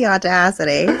 The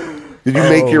audacity. Did you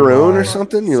make your own or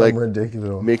something? You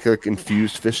ridiculous. Make like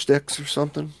infused fish sticks or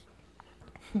something?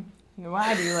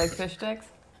 Why do you like fish sticks?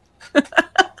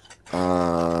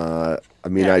 I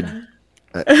mean,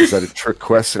 Is that a trick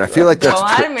question? I feel like that's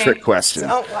a trick question.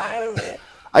 Don't lie to me.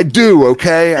 I do,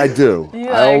 okay? I do.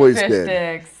 I always fish did.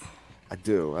 sticks. I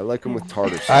do. I like them with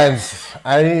tartar sauce.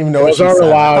 I didn't even know what she said.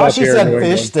 I thought she said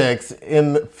fish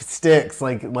sticks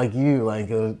like you,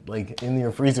 like in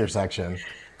your freezer section.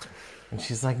 And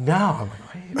she's like, no. I'm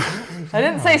like, I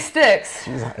didn't say sticks.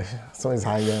 Somebody's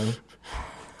high again.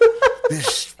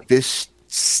 Fish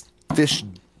sticks. Fish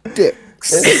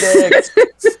sticks.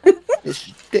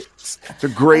 It's a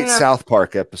great South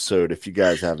Park episode. If you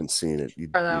guys haven't seen it, you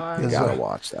gotta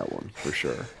watch that one for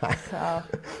sure.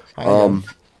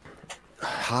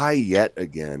 High yet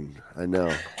again. I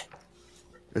know.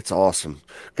 It's awesome.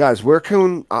 Guys, where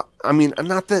can I mean,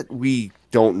 not that we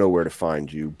don't know where to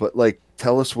find you, but like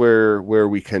tell us where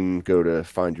we can go to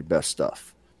find your best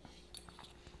stuff.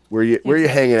 Where you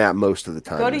hanging out most of the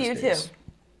time? Go to YouTube.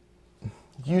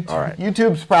 YouTube. All right.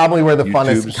 YouTube's probably where the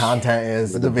funnest content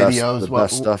is. The videos, the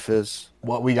best stuff is.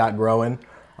 What we got growing.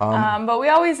 But we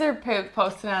always are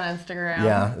posting on Instagram.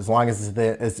 Yeah, as long as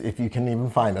if you can even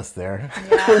find us there.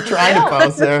 Yeah. We're trying to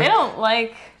post there. They don't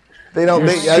like. They don't.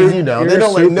 As you know, they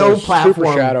don't like. No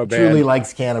platform truly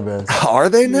likes cannabis. Are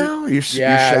they now? You're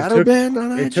shadow banned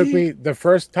on IG? It took me the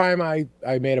first time I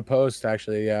made a post.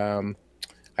 Actually, I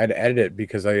had to edit it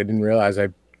because I didn't realize I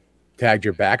tagged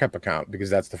your backup account because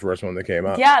that's the first one that came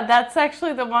up. Yeah, that's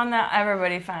actually the one that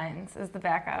everybody finds is the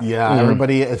backup. Yeah,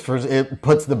 everybody at first it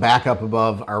puts the backup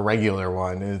above our regular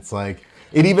one. It's like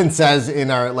it even says in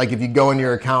our if you go in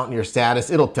your account and your status,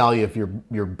 it'll tell you if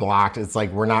you're blocked. It's like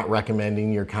we're not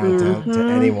recommending your content to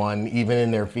anyone, even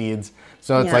in their feeds.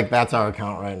 So it's like that's our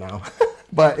account right now.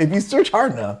 But if you search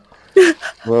hard enough,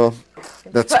 well,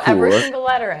 that's put cool. Every single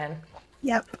letter in.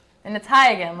 Yep. And it's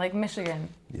high again, like Michigan.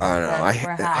 I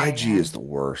don't know. IG is the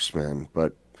worst, man.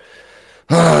 But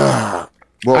well,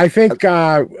 I think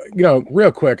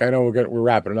real quick. I know we're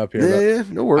wrapping it up here. Yeah,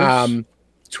 no worries.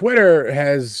 Twitter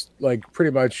has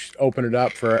pretty much opened it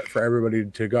up for everybody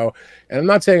to go. And I'm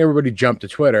not saying everybody jump to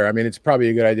Twitter. I mean, it's probably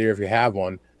a good idea if you have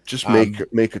one. Just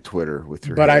make a Twitter with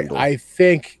your. But handle. I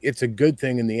think it's a good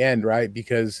thing in the end, right?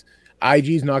 Because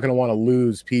IG's not going to want to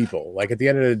lose people. Like at the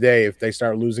end of the day, if they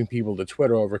start losing people to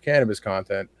Twitter over cannabis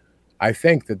content, I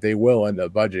think that they will end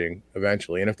up budging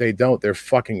eventually. And if they don't, they're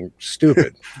fucking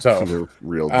stupid. So they're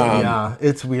real dumb. Yeah,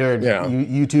 it's weird.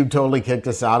 YouTube totally kicked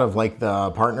us out of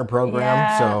the partner program.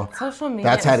 Yeah, so social media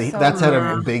that's had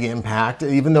a big impact.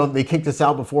 Even though they kicked us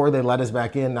out before, they let us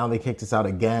back in. Now they kicked us out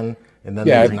again. And then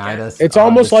they denied us. It's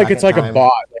almost like it's like a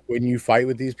bot. Like when you fight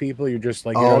with these people, you're just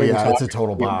like, it's a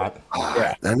total bot.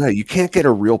 Yeah, I know you can't get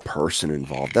a real person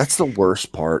involved. That's the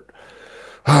worst part.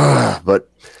 But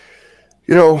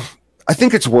I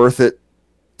think it's worth it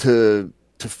to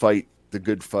fight the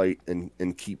good fight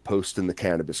and keep posting the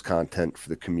cannabis content for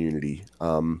the community.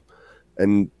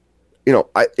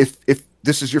 If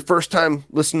this is your first time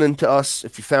listening to us,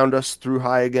 if you found us through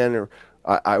High Again or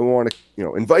I want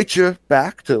to, invite you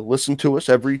back to listen to us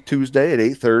every Tuesday at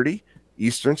 8:30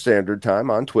 Eastern Standard Time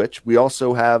on Twitch. We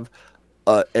also have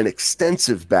an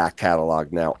extensive back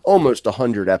catalog now, almost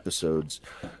 100 episodes,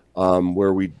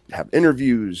 where we have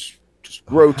interviews, just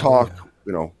grow talk,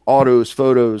 autos,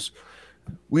 photos.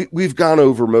 We've gone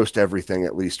over most everything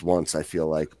at least once, I feel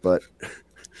like, but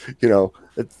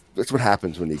that's what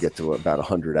happens when you get to about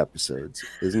 100 episodes,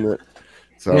 isn't it?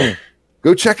 So.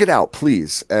 Go check it out,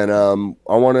 please. And I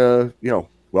want to,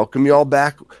 welcome you all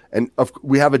back. And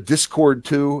we have a Discord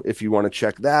too, if you want to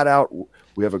check that out.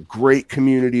 We have a great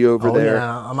community over there.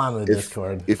 Yeah, I'm on the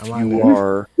Discord. If you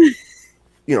are,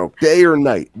 day or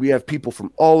night, we have people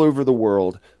from all over the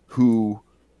world who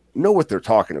know what they're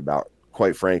talking about.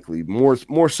 Quite frankly,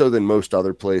 more so than most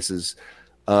other places.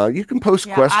 You can post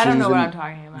questions. I don't know what I'm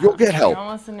talking about. You'll get help.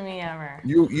 Don't listen to me ever.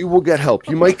 You will get help.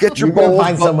 You might get your balls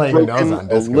find somebody who knows on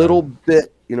Discord.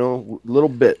 A little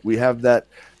bit. We have that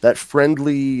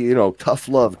friendly, tough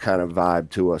love kind of vibe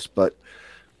to us. But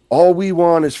all we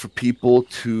want is for people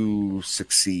to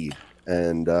succeed.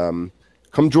 And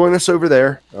come join us over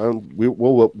there. We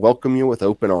will welcome you with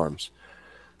open arms.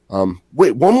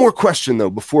 Wait, one more question though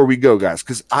before we go, guys,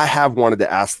 because I have wanted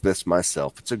to ask this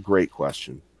myself. It's a great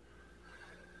question.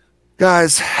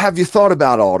 Guys, have you thought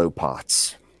about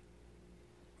autopots?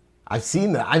 I've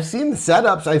seen the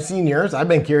setups. I've seen yours. I've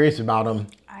been curious about them.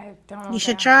 I don't know. You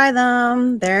should try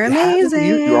them. They're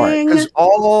amazing. Because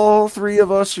all three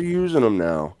of us are using them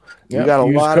now. Yep, you got a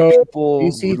lot of people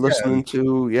listening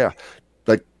to,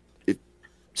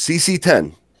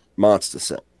 CC10 Monster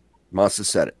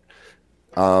said it.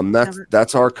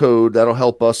 That's our code. That'll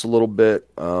help us a little bit.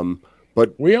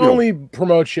 But we only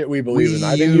promote shit we believe in.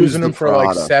 I've been using them for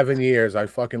product. like 7 years. I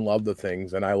fucking love the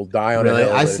things, and I will die on a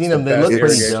hill. I've seen them. They look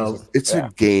pretty dope. It's a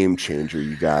game changer,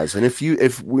 you guys. And if you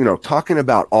know, talking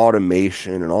about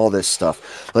automation and all this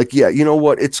stuff, like, yeah, you know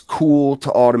what? It's cool to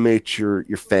automate your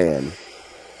fan.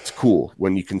 It's cool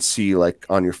when you can see, like,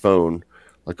 on your phone,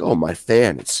 like, oh, my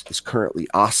fan is currently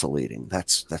oscillating.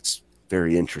 That's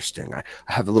very interesting. I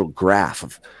have a little graph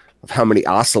of how many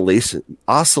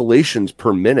oscillations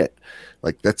per minute.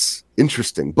 Like, that's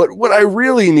interesting. But what I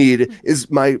really need is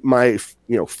my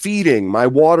feeding, my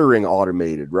watering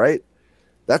automated, right?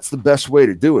 That's the best way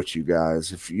to do it, you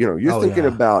guys. If you're thinking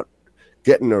about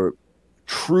getting a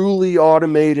truly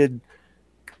automated,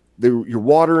 your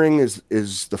watering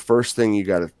is the first thing you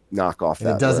got to knock off.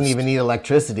 That it doesn't list. even need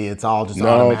electricity. It's all just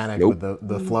automatic with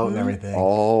the float and everything.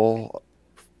 All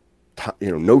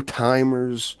no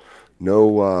timers,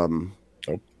 no.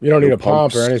 You don't need a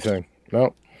pump or anything.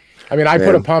 No. I mean, I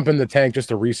put a pump in the tank just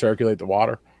to recirculate the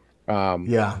water.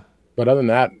 But other than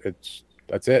that,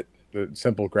 that's it. The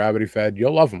simple gravity fed.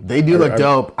 You'll love them. They do look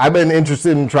dope. I've been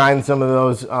interested in trying some of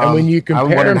those. And when you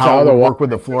compare them to how other work with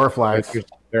the Floraflex,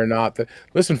 they're not.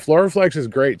 Listen, Floraflex is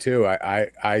great too.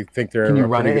 I think they're. Can you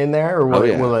run it in there, or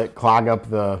will it clog up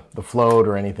the float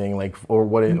or anything like? Or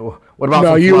what about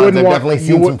some floods? I've definitely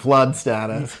seen some flood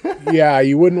status. Yeah,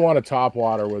 you wouldn't want to top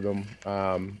water with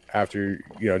them after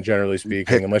generally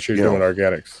speaking, unless you're doing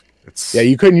organics.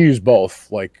 You couldn't use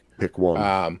both. Like pick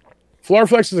one.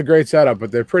 Floraflex is a great setup, but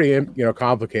they're pretty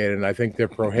complicated, and I think they're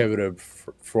prohibitive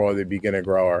for the beginner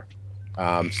grower.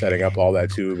 Setting up all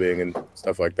that tubing and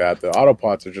stuff like that. The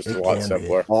autopots are just a lot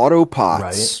simpler.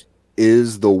 Autopots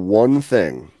is the one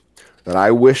thing that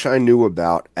I wish I knew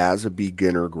about as a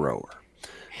beginner grower.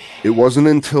 It wasn't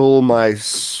until my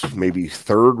maybe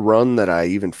third run that I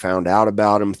even found out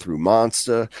about them through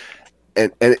Monster,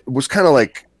 and it was kind of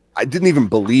like I didn't even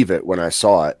believe it when I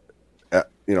saw it.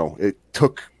 It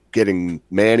took getting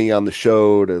Manny on the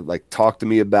show to like talk to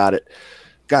me about it.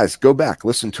 Guys, go back,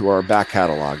 listen to our back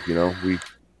catalog.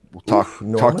 We'll talk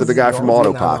to the guy from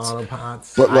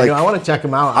Autopots. But like, I want to check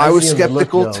him out. I was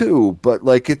skeptical too, but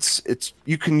like it's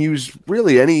you can use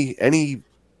really any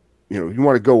you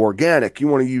want to go organic, you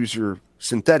want to use your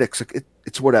synthetics,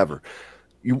 it's whatever.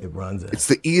 It runs it. It's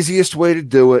the easiest way to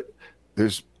do it.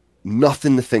 There's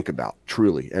nothing to think about,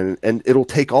 truly, and it'll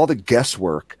take all the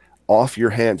guesswork off your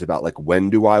hands about like when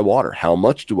do I water, how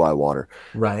much do I water,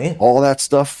 right? All that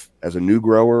stuff as a new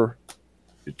grower,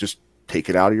 just take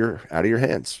it out of your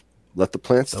hands. Let the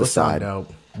plants decide.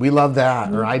 We love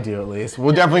that, or I do at least.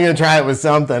 We're definitely gonna try it with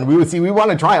something. We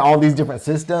want to try all these different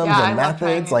systems and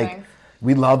methods. Like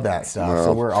we love that stuff,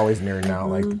 so we're always nerding out.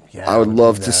 Like, I would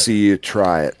love to see you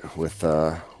try it with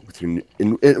your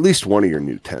in at least one of your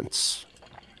new tents.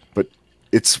 But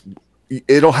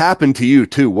it'll happen to you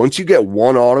too. Once you get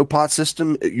one Autopot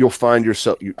system, you'll find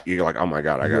yourself you're like, oh my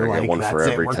god, I gotta get one for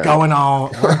every tent. We're going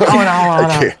all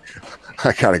on it.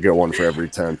 I gotta get one for every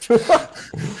tent. Just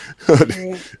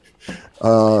trying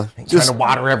to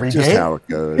water every day. Just how it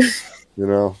goes,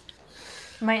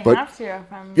 Might have to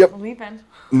if I'm leaving.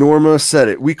 Norma said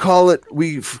it. We call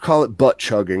it butt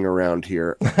chugging around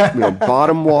here.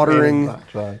 Bottom watering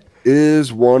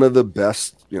is one of the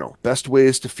best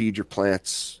ways to feed your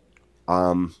plants.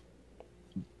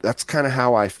 That's kind of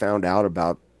how I found out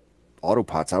about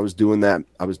Autopots. I was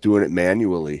doing it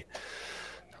manually,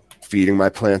 feeding my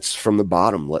plants from the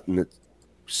bottom, letting it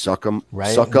suck up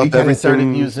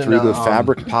everything through the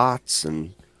fabric pots.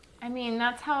 And I mean,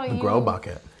 that's how you grow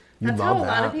bucket. That's how a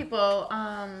lot of people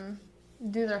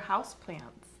do their house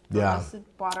plants. Just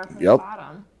water from the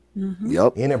bottom. Mm-hmm.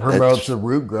 Yep, and it promotes the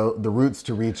roots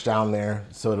to reach down there,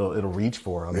 so it'll reach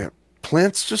for them. Yeah,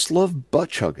 plants just love butt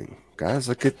chugging, guys.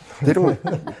 Like they don't.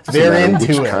 They're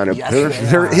into it.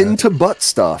 They're into butt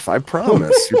stuff. I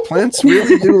promise. Your plants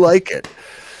really do like it.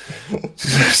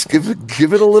 Just give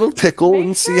it a little tickle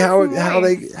and see how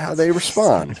they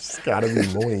respond. It's gotta be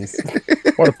moist.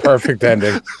 What a perfect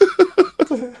ending.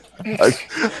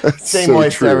 Stay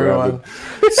moist, true, everyone.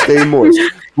 Stay moist.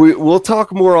 We'll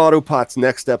talk more Autopots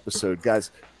next episode,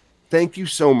 guys. Thank you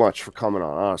so much for coming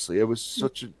on. Honestly, it was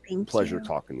such a pleasure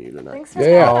talking to you tonight. Thanks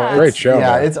for great show.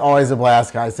 Yeah, it's always a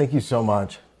blast, guys. Thank you so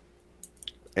much.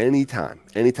 Anytime.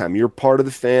 You're part of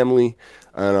the family,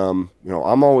 and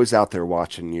I'm always out there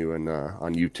watching you and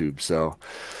on YouTube. So,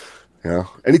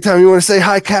 anytime you want to say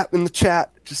hi, Cap, in the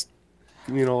chat, just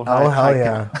give me an old hi. Oh hell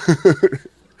yeah.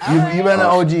 You've been an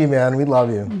OG, man. We love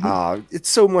you. It's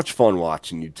so much fun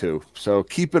watching you too. So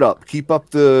keep it up. Keep up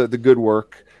the good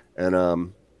work.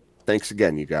 And thanks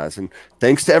again, you guys. And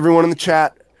thanks to everyone in the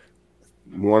chat.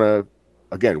 We want to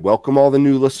again, welcome all the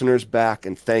new listeners back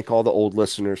and thank all the old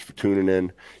listeners for tuning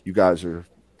in. You guys are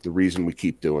the reason we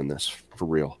keep doing this for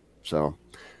real. So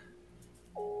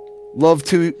love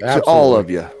to all of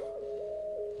you.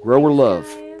 Grower love.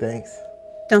 Thanks.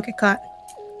 Don't get caught.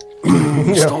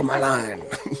 You stole my line.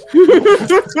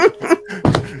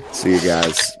 See you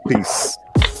guys. Peace.